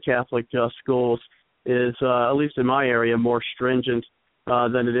the Catholic schools is, at least in my area, more stringent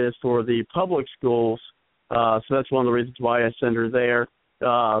than it is for the public schools. So that's one of the reasons why I send her there.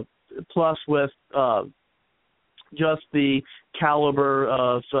 Plus, with just the caliber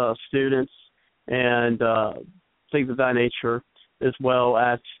of students and things of that nature, as well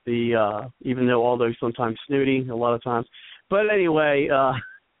as the, even though although sometimes snooty a lot of times. But anyway,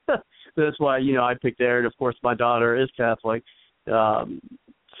 that's why, I picked there. And, of course, my daughter is Catholic. So,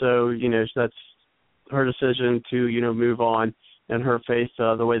 that's her decision to, move on in her faith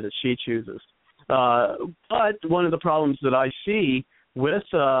the way that she chooses. But one of the problems that I see with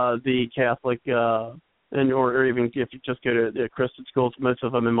the Catholic, or even if you just go to the Christian schools, most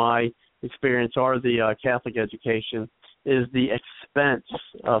of them in my experience are the Catholic education, is the expense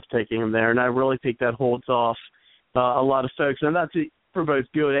of taking them there. And I really think that holds off a lot of folks, and that's for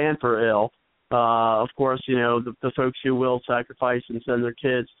both good and for ill. Of course, the folks who will sacrifice and send their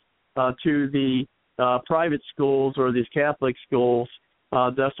kids to the private schools or these Catholic schools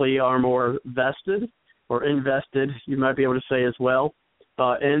definitely are more vested or invested, you might be able to say as well,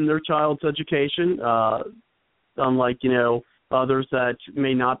 in their child's education, unlike, others that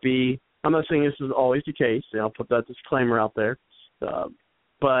may not be. I'm not saying this is always the case. I'll put that disclaimer out there.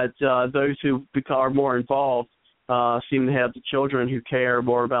 But those who are more involved seem to have the children who care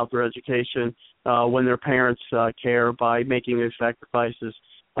more about their education when their parents care by making those sacrifices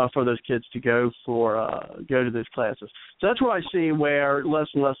for those kids to go to those classes. So that's what I see, where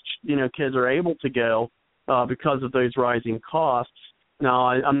less and less kids are able to go because of those rising costs. Now,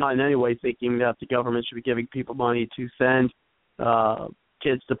 I'm not in any way thinking that the government should be giving people money to send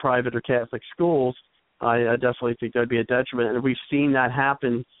kids to private or Catholic schools. I definitely think that would be a detriment, and we've seen that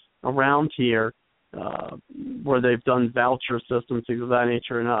happen around here where they've done voucher systems, things of that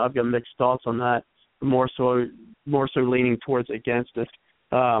nature, and I've got mixed thoughts on that, more so leaning towards against it.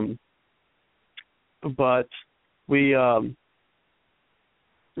 But we,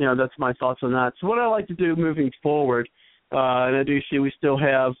 that's my thoughts on that. So what I like to do moving forward, and I do see we still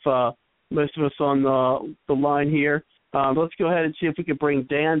have most of us on the line here. Let's go ahead and see if we can bring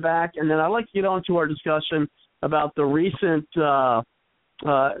Dan back, and then I'd like to get on to our discussion about the recent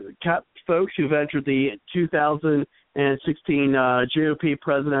folks who've entered the 2016 GOP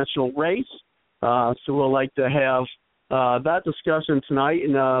presidential race. So we'll like to have that discussion tonight,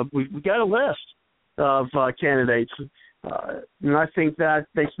 and we've got a list of candidates, and I think that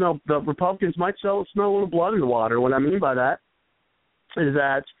the Republicans might smell a little blood in the water. What I mean by that is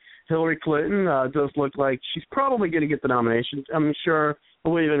that Hillary Clinton does look like she's probably going to get the nomination. I'm sure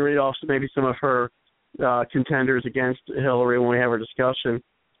we'll even read off maybe some of her contenders against Hillary when we have our discussion.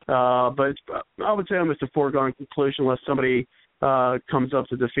 But I would say almost a foregone conclusion, unless somebody comes up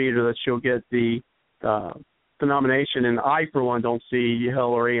to defeat her, that she'll get the nomination. And I, for one, don't see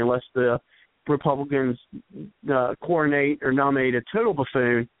Hillary unless the Republicans coordinate or nominate a total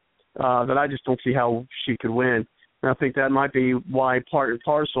buffoon, that I just don't see how she could win. And I think that might be why, part and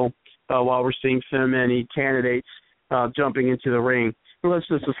parcel, while we're seeing so many candidates jumping into the ring. But let's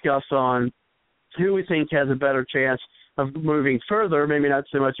just discuss on who we think has a better chance of moving further, maybe not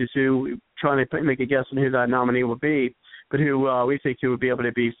so much as who, trying to make a guess on who that nominee will be, but who we think who would be able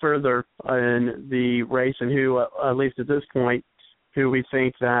to be further in the race, and who, at least at this point, who we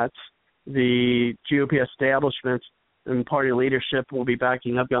think that the GOP establishment and party leadership will be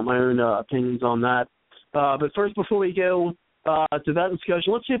backing. I've got my own opinions on that. But first, before we go to that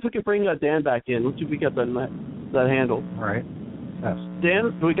discussion, let's see if we can bring Dan back in. Let's see if we got that handled. All right. Yes.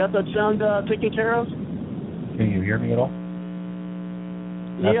 Dan, do we got that sound taken care of? Can you hear me at all?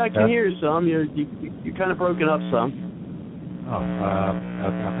 Yeah, I can hear you some. You're kind of broken up some. Oh,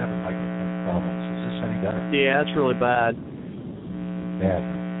 I'm having microphone problems. Is this any better? Yeah, it's really bad. Bad.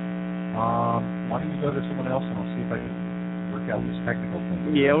 Why don't you go to someone else and I'll see if I can work out this technical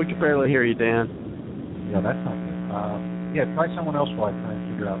thing. Yeah, we can barely hear you, Dan. Yeah, that's not good. Yeah, try someone else while I try and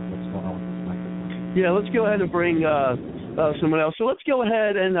figure out what's going on with this microphone. Yeah, let's go ahead and bring someone else. So let's go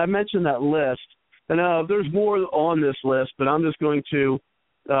ahead, and I mentioned that list. And there's more on this list, but I'm just going to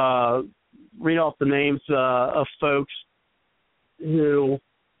read off the names of folks who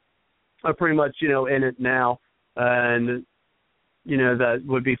are pretty much, in it now, and, that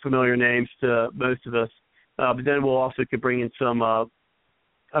would be familiar names to most of us. But then we'll also could bring in some,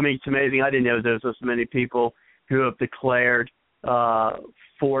 it's amazing. I didn't know there's so many people who have declared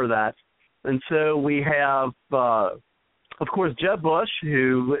for that. And so we have, of course, Jeb Bush,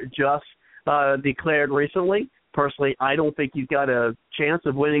 who just declared recently. Personally, I don't think he's got a chance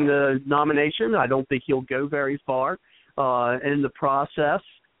of winning the nomination. I don't think he'll go very far in the process.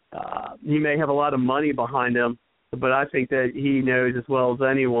 He may have a lot of money behind him, but I think that he knows as well as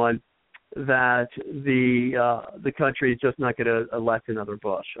anyone that the country is just not going to elect another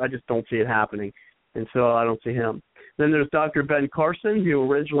Bush. I just don't see it happening, and so I don't see him. Then there's Dr. Ben Carson, who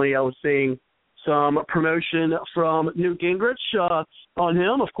originally I was seeing some promotion from Newt Gingrich on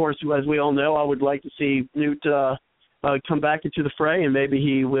him. Of course, as we all know, I would like to see Newt come back into the fray, and maybe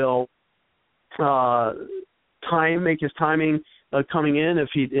he will make his timing coming in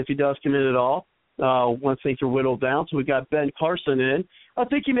if he does come in at all once things are whittled down. So we got Ben Carson in. I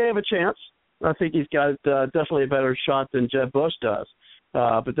think he may have a chance. I think he's got definitely a better shot than Jeb Bush does.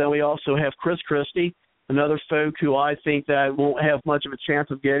 But then we also have Chris Christie, another folk who I think that won't have much of a chance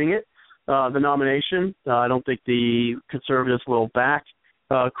of getting it, the nomination. I don't think the conservatives will back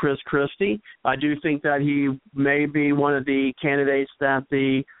Chris Christie. I do think that he may be one of the candidates that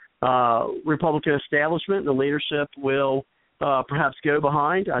the Republican establishment, the leadership, will perhaps go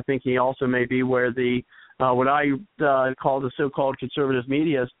behind. I think he also may be where the what I call the so-called conservative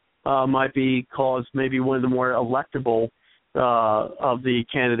media might be called maybe one of the more electable of the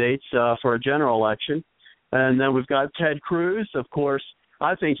candidates for a general election. And then we've got Ted Cruz. Of course,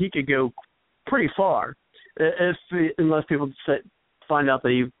 I think he could go pretty far unless people find out that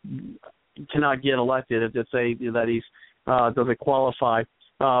he cannot get elected, if they say that he doesn't qualify.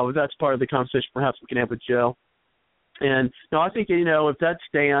 That's part of the conversation perhaps we can have with Joe. And I think, if that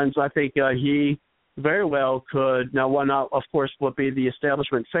stands, I think he very well could. Now, one, of course, would be the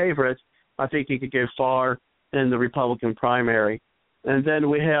establishment favorite. I think he could go far in the Republican primary. And then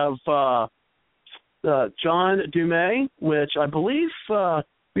we have John Dumais, which I believe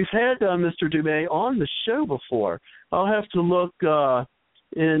we've had Mr. Dumais on the show before. I'll have to look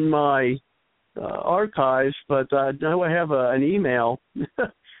in my archives, but I know I have an email,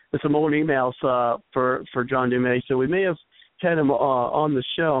 some old emails for John Dumais, so we may have had him on the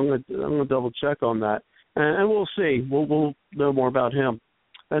show. I'm going to double check on that, and we'll see. We'll know more about him.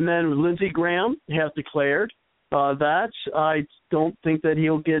 And then Lindsey Graham has declared that. I don't think that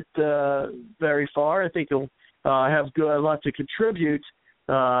he'll get very far. I think he'll have a lot to contribute,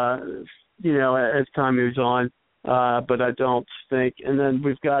 as time moves on. But I don't think. And then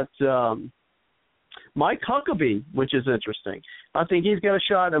we've got Mike Huckabee, which is interesting. I think he's got a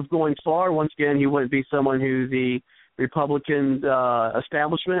shot of going far. Once again, he wouldn't be someone who the Republican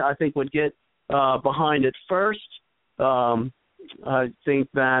establishment, I think, would get behind at first. I think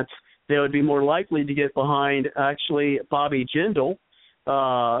that they would be more likely to get behind, actually, Bobby Jindal,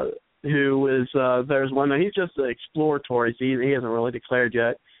 who is there's one. He's just exploratory. So he hasn't really declared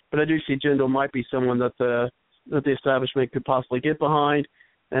yet. But I do see Jindal might be someone that the establishment could possibly get behind.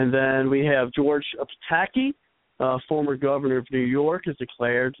 And then we have George Pataki, former governor of New York, has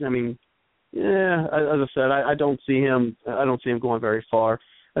declared. I mean, as I said, I don't see him. I don't see him going very far.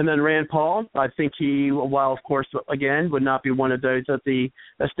 And then Rand Paul, I think he, while of course again would not be one of those that the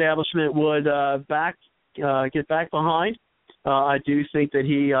establishment would get back behind. I do think that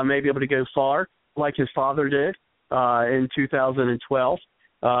he may be able to go far, like his father did in 2012.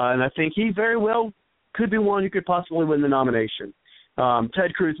 And I think he very well could be one who could possibly win the nomination.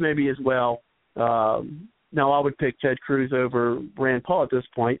 Ted Cruz maybe as well. Now I would pick Ted Cruz over Rand Paul at this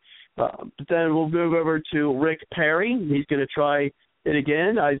point. But then we'll move over to Rick Perry. He's going to try it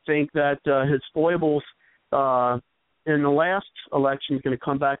again. I think that his foibles in the last election is going to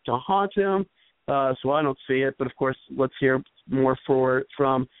come back to haunt him. So I don't see it. But, of course, let's hear more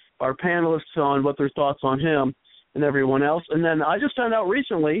from our panelists on what their thoughts on him and everyone else. And then I just found out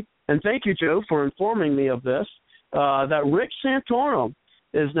recently, and thank you, Joe, for informing me of this, that Rick Santorum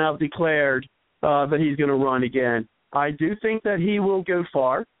is now declared that he's going to run again. I do think that he will go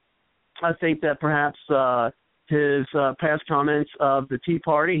far. I think that perhaps his past comments of the Tea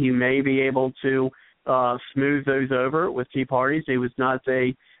Party, he may be able to smooth those over with Tea Parties. He was not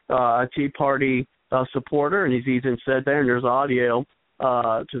a Tea Party supporter, and he's even said there, and there's audio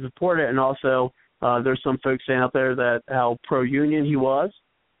to support it. And also there's some folks saying out there that how pro-union he was,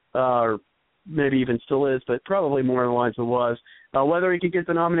 or maybe even still is, but probably more along the lines it was. Whether he could get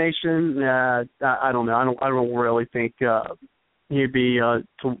the nomination, I don't know. I don't really think he'd be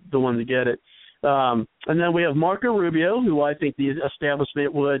the one to get it. And then we have Marco Rubio, who I think the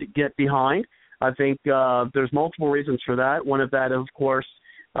establishment would get behind. I think there's multiple reasons for that. One of that, of course,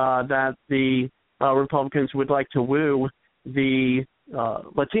 that the Republicans would like to woo the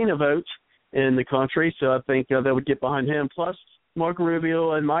Latino vote in the country, so I think they would get behind him. Plus, Marco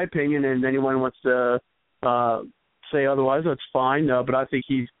Rubio, in my opinion, and anyone wants to say otherwise, that's fine, but I think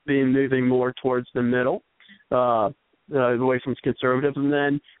he's been moving more towards the middle, away from conservative. And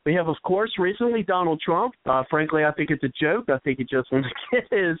then we have, of course, recently Donald Trump. Frankly, I think it's a joke. I think he just wants to get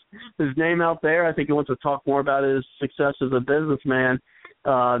his name out there. I think he wants to talk more about his success as a businessman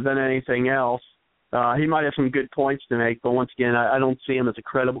than anything else. He might have some good points to make, but once again, I don't see him as a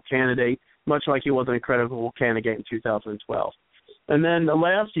credible candidate, much like he wasn't a credible candidate in 2012. And then the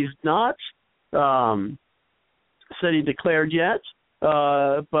last, he's not said he declared yet,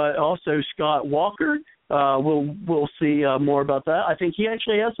 but also Scott Walker. We'll see more about that. I think he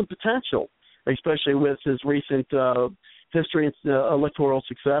actually has some potential, especially with his recent history and electoral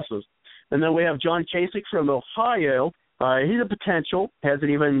successes. And then we have John Kasich from Ohio. He's a potential, hasn't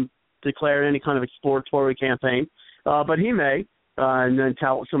even declared any kind of exploratory campaign, but he may. And then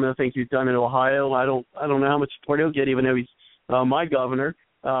tout some of the things he's done in Ohio. I don't know how much support he'll get, even though he's my governor.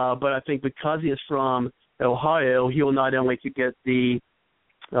 But I think because he is from Ohio, he will not only get the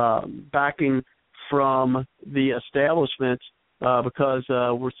backing from the establishment because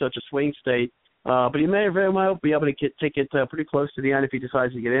we're such a swing state, but he may very well be able to take it pretty close to the end if he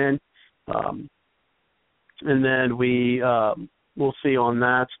decides to get in. And then we'll see on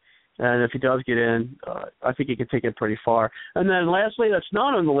that. And if he does get in, I think he can take it pretty far. And then lastly, that's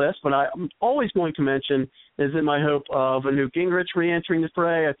not on the list, but I'm always going to mention, is in my hope of a Newt Gingrich re-entering the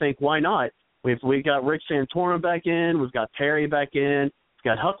fray. I think, why not? We've got Rick Santorum back in. We've got Perry back in.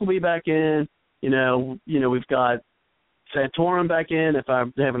 We've got Huckabee back in. You know, we've got Santorum back in, if I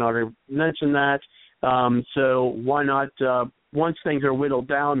haven't already mentioned that. So why not, once things are whittled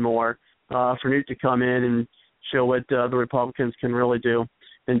down more, for Newt to come in and show what the Republicans can really do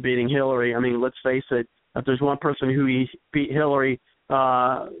in beating Hillary. I mean, let's face it, if there's one person who beat Hillary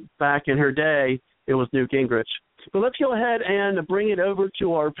back in her day, it was Newt Gingrich. But let's go ahead and bring it over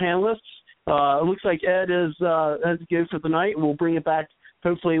to our panelists. It looks like Ed has to go for the night, and we'll bring it back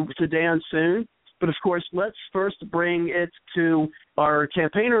hopefully to Dan soon. But, of course, let's first bring it to our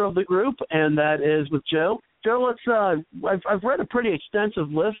campaigner of the group, and that is with Joe. Joe, I've read a pretty extensive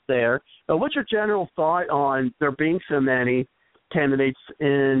list there. What's your general thought on there being so many candidates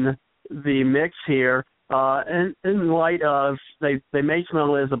in the mix here, and in light of they may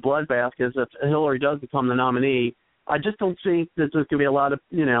smell it as a bloodbath, because if Hillary does become the nominee, I just don't think that there's going to be a lot of,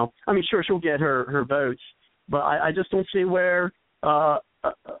 I mean, sure, she'll get her votes, but I just don't see where a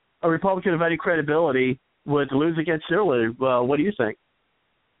Republican of any credibility would lose against Hillary. What do you think?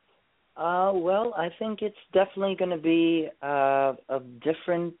 Well, I think it's definitely going to be a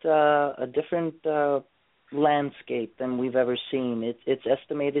different landscape than we've ever seen. It's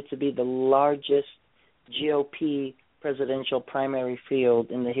estimated to be the largest GOP presidential primary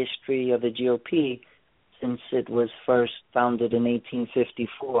field in the history of the GOP since it was first founded in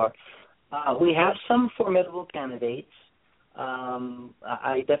 1854. We have some formidable candidates.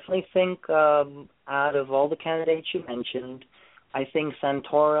 I definitely think out of all the candidates you mentioned, I think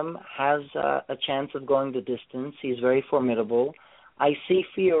Santorum has a chance of going the distance. He's very formidable. I see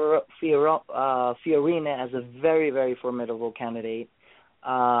Fiorina as a very, very formidable candidate.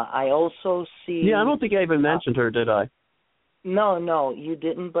 I also see... Yeah, I don't think I even mentioned her, did I? No, you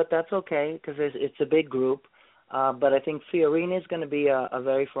didn't, but that's okay because it's a big group. But I think Fiorina is going to be a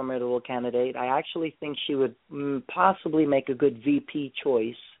very formidable candidate. I actually think she would possibly make a good VP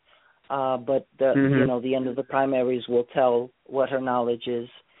choice. But the end of the primaries will tell what her knowledge is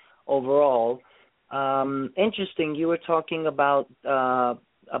overall. Interesting. You were talking about the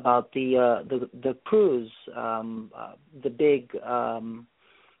Cruz. The big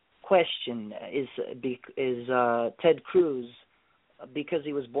question is Ted Cruz, because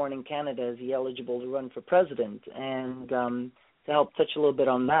he was born in Canada, is he eligible to run for president? And to help touch a little bit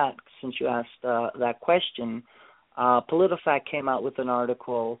on that, since you asked that question, PolitiFact came out with an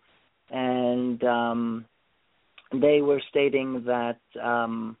article, and they were stating that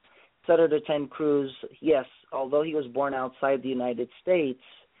Senator Ted Cruz, yes, although he was born outside the United States,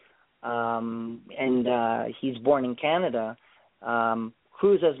 and he's born in Canada,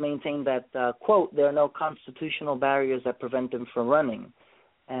 Cruz has maintained that, quote, there are no constitutional barriers that prevent him from running.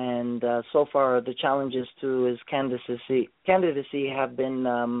 And so far, the challenges to his candidacy have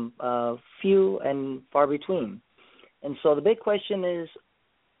been few and far between. And so the big question is,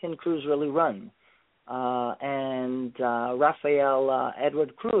 can Cruz really run? And Rafael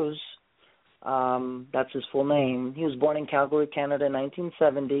Edward Cruz That's his full name. He was born in Calgary, Canada in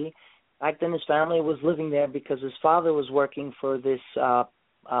 1970. Back then his family was living there because his father was working for this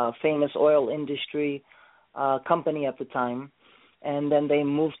famous oil industry company at the time. And then they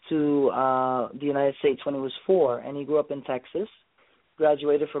moved to the United States when he was 4, and he grew up in Texas,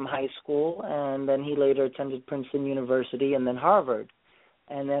 graduated from high school, and then he later attended Princeton University and then Harvard.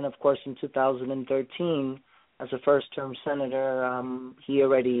 And then, of course, in 2013, as a first-term senator, he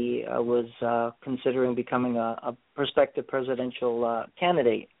already was considering becoming a prospective presidential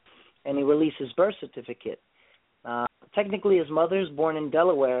candidate, and he released his birth certificate. Technically, his mother is born in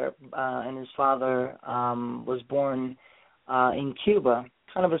Delaware, and his father was born in Cuba,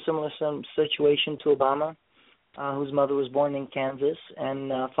 kind of a similar situation to Obama, whose mother was born in Kansas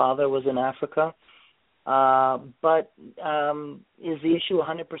and father was in Africa. But is the issue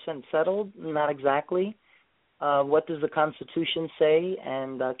 100% settled? Not exactly. What does the Constitution say?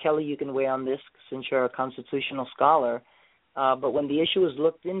 And Kelly, you can weigh on this since you're a constitutional scholar. But when the issue was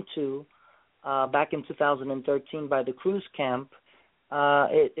looked into back in 2013 by the Cruz camp,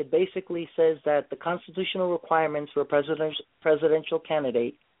 it basically says that the constitutional requirements for a presidential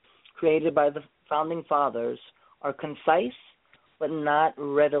candidate created by the founding fathers are concise but not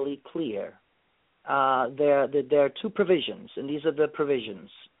readily clear. There are 2 provisions, and these are the provisions.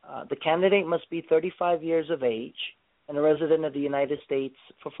 The candidate must be 35 years of age and a resident of the United States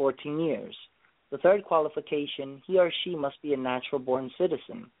for 14 years. The third qualification, he or she must be a natural-born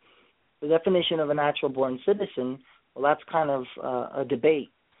citizen. The definition of a natural-born citizen, well, that's kind of a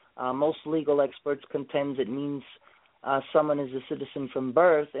debate. Most legal experts contend it means someone is a citizen from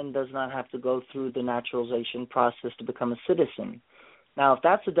birth and does not have to go through the naturalization process to become a citizen. Now, if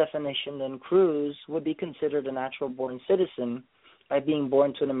that's the definition, then Cruz would be considered a natural-born citizen by being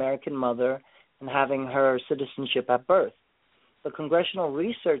born to an American mother and having her citizenship at birth. The Congressional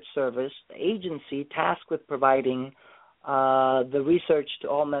Research Service, the agency tasked with providing the research to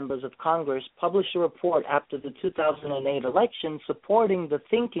all members of Congress, published a report after the 2008 election supporting the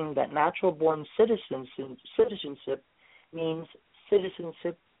thinking that natural-born citizenship means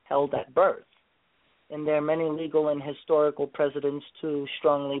citizenship held at birth. And there are many legal and historical precedents to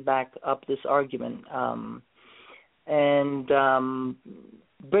strongly back up this argument.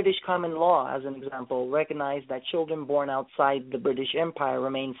 British common law, as an example, recognized that children born outside the British Empire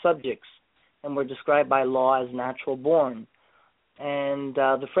remain subjects and were described by law as natural born. And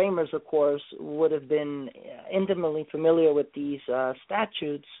the framers, of course, would have been intimately familiar with these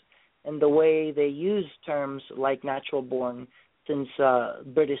statutes and the way they used terms like natural born, since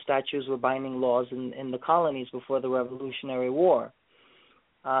British statutes were binding laws in the colonies before the Revolutionary War.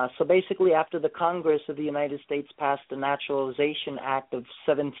 So basically, after the Congress of the United States passed the Naturalization Act of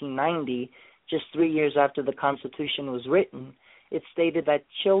 1790, just 3 years after the Constitution was written, it stated that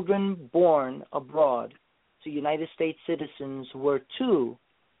children born abroad to United States citizens were 2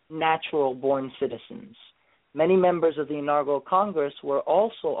 natural-born citizens. Many members of the inaugural Congress were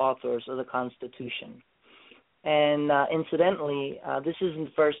also authors of the Constitution. And incidentally, this isn't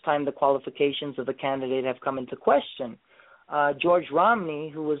the first time the qualifications of the candidate have come into question. George Romney,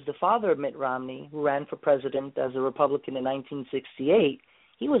 who was the father of Mitt Romney, who ran for president as a Republican in 1968,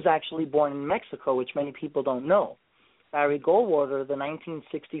 he was actually born in Mexico, which many people don't know. Barry Goldwater, the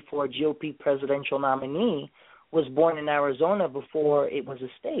 1964 GOP presidential nominee, was born in Arizona before it was a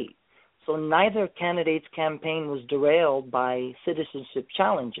state. So neither candidate's campaign was derailed by citizenship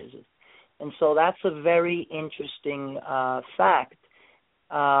challenges. And so that's a very interesting fact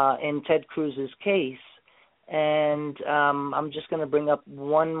in Ted Cruz's case. And I'm just going to bring up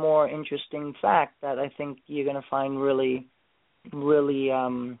one more interesting fact that I think you're going to find really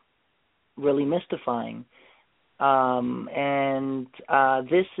mystifying.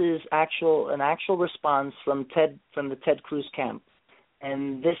 This is an actual response from the Ted Cruz camp.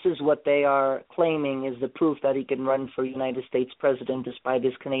 And this is what they are claiming is the proof that he can run for United States president despite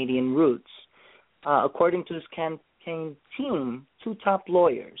his Canadian roots. According to his campaign team, 2 top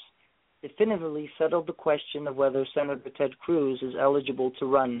lawyers definitively settled the question of whether Senator Ted Cruz is eligible to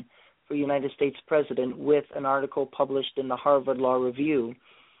run for United States president with an article published in the Harvard Law Review,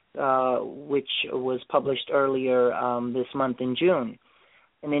 which was published earlier this month in June.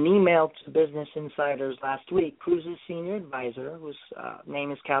 In an email to Business Insiders last week, Cruz's senior advisor, whose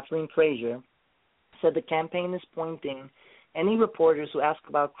name is Kathleen Frazier, said the campaign is pointing any reporters who ask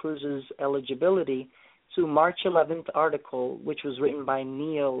about Cruz's eligibility to March 11th article, which was written by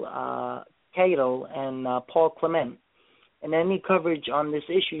Neil Cato and Paul Clement. And any coverage on this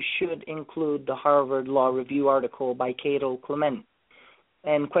issue should include the Harvard Law Review article by Cato Clement.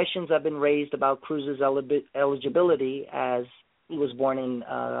 And questions have been raised about Cruz's eligibility, as he was born in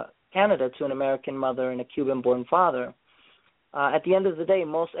Canada to an American mother and a Cuban-born father. At the end of the day,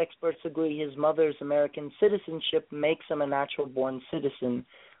 most experts agree his mother's American citizenship makes him a natural-born citizen,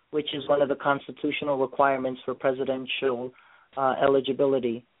 which is one of the constitutional requirements for presidential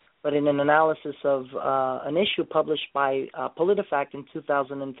eligibility. But in an analysis of an issue published by PolitiFact in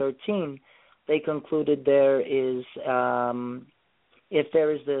 2013, they concluded if there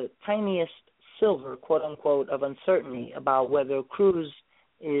is the tiniest silver, quote-unquote, of uncertainty about whether Cruz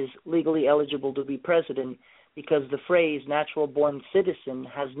is legally eligible to be president, because the phrase natural-born citizen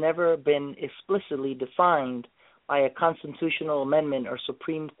has never been explicitly defined by a constitutional amendment or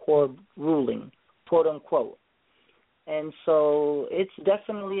Supreme Court ruling, quote-unquote. And so it's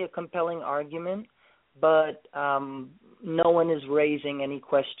definitely a compelling argument, but no one is raising any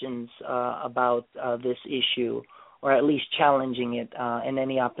questions about this issue, or at least challenging it in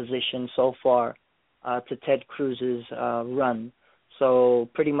any opposition so far to Ted Cruz's run. So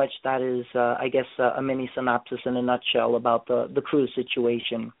pretty much that is, I guess, a mini synopsis in a nutshell about the Cruz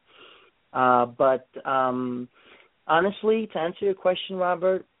situation. But honestly, to answer your question,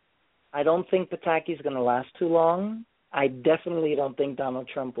 Robert, I don't think Pataki is going to last too long. I definitely don't think Donald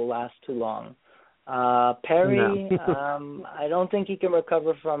Trump will last too long. Perry, no. I don't think he can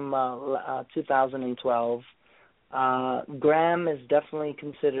recover from 2012. Graham is definitely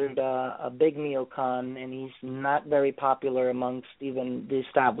considered a big neocon, and he's not very popular amongst even the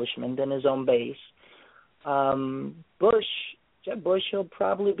establishment and his own base. Jeb Bush, he'll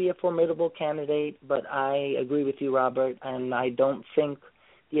probably be a formidable candidate, but I agree with you, Robert, and I don't think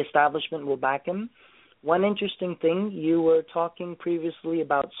the establishment will back him. One interesting thing, you were talking previously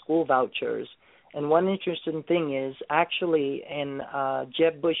about school vouchers, and one interesting thing is actually in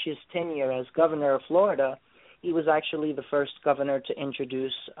Jeb Bush's tenure as governor of Florida, he was actually the first governor to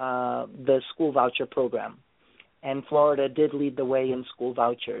introduce the school voucher program. And Florida did lead the way in school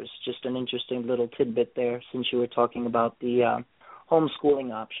vouchers. Just an interesting little tidbit there since you were talking about the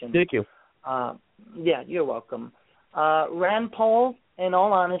homeschooling option. Thank you. Yeah, you're welcome. Rand Paul, in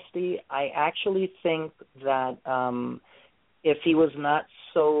all honesty, I actually think that if he was not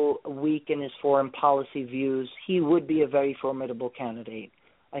so weak in his foreign policy views, he would be a very formidable candidate.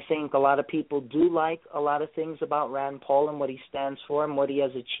 I think a lot of people do like a lot of things about Rand Paul and what he stands for and what he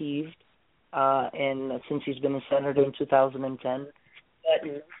has achieved since he's been a senator in 2010.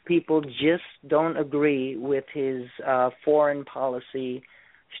 But people just don't agree with his foreign policy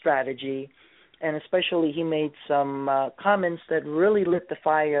strategy. And especially he made some comments that really lit the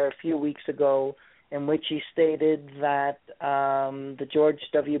fire a few weeks ago, in which he stated that the George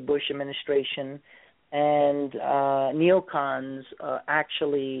W. Bush administration and neocons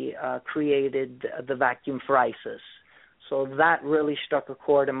actually created the vacuum for ISIS. So that really struck a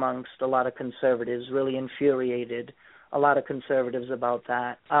chord amongst a lot of conservatives, really infuriated a lot of conservatives about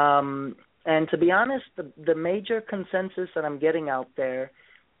that. And to be honest, the major consensus that I'm getting out there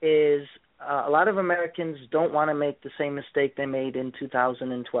is a lot of Americans don't want to make the same mistake they made in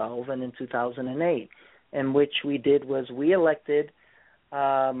 2012 and in 2008, in which we elected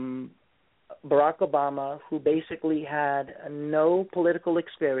Barack Obama, who basically had no political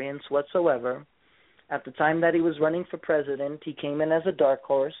experience whatsoever. At the time that he was running for president, he came in as a dark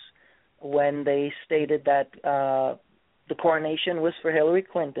horse when they stated that the coronation was for Hillary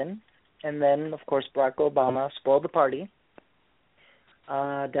Clinton, and then, of course, Barack Obama spoiled the party.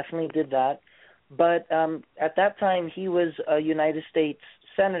 Definitely did that. But at that time, he was a United States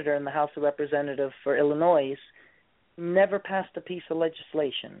senator in the House of Representatives for Illinois, never passed a piece of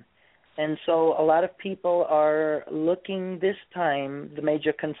legislation. And so a lot of people are looking this time, the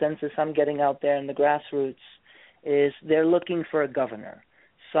major consensus I'm getting out there in the grassroots is they're looking for a governor,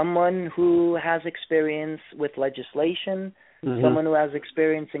 someone who has experience with legislation, someone who has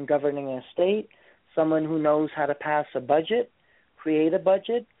experience in governing a state, someone who knows how to pass a budget, create a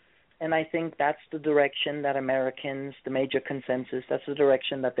budget. And I think that's the direction that Americans, the major consensus, that's the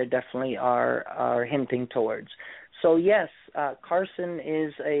direction that they definitely are hinting towards. So, yes, Carson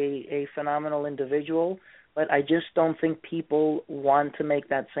is a phenomenal individual, but I just don't think people want to make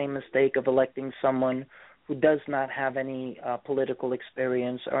that same mistake of electing someone who does not have any political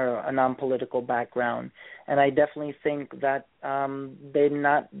experience or a non-political background. And I definitely think that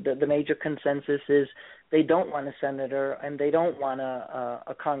the major consensus is they don't want a senator and they don't want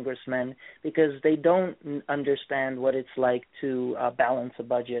a congressman because they don't understand what it's like to balance a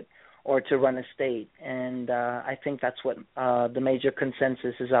budget or to run a state. And I think that's what the major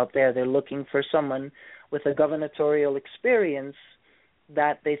consensus is out there. They're looking for someone with a gubernatorial experience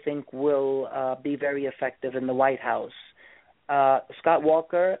that they think will be very effective in the White House. Scott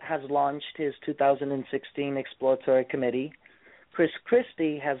Walker has launched his 2016 exploratory committee. Chris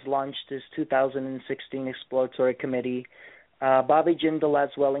Christie has launched his 2016 exploratory committee. Bobby Jindal as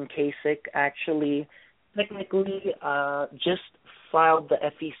well in Kasich actually technically just filed the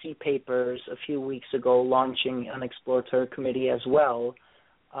FEC papers a few weeks ago, launching an exploratory committee as well.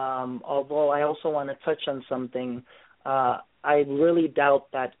 Although I also want to touch on something, I really doubt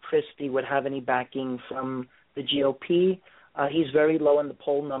that Christie would have any backing from the GOP. He's very low in the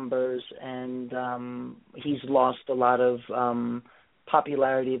poll numbers, and he's lost a lot of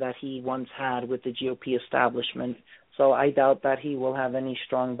popularity that he once had with the GOP establishment. So I doubt that he will have any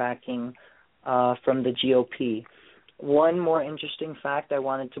strong backing from the GOP. One more interesting fact I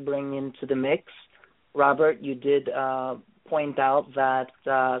wanted to bring into the mix. Robert, you did point out that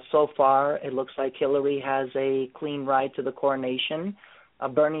so far it looks like Hillary has a clean ride to the coronation.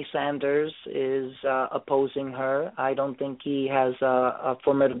 Bernie Sanders is opposing her. I don't think he has a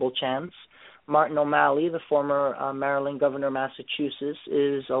formidable chance. Martin O'Malley, the former Maryland governor of Massachusetts,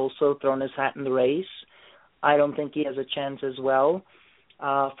 is also thrown his hat in the race. I don't think he has a chance as well.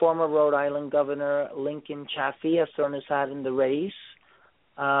 Former Rhode Island Governor Lincoln Chafee has thrown his hat in the race.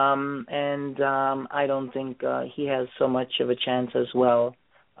 I don't think he has so much of a chance as well.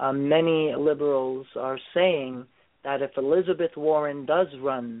 Many liberals are saying that if Elizabeth Warren does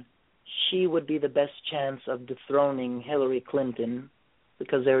run, she would be the best chance of dethroning Hillary Clinton,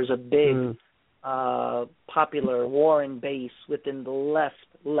 because there's a big popular Warren base within the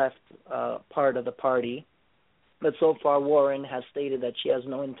left part of the party. But so far, Warren has stated that she has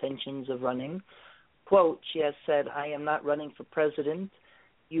no intentions of running. Quote, she has said, "I am not running for president.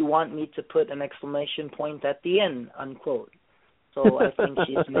 You want me to put an exclamation point at the end," unquote. So I think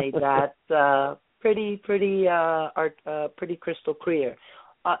she's made that pretty crystal clear.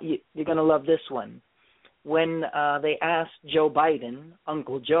 You're going to love this one. When they asked Joe Biden,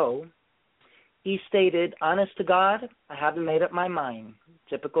 Uncle Joe, he stated, "Honest to God, I haven't made up my mind."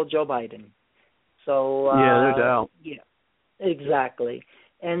 Typical Joe Biden. So no doubt. Yeah, exactly.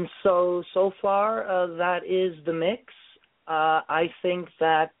 And so far that is the mix. I think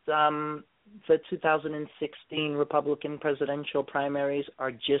that the 2016 Republican presidential primaries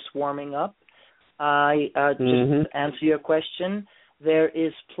are just warming up. Just to answer your question, there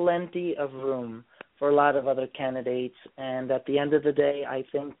is plenty of room for a lot of other candidates, and at the end of the day, I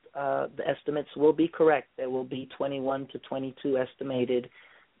think the estimates will be correct. There will be 21 to 22 estimated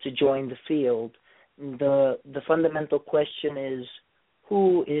to join the field. The fundamental question is,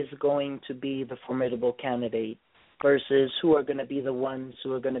 who is going to be the formidable candidate versus who are going to be the ones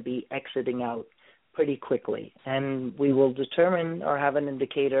who are going to be exiting out pretty quickly. And we will determine or have an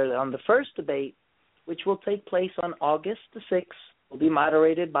indicator on the first debate, which will take place on August the 6th, will be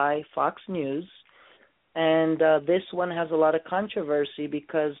moderated by Fox News. And this one has a lot of controversy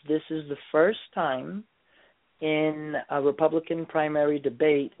because this is the first time in a Republican primary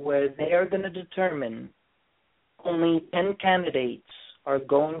debate where they are going to determine only 10 candidates are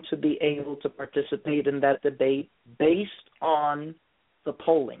going to be able to participate in that debate based on the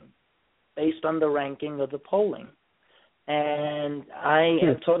polling, based on the ranking of the polling. And I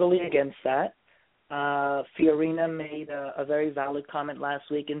am totally against that. Fiorina made a very valid comment last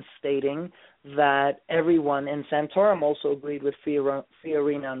week in stating that everyone, and Santorum also agreed with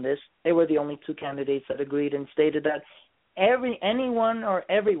Fiorina on this. They were the only two candidates that agreed and stated that anyone or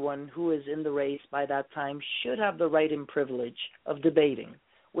everyone who is in the race by that time should have the right and privilege of debating,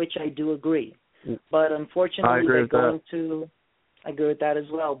 which I do agree. But unfortunately, they're going to – I agree with that as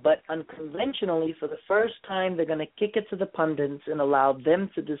well. But unconventionally, for the first time, they're going to kick it to the pundits and allow them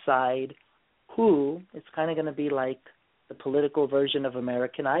to decide who. It's kind of going to be like the political version of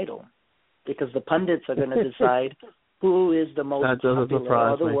American Idol, because the pundits are going to decide who is the most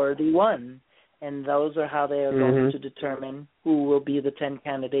popular or the worthy one. And those are how they are going to determine who will be the 10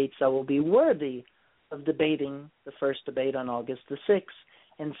 candidates that will be worthy of debating the first debate on August the 6th.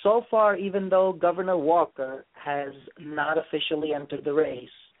 And so far, even though Governor Walker has not officially entered the race,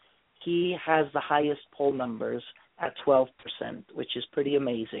 he has the highest poll numbers at 12%, which is pretty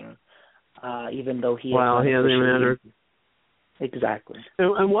amazing, even though he hasn't even entered. Exactly.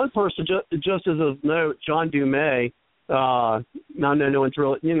 And one person, just as a note, John Dumais, no one's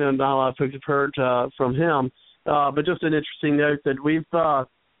really, not a lot of folks have heard from him, but just an interesting note that we've,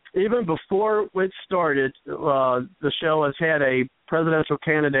 even before it started, the show has had a presidential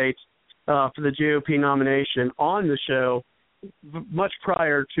candidate for the GOP nomination on the show much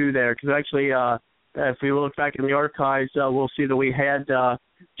prior to there, because actually, if we look back in the archives, we'll see that we had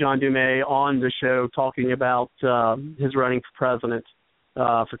John Dumais on the show talking about his running for president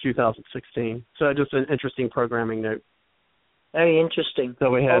for 2016. So just an interesting programming note. Very interesting. So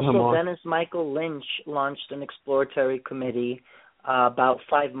we had also, him on. Dennis Michael Lynch launched an exploratory committee. about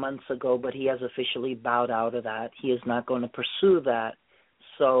 5 months ago, but he has officially bowed out of that. He is not going to pursue that.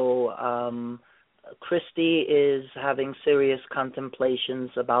 So Christie is having serious contemplations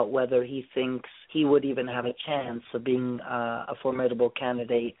about whether he thinks he would even have a chance of being a formidable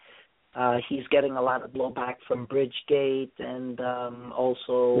candidate. He's getting a lot of blowback from Bridgegate, and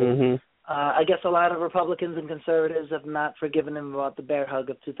also I guess a lot of Republicans and conservatives have not forgiven him about the bear hug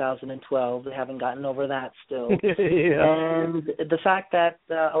of 2012. They haven't gotten over that still. And the fact that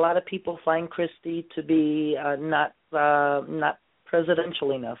a lot of people find Christie to be not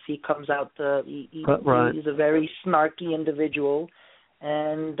presidential enough. He comes out, he's a very snarky individual,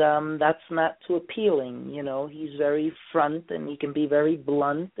 and that's not too appealing. You know, he's very front, and he can be very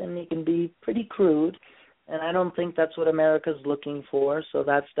blunt, and he can be pretty crude, and I don't think that's what America's looking for, so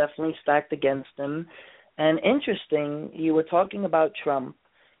that's definitely stacked against him. And interesting, you were talking about Trump,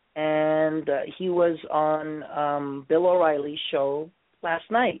 and he was on Bill O'Reilly's show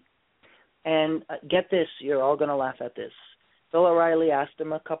last night, and get this, you're all going to laugh at this. Bill O'Reilly asked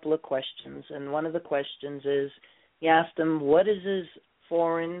him a couple of questions, and one of the questions is, he asked him, what is his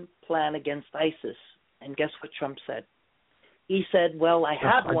foreign plan against ISIS? And guess what Trump said? He said, well, I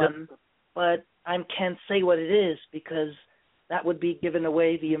have one, but I can't say what it is because that would be giving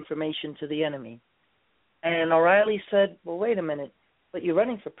away the information to the enemy. And O'Reilly said, well, wait a minute, but you're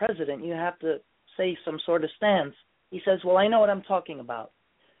running for president. You have to say some sort of stance. He says, well, I know what I'm talking about.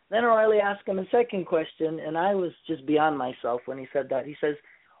 Then O'Reilly asked him a second question, and I was just beyond myself when he said that. He says,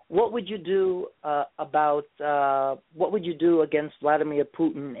 what would you do what would you do against Vladimir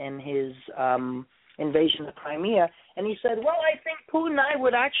Putin and his invasion of Crimea? And he said, well, I think Putin and I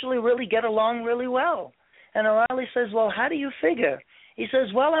would actually really get along really well. And O'Reilly says, well, how do you figure? He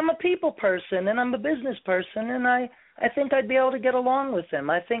says, well, I'm a people person and I'm a business person, and I think I'd be able to get along with him.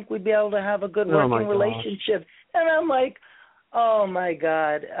 I think we'd be able to have a good working relationship. And I'm like, oh, my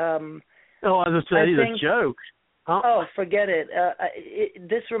God. I was saying, he's a joke. Oh, forget it.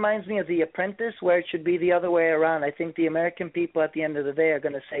 This reminds me of The Apprentice, where it should be the other way around. I think the American people at the end of the day are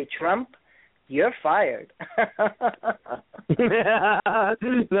going to say, Trump, you're fired.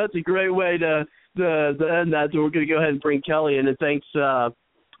 That's a great way to end that. So we're going to go ahead and bring Kelly in, and thanks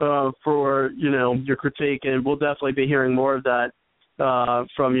for your critique, and we'll definitely be hearing more of that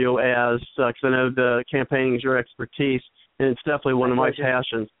from you, as because I know the campaigning is your expertise, and it's definitely one of my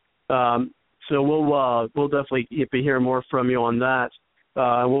passions. So we'll definitely be hearing more from you on that.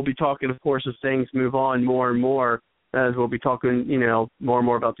 We'll be talking, of course, as things move on more and more, as we'll be talking, more and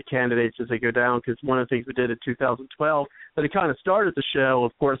more about the candidates as they go down, because one of the things we did in 2012 that it kind of started the show,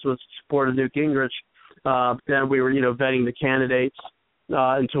 of course, was support of Newt Gingrich. Then we were, vetting the candidates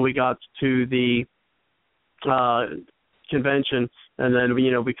until we got to the convention, and then,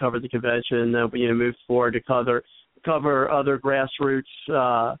 we covered the convention, and then we moved forward to cover other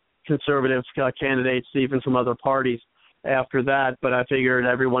grassroots conservative candidates, even from other parties after that. But I figured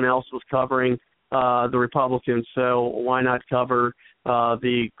everyone else was covering the Republicans, so why not cover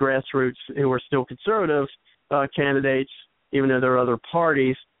the grassroots who are still conservative candidates, even though there are other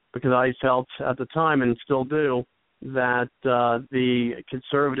parties, because I felt at the time, and still do, that the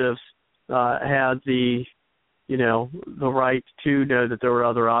conservatives had the right to know that there were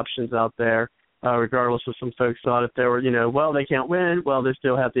other options out there. Regardless of some folks thought if they were, well, they can't win, well, they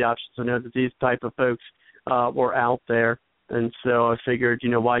still have the option to know that these type of folks were out there. And so I figured,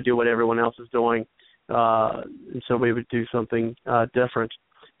 why do what everyone else is doing? And so we would do something different.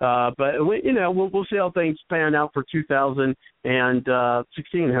 But, we'll see how things pan out for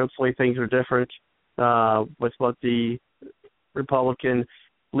 2016. Hopefully things are different with what the Republican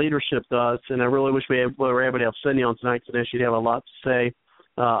leadership does. And I really wish we were able to have Cindy on tonight, because she'd have a lot to say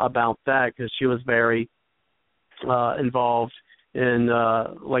about that, because she was very involved in,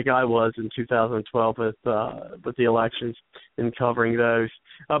 like I was in 2012 with the elections and covering those.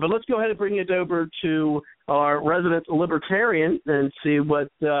 But let's go ahead and bring it over to our resident libertarian and see what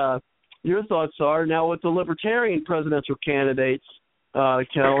your thoughts are. Now, with the libertarian presidential candidates,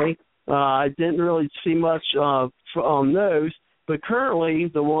 Kelly, I didn't really see much on those, but currently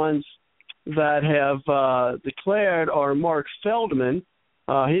the ones that have declared are Mark Feldman.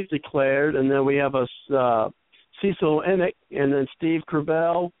 He's declared, and then we have Cecil Enoch, and then Steve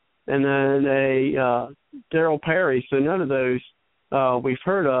Crabell, and then a Darrell Perry. So none of those we've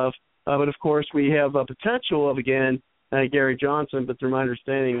heard of. But, of course, we have a potential of, again, Gary Johnson, but through my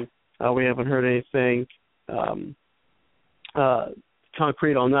understanding, we haven't heard anything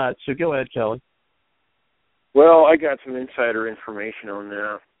concrete on that. So go ahead, Kelly. Well, I got some insider information on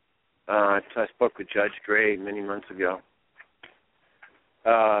that. I spoke with Judge Gray many months ago.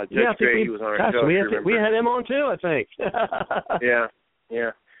 Judge Gray, he was on our show. We had him on too, I think. Yeah.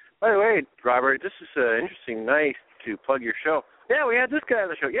 By the way, Robert, this is an interesting night to plug your show. Yeah, we had this guy on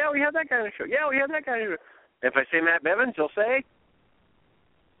the show. Yeah, we had that guy on the show. Yeah, we had that guy on the show. If I say Matt Bevins, he'll say,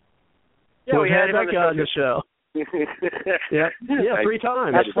 yeah, we had that guy on the show. Yeah, 3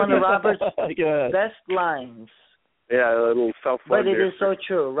 times. That's one of Robert's best lines. Yeah, a little self-plug. But it is so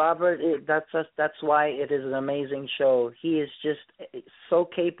true, Robert. That's why it is an amazing show. He is just so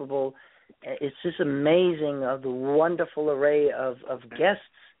capable. It's just amazing of the wonderful array of guests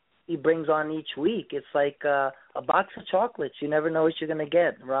he brings on each week. It's like a box of chocolates. You never know what you're going to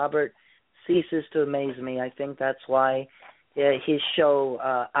get. Robert ceases to amaze me. I think that's why his show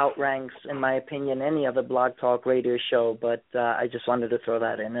outranks, in my opinion, any other Blog Talk Radio show. But I just wanted to throw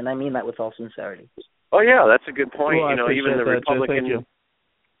that in, and I mean that with all sincerity. Oh yeah, that's a good point. Well, even the Republican,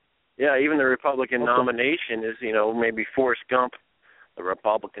 even the Republican Okay. nomination is, maybe Forrest Gump. The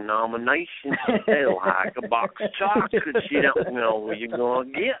Republican nomination, they like a box of chocolates. You don't know what you're gonna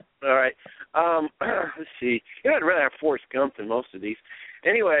get. All right. Let's see. I'd rather have Forrest Gump than most of these.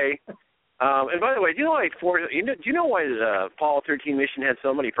 Anyway, and by the way, do you know why the Apollo 13 mission had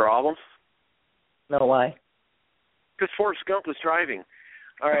so many problems? No, why? Because Forrest Gump was driving.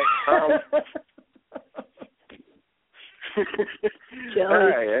 All right. Kelly, all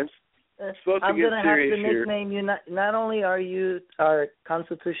right. I'm going to have to nickname you. Not only are you our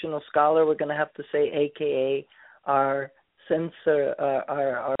constitutional scholar, we're going to have to say AKA our censor,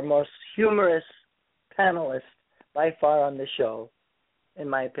 our most humorous panelist by far on the show, in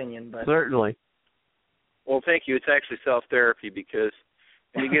my opinion. But certainly. Well, thank you. It's actually self-therapy because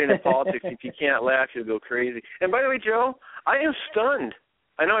when you get into politics, if you can't laugh, you'll go crazy. And by the way, Joe, I am stunned.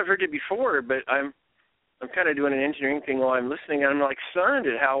 I know I've heard it before, but I'm kind of doing an engineering thing while I'm listening, and I'm like stunned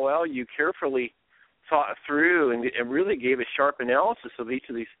at how well you carefully thought through and really gave a sharp analysis of each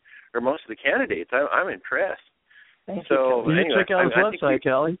of these, or most of the candidates. I'm impressed. Thank so you. Anyway, check out his website,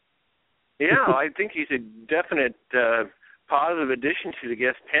 Kelly. Yeah, I think he's a definite positive addition to the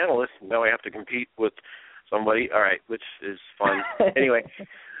guest panelists. Now I have to compete with somebody. All right, which is fun. Anyway,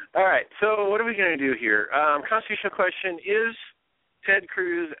 all right, so what are we going to do here? Constitutional question, is Ted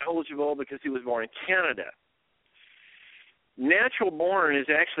Cruz eligible because he was born in Canada? Natural born is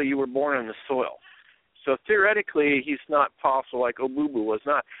actually you were born on the soil. So theoretically, he's not possible like Obubu was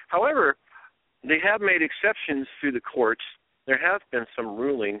not. However, they have made exceptions through the courts. There have been some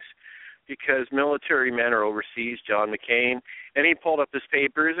rulings because military men are overseas, John McCain, and he pulled up his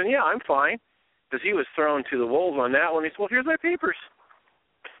papers, and yeah, I'm fine, because he was thrown to the wolves on that one. He said, well, here's my papers.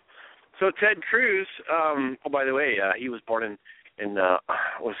 So Ted Cruz, by the way, he was born in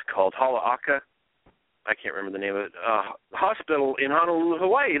what's it called, Halaaka? I can't remember the name of it. Hospital in Honolulu,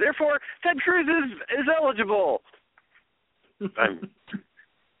 Hawaii. Therefore, Ted Cruz is eligible.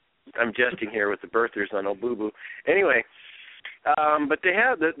 I'm jesting here with the birthers on Obubu. Anyway, but they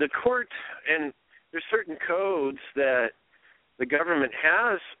have the court, and there's certain codes that the government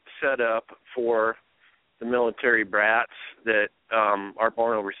has set up for the military brats that are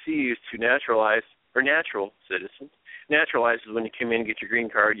born overseas to naturalize, or natural citizens. Naturalized is when you come in and get your green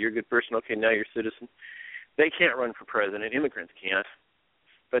card, you're a good person, okay, now you're a citizen. They can't run for president. Immigrants can't.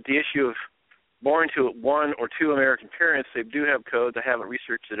 But the issue of born to one or two American parents, they do have codes. I haven't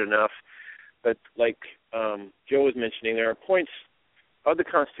researched it enough. But like Joe was mentioning, there are points of the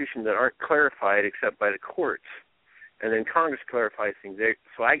Constitution that aren't clarified except by the courts. And then Congress clarifies things.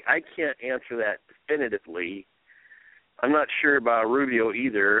 So I can't answer that definitively. I'm not sure about Rubio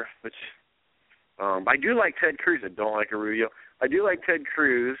either, which I do like Ted Cruz. I don't like Rubio. I do like Ted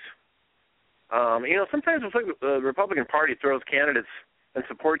Cruz. Sometimes it's like the Republican Party throws candidates and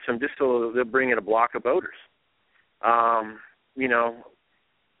supports them just so they'll bring in a block of voters.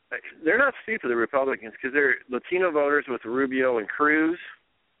 They're not stupid, the Republicans, because they're Latino voters with Rubio and Cruz.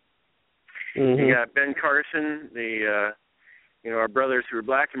 Mm-hmm. You got Ben Carson, our brothers who are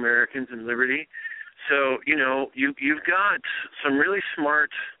Black Americans in Liberty. So, you've got some really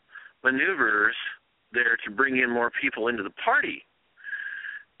smart maneuvers there to bring in more people into the party.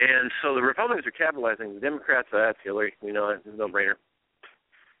 And so the Republicans are capitalizing. The Democrats, that's Hillary. We know it's a no-brainer.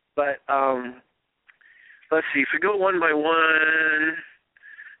 But let's see. If we go one by one,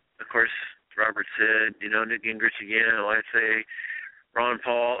 of course, Robert said, Newt Gingrich again. I'd say Ron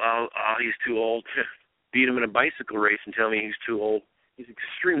Paul, he's too old to beat him in a bicycle race and tell me he's too old. He's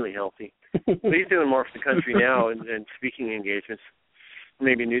extremely healthy. But he's doing more for the country now and speaking engagements.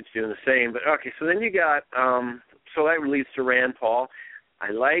 Maybe Newt's doing the same. But, okay, so then you got, so that leads to Rand Paul.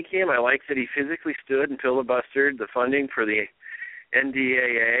 I like him. I like that he physically stood and filibustered the funding for the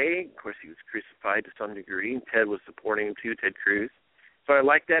NDAA. Of course, he was crucified to some degree, and Ted was supporting him too, Ted Cruz. So So I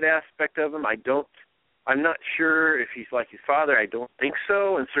like that aspect of him. I'm not sure if he's like his father. I don't think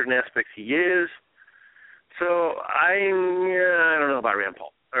so. In certain aspects, he is. So I don't know about Rand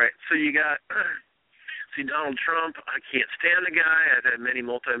Paul. All right, so you got Donald Trump. I can't stand the guy. I've had many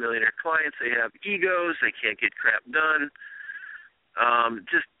multimillionaire clients. They have egos. They can't get crap done.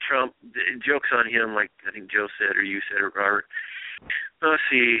 Just Trump. Jokes on him, like I think Joe said or you said or Robert. Let's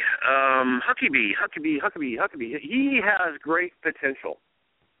see. Huckabee. He has great potential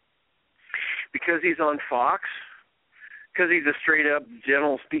because he's on Fox, because he's a straight-up,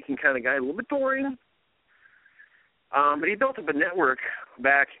 general-speaking kind of guy, a little bit boring. But he built up a network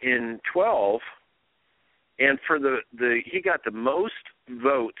back in 12, and for he got the most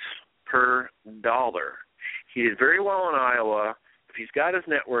votes per dollar. He did very well in Iowa. If he's got his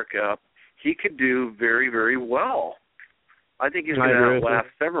network up, he could do very, very well. I think he's going to outlast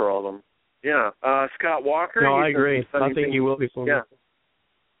several of them. Yeah. Scott Walker. No, I agree. I think he will be for me. Yeah.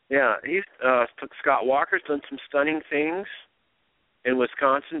 Yeah. Scott Walker's done some stunning things in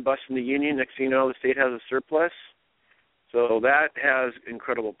Wisconsin, busting the union. Next thing you know, the state has a surplus. So that has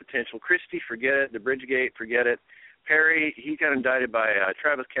incredible potential. Christie, forget it. The Bridgegate, forget it. Perry, he got indicted by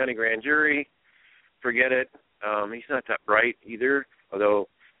Travis County grand jury. Forget it. He's not that bright either, although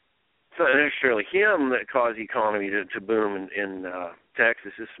it's not necessarily him that caused the economy to boom in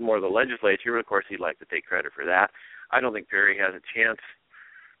Texas. It's more the legislature. Of course, he'd like to take credit for that. I don't think Perry has a chance.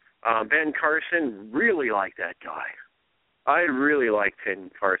 Ben Carson, really like that guy. I really like Ben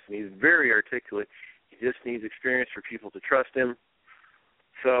Carson. He's very articulate. He just needs experience for people to trust him.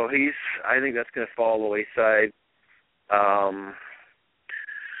 So I think that's going to fall on the wayside.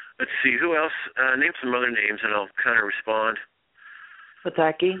 Let's see, who else? Name some other names, and I'll kind of respond.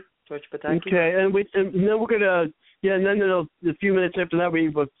 George Pataki. Okay, and then we're gonna and then a few minutes after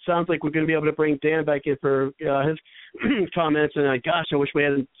that, sounds like we're gonna be able to bring Dan back in for his comments. And gosh, I wish we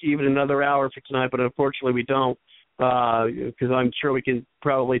had even another hour for tonight, but unfortunately we don't, because I'm sure we can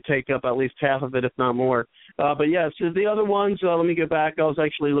probably take up at least half of it, if not more. But yeah, so the other ones, let me go back. I was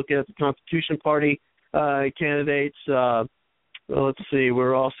actually looking at the Constitution Party candidates. Let's see.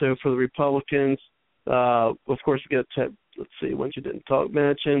 We're also for the Republicans. Of course, we got let's see, ones you didn't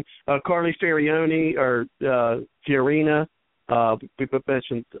mention. Carly Fiorina or Fiorina. We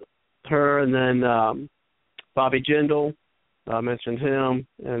mentioned her, and then Bobby Jindal. Mentioned him,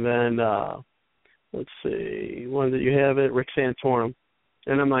 and then let's see, one that you have it, Rick Santorum.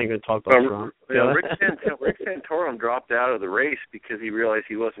 And I'm not even going to talk about Trump. Yeah, Rick Santorum dropped out of the race because he realized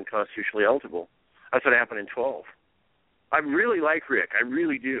he wasn't constitutionally eligible. That's what happened in 12. I really like Rick. I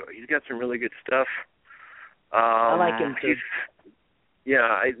really do. He's got some really good stuff. I like him too.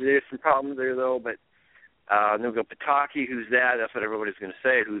 There's some problems there though, but then we go Pataki. Who's that? That's what everybody's going to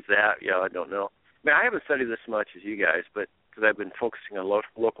say. Who's that? Yeah, I don't know. I mean, I haven't studied this much as you guys, but because I've been focusing on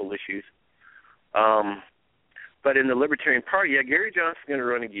local issues. But in the Libertarian Party, Gary Johnson's going to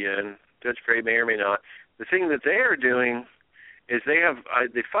run again. Judge Gray may or may not. The thing that they are doing is they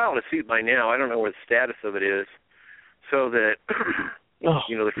filed a suit by now. I don't know where the status of it is. So that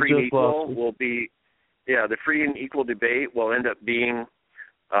the free and equal will be, the free and equal debate will end up being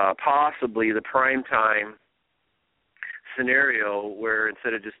possibly the prime time scenario where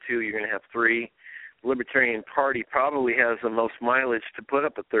instead of just two, you're going to have three. The Libertarian Party probably has the most mileage to put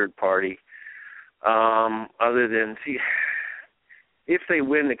up a third party. Other than, if they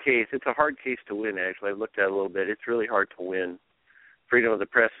win the case, it's a hard case to win, actually. I've looked at it a little bit. It's really hard to win. Freedom of the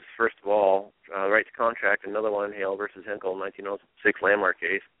press is, first of all, right to contract, another one, Hale versus Henkel, 1906 landmark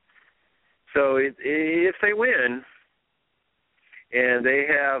case. So if they win, and they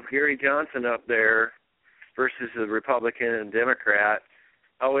have Gary Johnson up there versus a Republican and Democrat,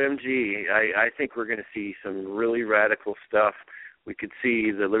 OMG, I think we're going to see some really radical stuff. We could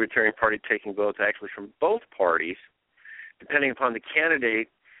see the Libertarian Party taking votes actually from both parties. Depending upon the candidate,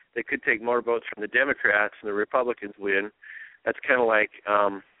 they could take more votes from the Democrats and the Republicans win. That's kind of like,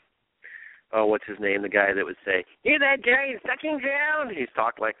 what's his name, the guy that would say, "Hear that guy sucking down?" He's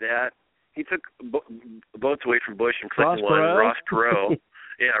talked like that. He took votes away from Bush and Clinton won. Ross Perot.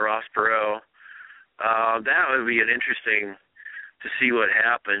 Yeah, Ross Perot. That would be an interesting to see what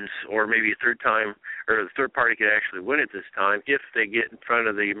happens, or maybe a third time, or the third party could actually win it this time if they get in front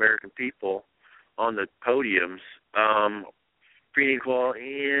of the American people on the podiums. Free and equal,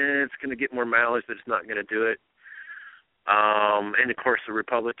 it's going to get more mileage, but it's not going to do it. And, of course, the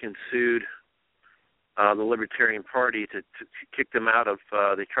Republicans sued the Libertarian Party to kick them out of,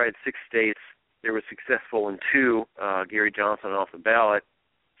 they tried 6 states. They were successful in 2, Gary Johnson off the ballot.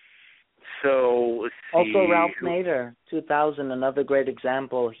 So let's see. Also, Ralph Nader, 2000, another great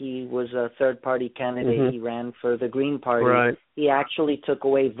example. He was a third-party candidate. Mm-hmm. He ran for the Green Party. Right. He actually took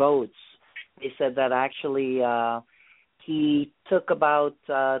away votes. They said that actually he took about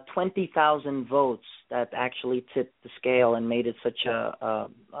 20,000 votes that actually tipped the scale and made it such a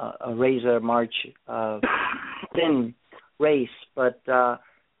razor march thin race. But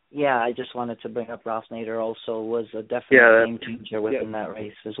yeah, I just wanted to bring up Ralph Nader. Also was a definite game changer within that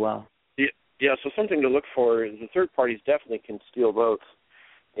race as well. Yeah, so something to look for is the third parties definitely can steal votes,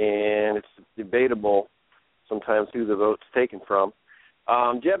 and it's debatable sometimes who the vote's taken from.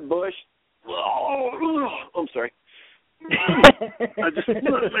 Jeb Bush, I'm sorry. I just put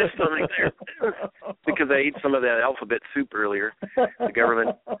my stomach there because I ate some of that alphabet soup earlier, the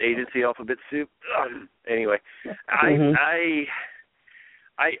government agency alphabet soup. Anyway, wait,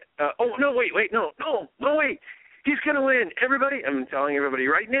 he's going to win. Everybody, I'm telling everybody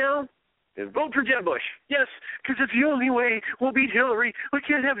right now, is vote for Jeb Bush. Yes, because it's the only way we'll beat Hillary. We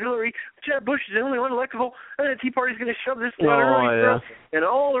can't have Hillary. Jeb Bush is the only one electable, and the Tea Party's going to shove this down Hillary's throat. And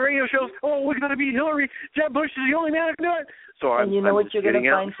all the radio shows, we're going to beat Hillary. Jeb Bush is the only man who can do it. So and you know what you're going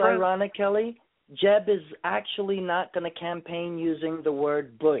to find so ironic, Kelly? Jeb is actually not going to campaign using the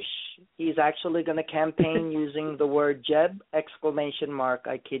word Bush. He's actually going to campaign using the word Jeb, ! I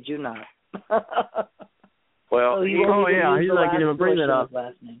kid you not. Well, so he's not going to bring that up.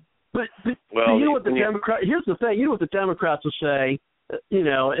 But you know what the Democrats? Here's the thing. You know what the Democrats will say. You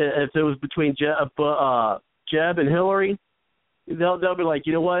know, if it was between Jeb and Hillary, they'll be like,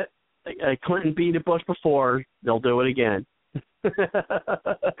 you know what? Clinton beat Bush before. They'll do it again.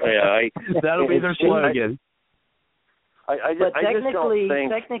 That'll be their slogan. But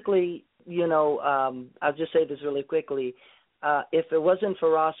technically, you know, I'll just say this really quickly. If it wasn't for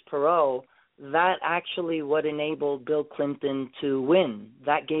Ross Perot, that actually what enabled Bill Clinton to win.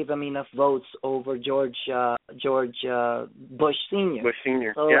 That gave him enough votes over George Bush Sr.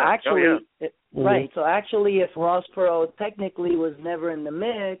 So right. So actually, if Ross Perot technically was never in the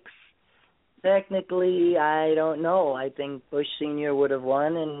mix, technically, I don't know. I think Bush Sr. would have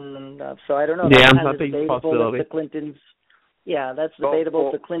won, and so I don't know. Yeah, that's I think possibility. The Clintons. Yeah, that's debatable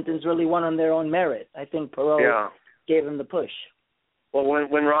if the Clintons really won on their own merit. I think Perot gave him the push. Well,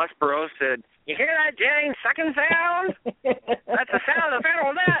 when Ross Perot said, "You hear that, Jane? Second sound? That's the sound of the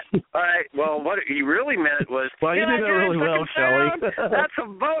federal debt." All right. Well, what he really meant was, well, you did that really well, Shelley. That's the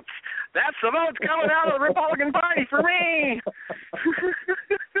votes. That's the votes coming out of the Republican Party for me.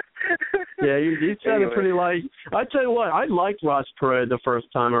 Yeah, you sounded pretty like. I tell you what, I liked Ross Perot the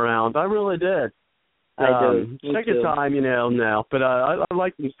first time around. I really did. I do. Second time, no. But I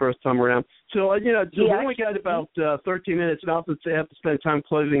liked him the first time around. So, we only got about 13 minutes, and I have to spend time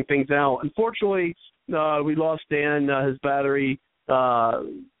closing things out. Unfortunately, we lost Dan. His battery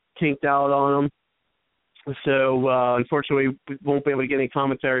kinked out on him. So, unfortunately, we won't be able to get any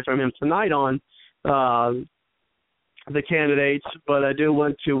commentary from him tonight on the candidates. But I do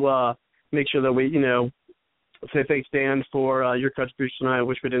want to make sure that we, say thanks, Dan, for your contribution tonight. I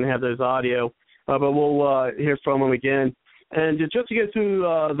wish we didn't have those audio. But we'll hear from them again. And just to get through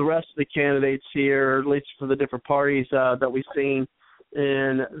the rest of the candidates here, at least for the different parties that we've seen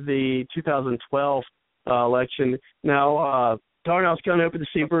in the 2012 election. Now, Darnell's kind of hoping to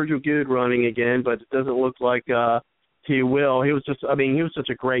see Virgil Goode running again, but it doesn't look like he will. He was such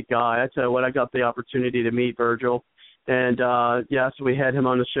a great guy. I tell you what, I got the opportunity to meet Virgil. And, so we had him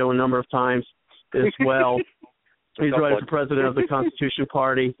on the show a number of times as well. He's running for president of the Constitution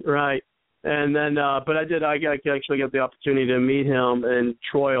Party, right. And then, but I actually got the opportunity to meet him in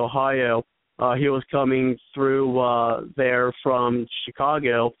Troy, Ohio. He was coming through there from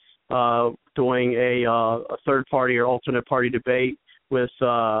Chicago, doing a third party or alternate party debate with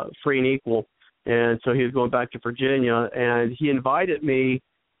Free and Equal. And so he was going back to Virginia, and he invited me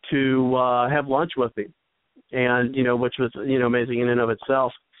to have lunch with him, and, which was, amazing in and of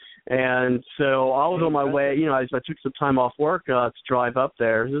itself. And so I was on my way, I took some time off work to drive up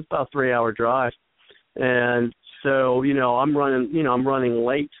there. It was about a 3-hour drive. And so, I'm running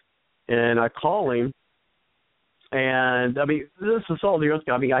late, and I call him. And, this is all the earth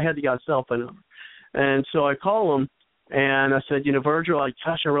guy. I had the guy's cell phone number. And so I call him, and I said, Virgil, I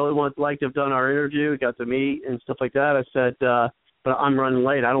really would like to have done our interview. We got to meet and stuff like that. I said, but I'm running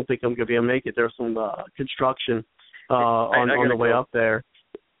late. I don't think I'm going to be able to make it. There's some construction on the way up there.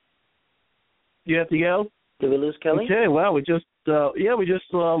 You have to go? Did we lose Kelly? Okay, well, we just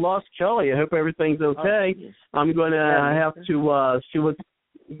lost Kelly. I hope everything's okay. Yes. I'm going to have to see what's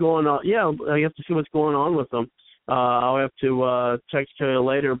going on. Yeah, I have to see what's going on with them. I'll have to text Kelly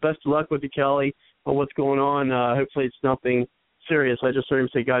later. Best of luck with you, Kelly, on what's going on. Hopefully it's nothing serious. I just heard him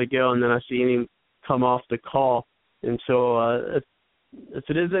say, "Got to go," and then I see him come off the call. And so if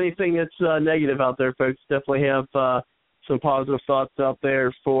it is anything that's negative out there, folks, definitely have some positive thoughts out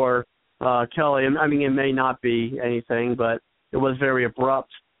there for Kelly. I mean, it may not be anything, but it was very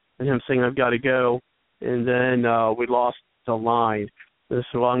abrupt, and him saying, "I've got to go," and then we lost the line.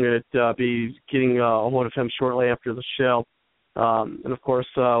 So I'm going to be getting a hold of him shortly after the show. And, of course,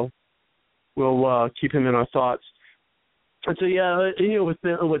 we'll keep him in our thoughts. And so, with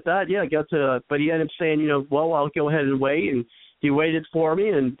that, I got to – but he ended up saying, well, I'll go ahead and wait. And he waited for me,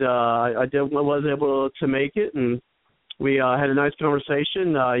 and I was able to make it. And we had a nice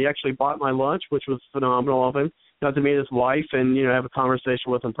conversation. He actually bought my lunch, which was phenomenal of him. Got to meet his wife and, have a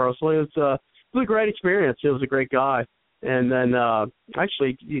conversation with him personally. It was a great experience. He was a great guy. And then,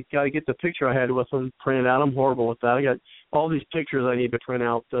 actually, you got to get the picture I had with him printed out. I'm horrible with that. I got all these pictures I need to print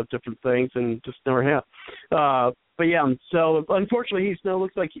out of different things and just never have. But, yeah, so unfortunately,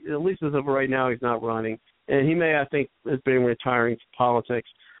 looks like, at least as of right now, he's not running. And he may, I think, has been retiring from politics.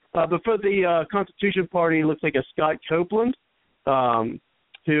 But for the Constitution Party, it looks like a Scott Copeland,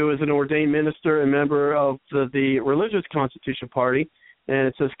 who is an ordained minister and member of the Religious Constitution Party. And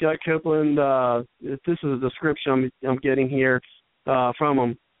it says Scott Copeland, this is a description I'm getting here from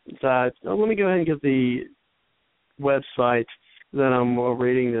him. That let me go ahead and get the website that I'm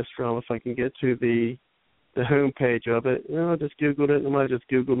reading this from, if I can get to the home page of it. I just Googled it, and I just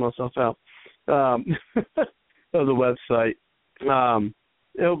Googled myself out of the website.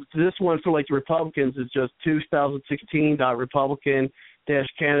 This one for the Republicans is just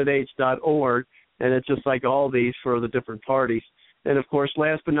 2016.republican-candidates.org, and it's just like all these for the different parties. And, of course,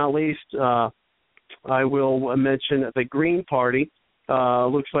 last but not least, I will mention the Green Party.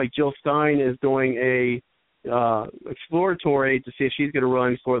 Looks like Jill Stein is doing a exploratory to see if she's going to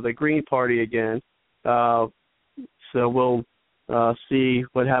run for the Green Party again. So we'll see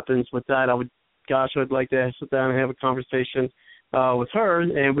what happens with that. I'd like to sit down and have a conversation with her.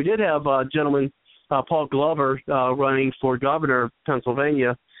 And we did have a gentleman, Paul Glover, running for governor of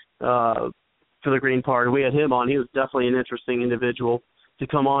Pennsylvania, for the Green Party. We had him on. He was definitely an interesting individual to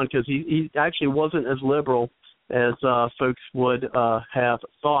come on because he actually wasn't as liberal as folks would have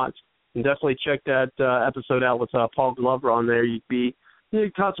thought. And definitely check that episode out with Paul Glover on there. You'd be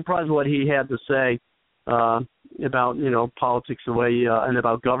kind of surprised what he had to say about politics the way and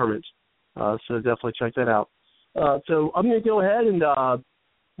about government. So definitely check that out. So I'm going to go ahead and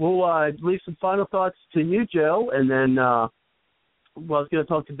we'll leave some final thoughts to you, Joe, and then I was going to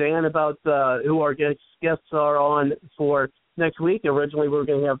talk to Dan about who our guests are on for next week. Originally, we were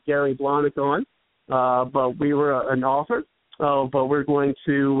going to have Gary Blonick on, but we were an author. But we're going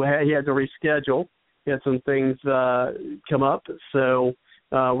to – he had to reschedule. He had some things come up. So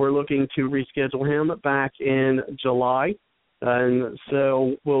we're looking to reschedule him back in July. And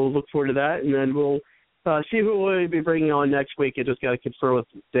so we'll look forward to that. And then we'll see who we'll be bringing on next week. I just got to confer with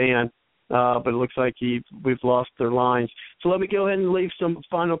Dan. But it looks like we've lost their lines. So let me go ahead and leave some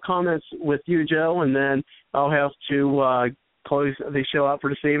final comments with you, Joe, and then I'll have to close the show out for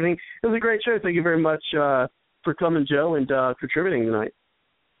this evening. It was a great show. Thank you very much for coming, Joe, and contributing tonight.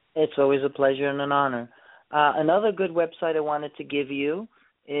 It's always a pleasure and an honor. Another good website I wanted to give you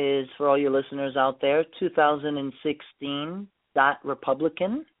is, for all your listeners out there,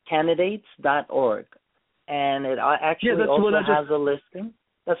 2016.republicancandidates.org. And it actually also has a listing.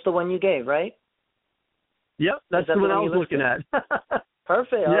 That's the one you gave, right? Yep, that's the one I was looking at.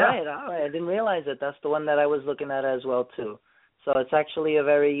 Perfect. All right. I didn't realize it. That's the one that I was looking at as well, too. So it's actually a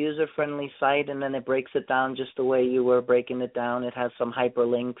very user-friendly site, and then it breaks it down just the way you were breaking it down. It has some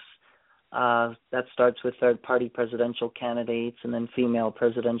hyperlinks that starts with third-party presidential candidates and then female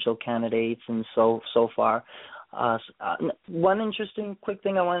presidential candidates and so far. One interesting quick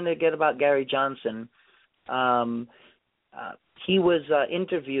thing I wanted to get about Gary Johnson. He was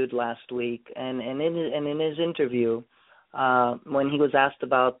interviewed last week, and in his interview, when he was asked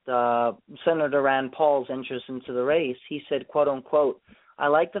about Senator Rand Paul's interest into the race, he said, quote, unquote, "I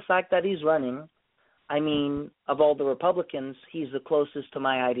like the fact that he's running. I mean, of all the Republicans, he's the closest to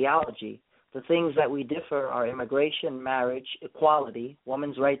my ideology. The things that we differ are immigration, marriage, equality,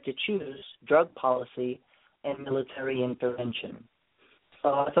 women's right to choose, drug policy, and military intervention." So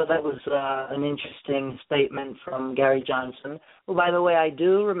I thought that was an interesting statement from Gary Johnson, who, by the way, I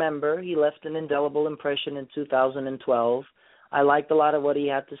do remember he left an indelible impression in 2012. I liked a lot of what he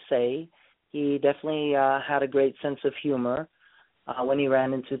had to say. He definitely had a great sense of humor when he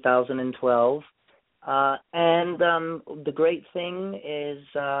ran in 2012. And the great thing is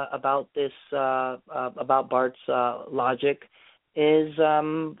about this, about Bart's logic, is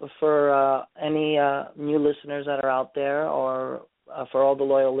for any new listeners that are out there, or for all the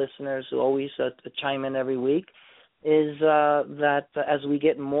loyal listeners who always chime in every week, is that as we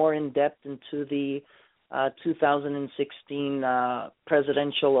get more in depth into the 2016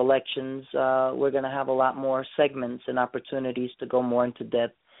 presidential elections, we're going to have a lot more segments and opportunities to go more into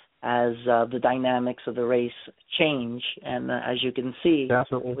depth as the dynamics of the race change. And as you can see,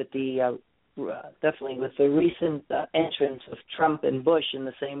 Definitely. with the with the recent entrance of Trump and Bush in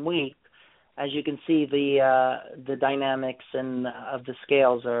the same week, as you can see, the dynamics and of the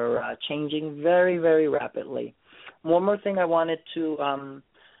scales are changing very, very rapidly. One more thing I wanted to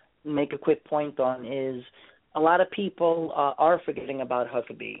make a quick point on is a lot of people are forgetting about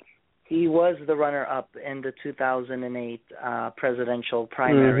Huckabee. He was the runner-up in the 2008 presidential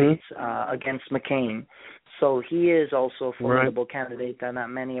primaries against McCain. So he is also a formidable candidate that not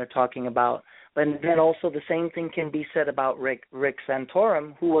many are talking about. But then also the same thing can be said about Rick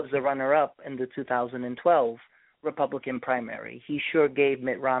Santorum, who was the runner-up in the 2012 Republican primary. He sure gave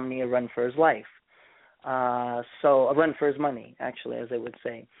Mitt Romney a run for his life. So a run for his money, actually, as they would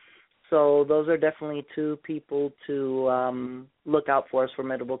say. So those are definitely two people to look out for as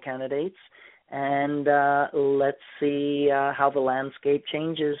formidable candidates. And let's see how the landscape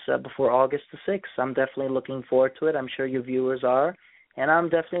changes before August the 6th. I'm definitely looking forward to it. I'm sure your viewers are. And I'm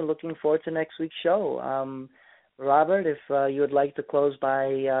definitely looking forward to next week's show. Robert, if you would like to close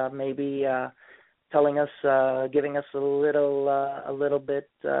by maybe telling us, giving us a little bit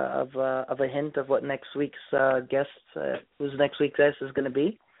of a hint of what next week's guest, who's next week's guest is going to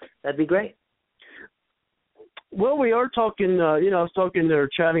be, that'd be great. Well, we are talking, I was talking or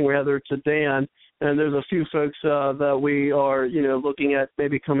chatting rather to Dan, and there's a few folks that we are, looking at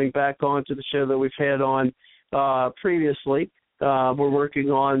maybe coming back on to the show that we've had on previously. We're working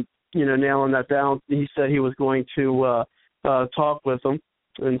on, nailing that down. He said he was going to talk with them,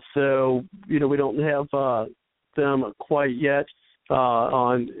 and so, we don't have them quite yet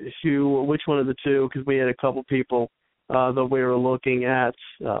on which one of the two, because we had a couple people that we were looking at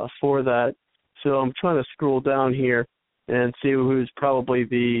for that. So I'm trying to scroll down here and see who's probably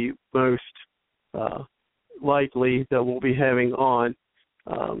the most likely that we'll be having on.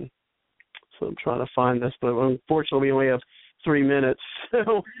 So I'm trying to find this, but unfortunately we only have 3 minutes.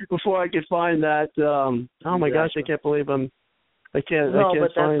 So before I can find that, oh my gosh, I can't believe I can't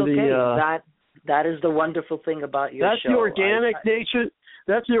find okay. the. That is the wonderful thing about your show. That's the organic nature.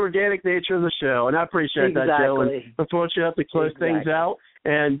 That's the organic nature of the show, and I appreciate that, Joe. And unfortunately, I have to close things out.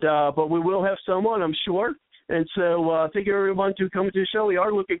 And but we will have someone, I'm sure. And so thank you, everyone, to come to the show. We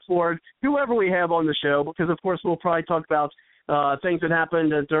are looking forward to whoever we have on the show, because, of course, we'll probably talk about things that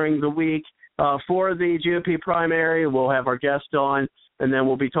happened during the week for the GOP primary. We'll have our guest on, and then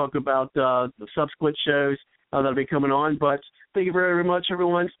we'll be talking about the subsequent shows that'll be coming on. But thank you very much,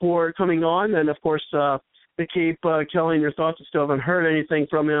 everyone, for coming on. And, of course, to keep telling your thoughts. I still haven't heard anything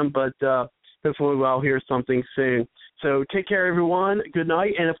from him, but hopefully we'll hear something soon. So take care, everyone. Good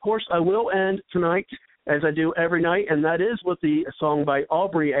night. And, of course, I will end tonight, as I do every night, and that is with the song by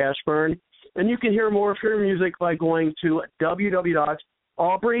Aubrey Ashburn. And you can hear more of her music by going to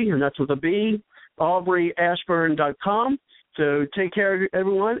www.aubrey, and that's with a B, AubreyAshburn.com. So take care,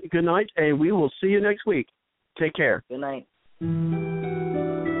 everyone. Good night, and we will see you next week. Take care. Good night.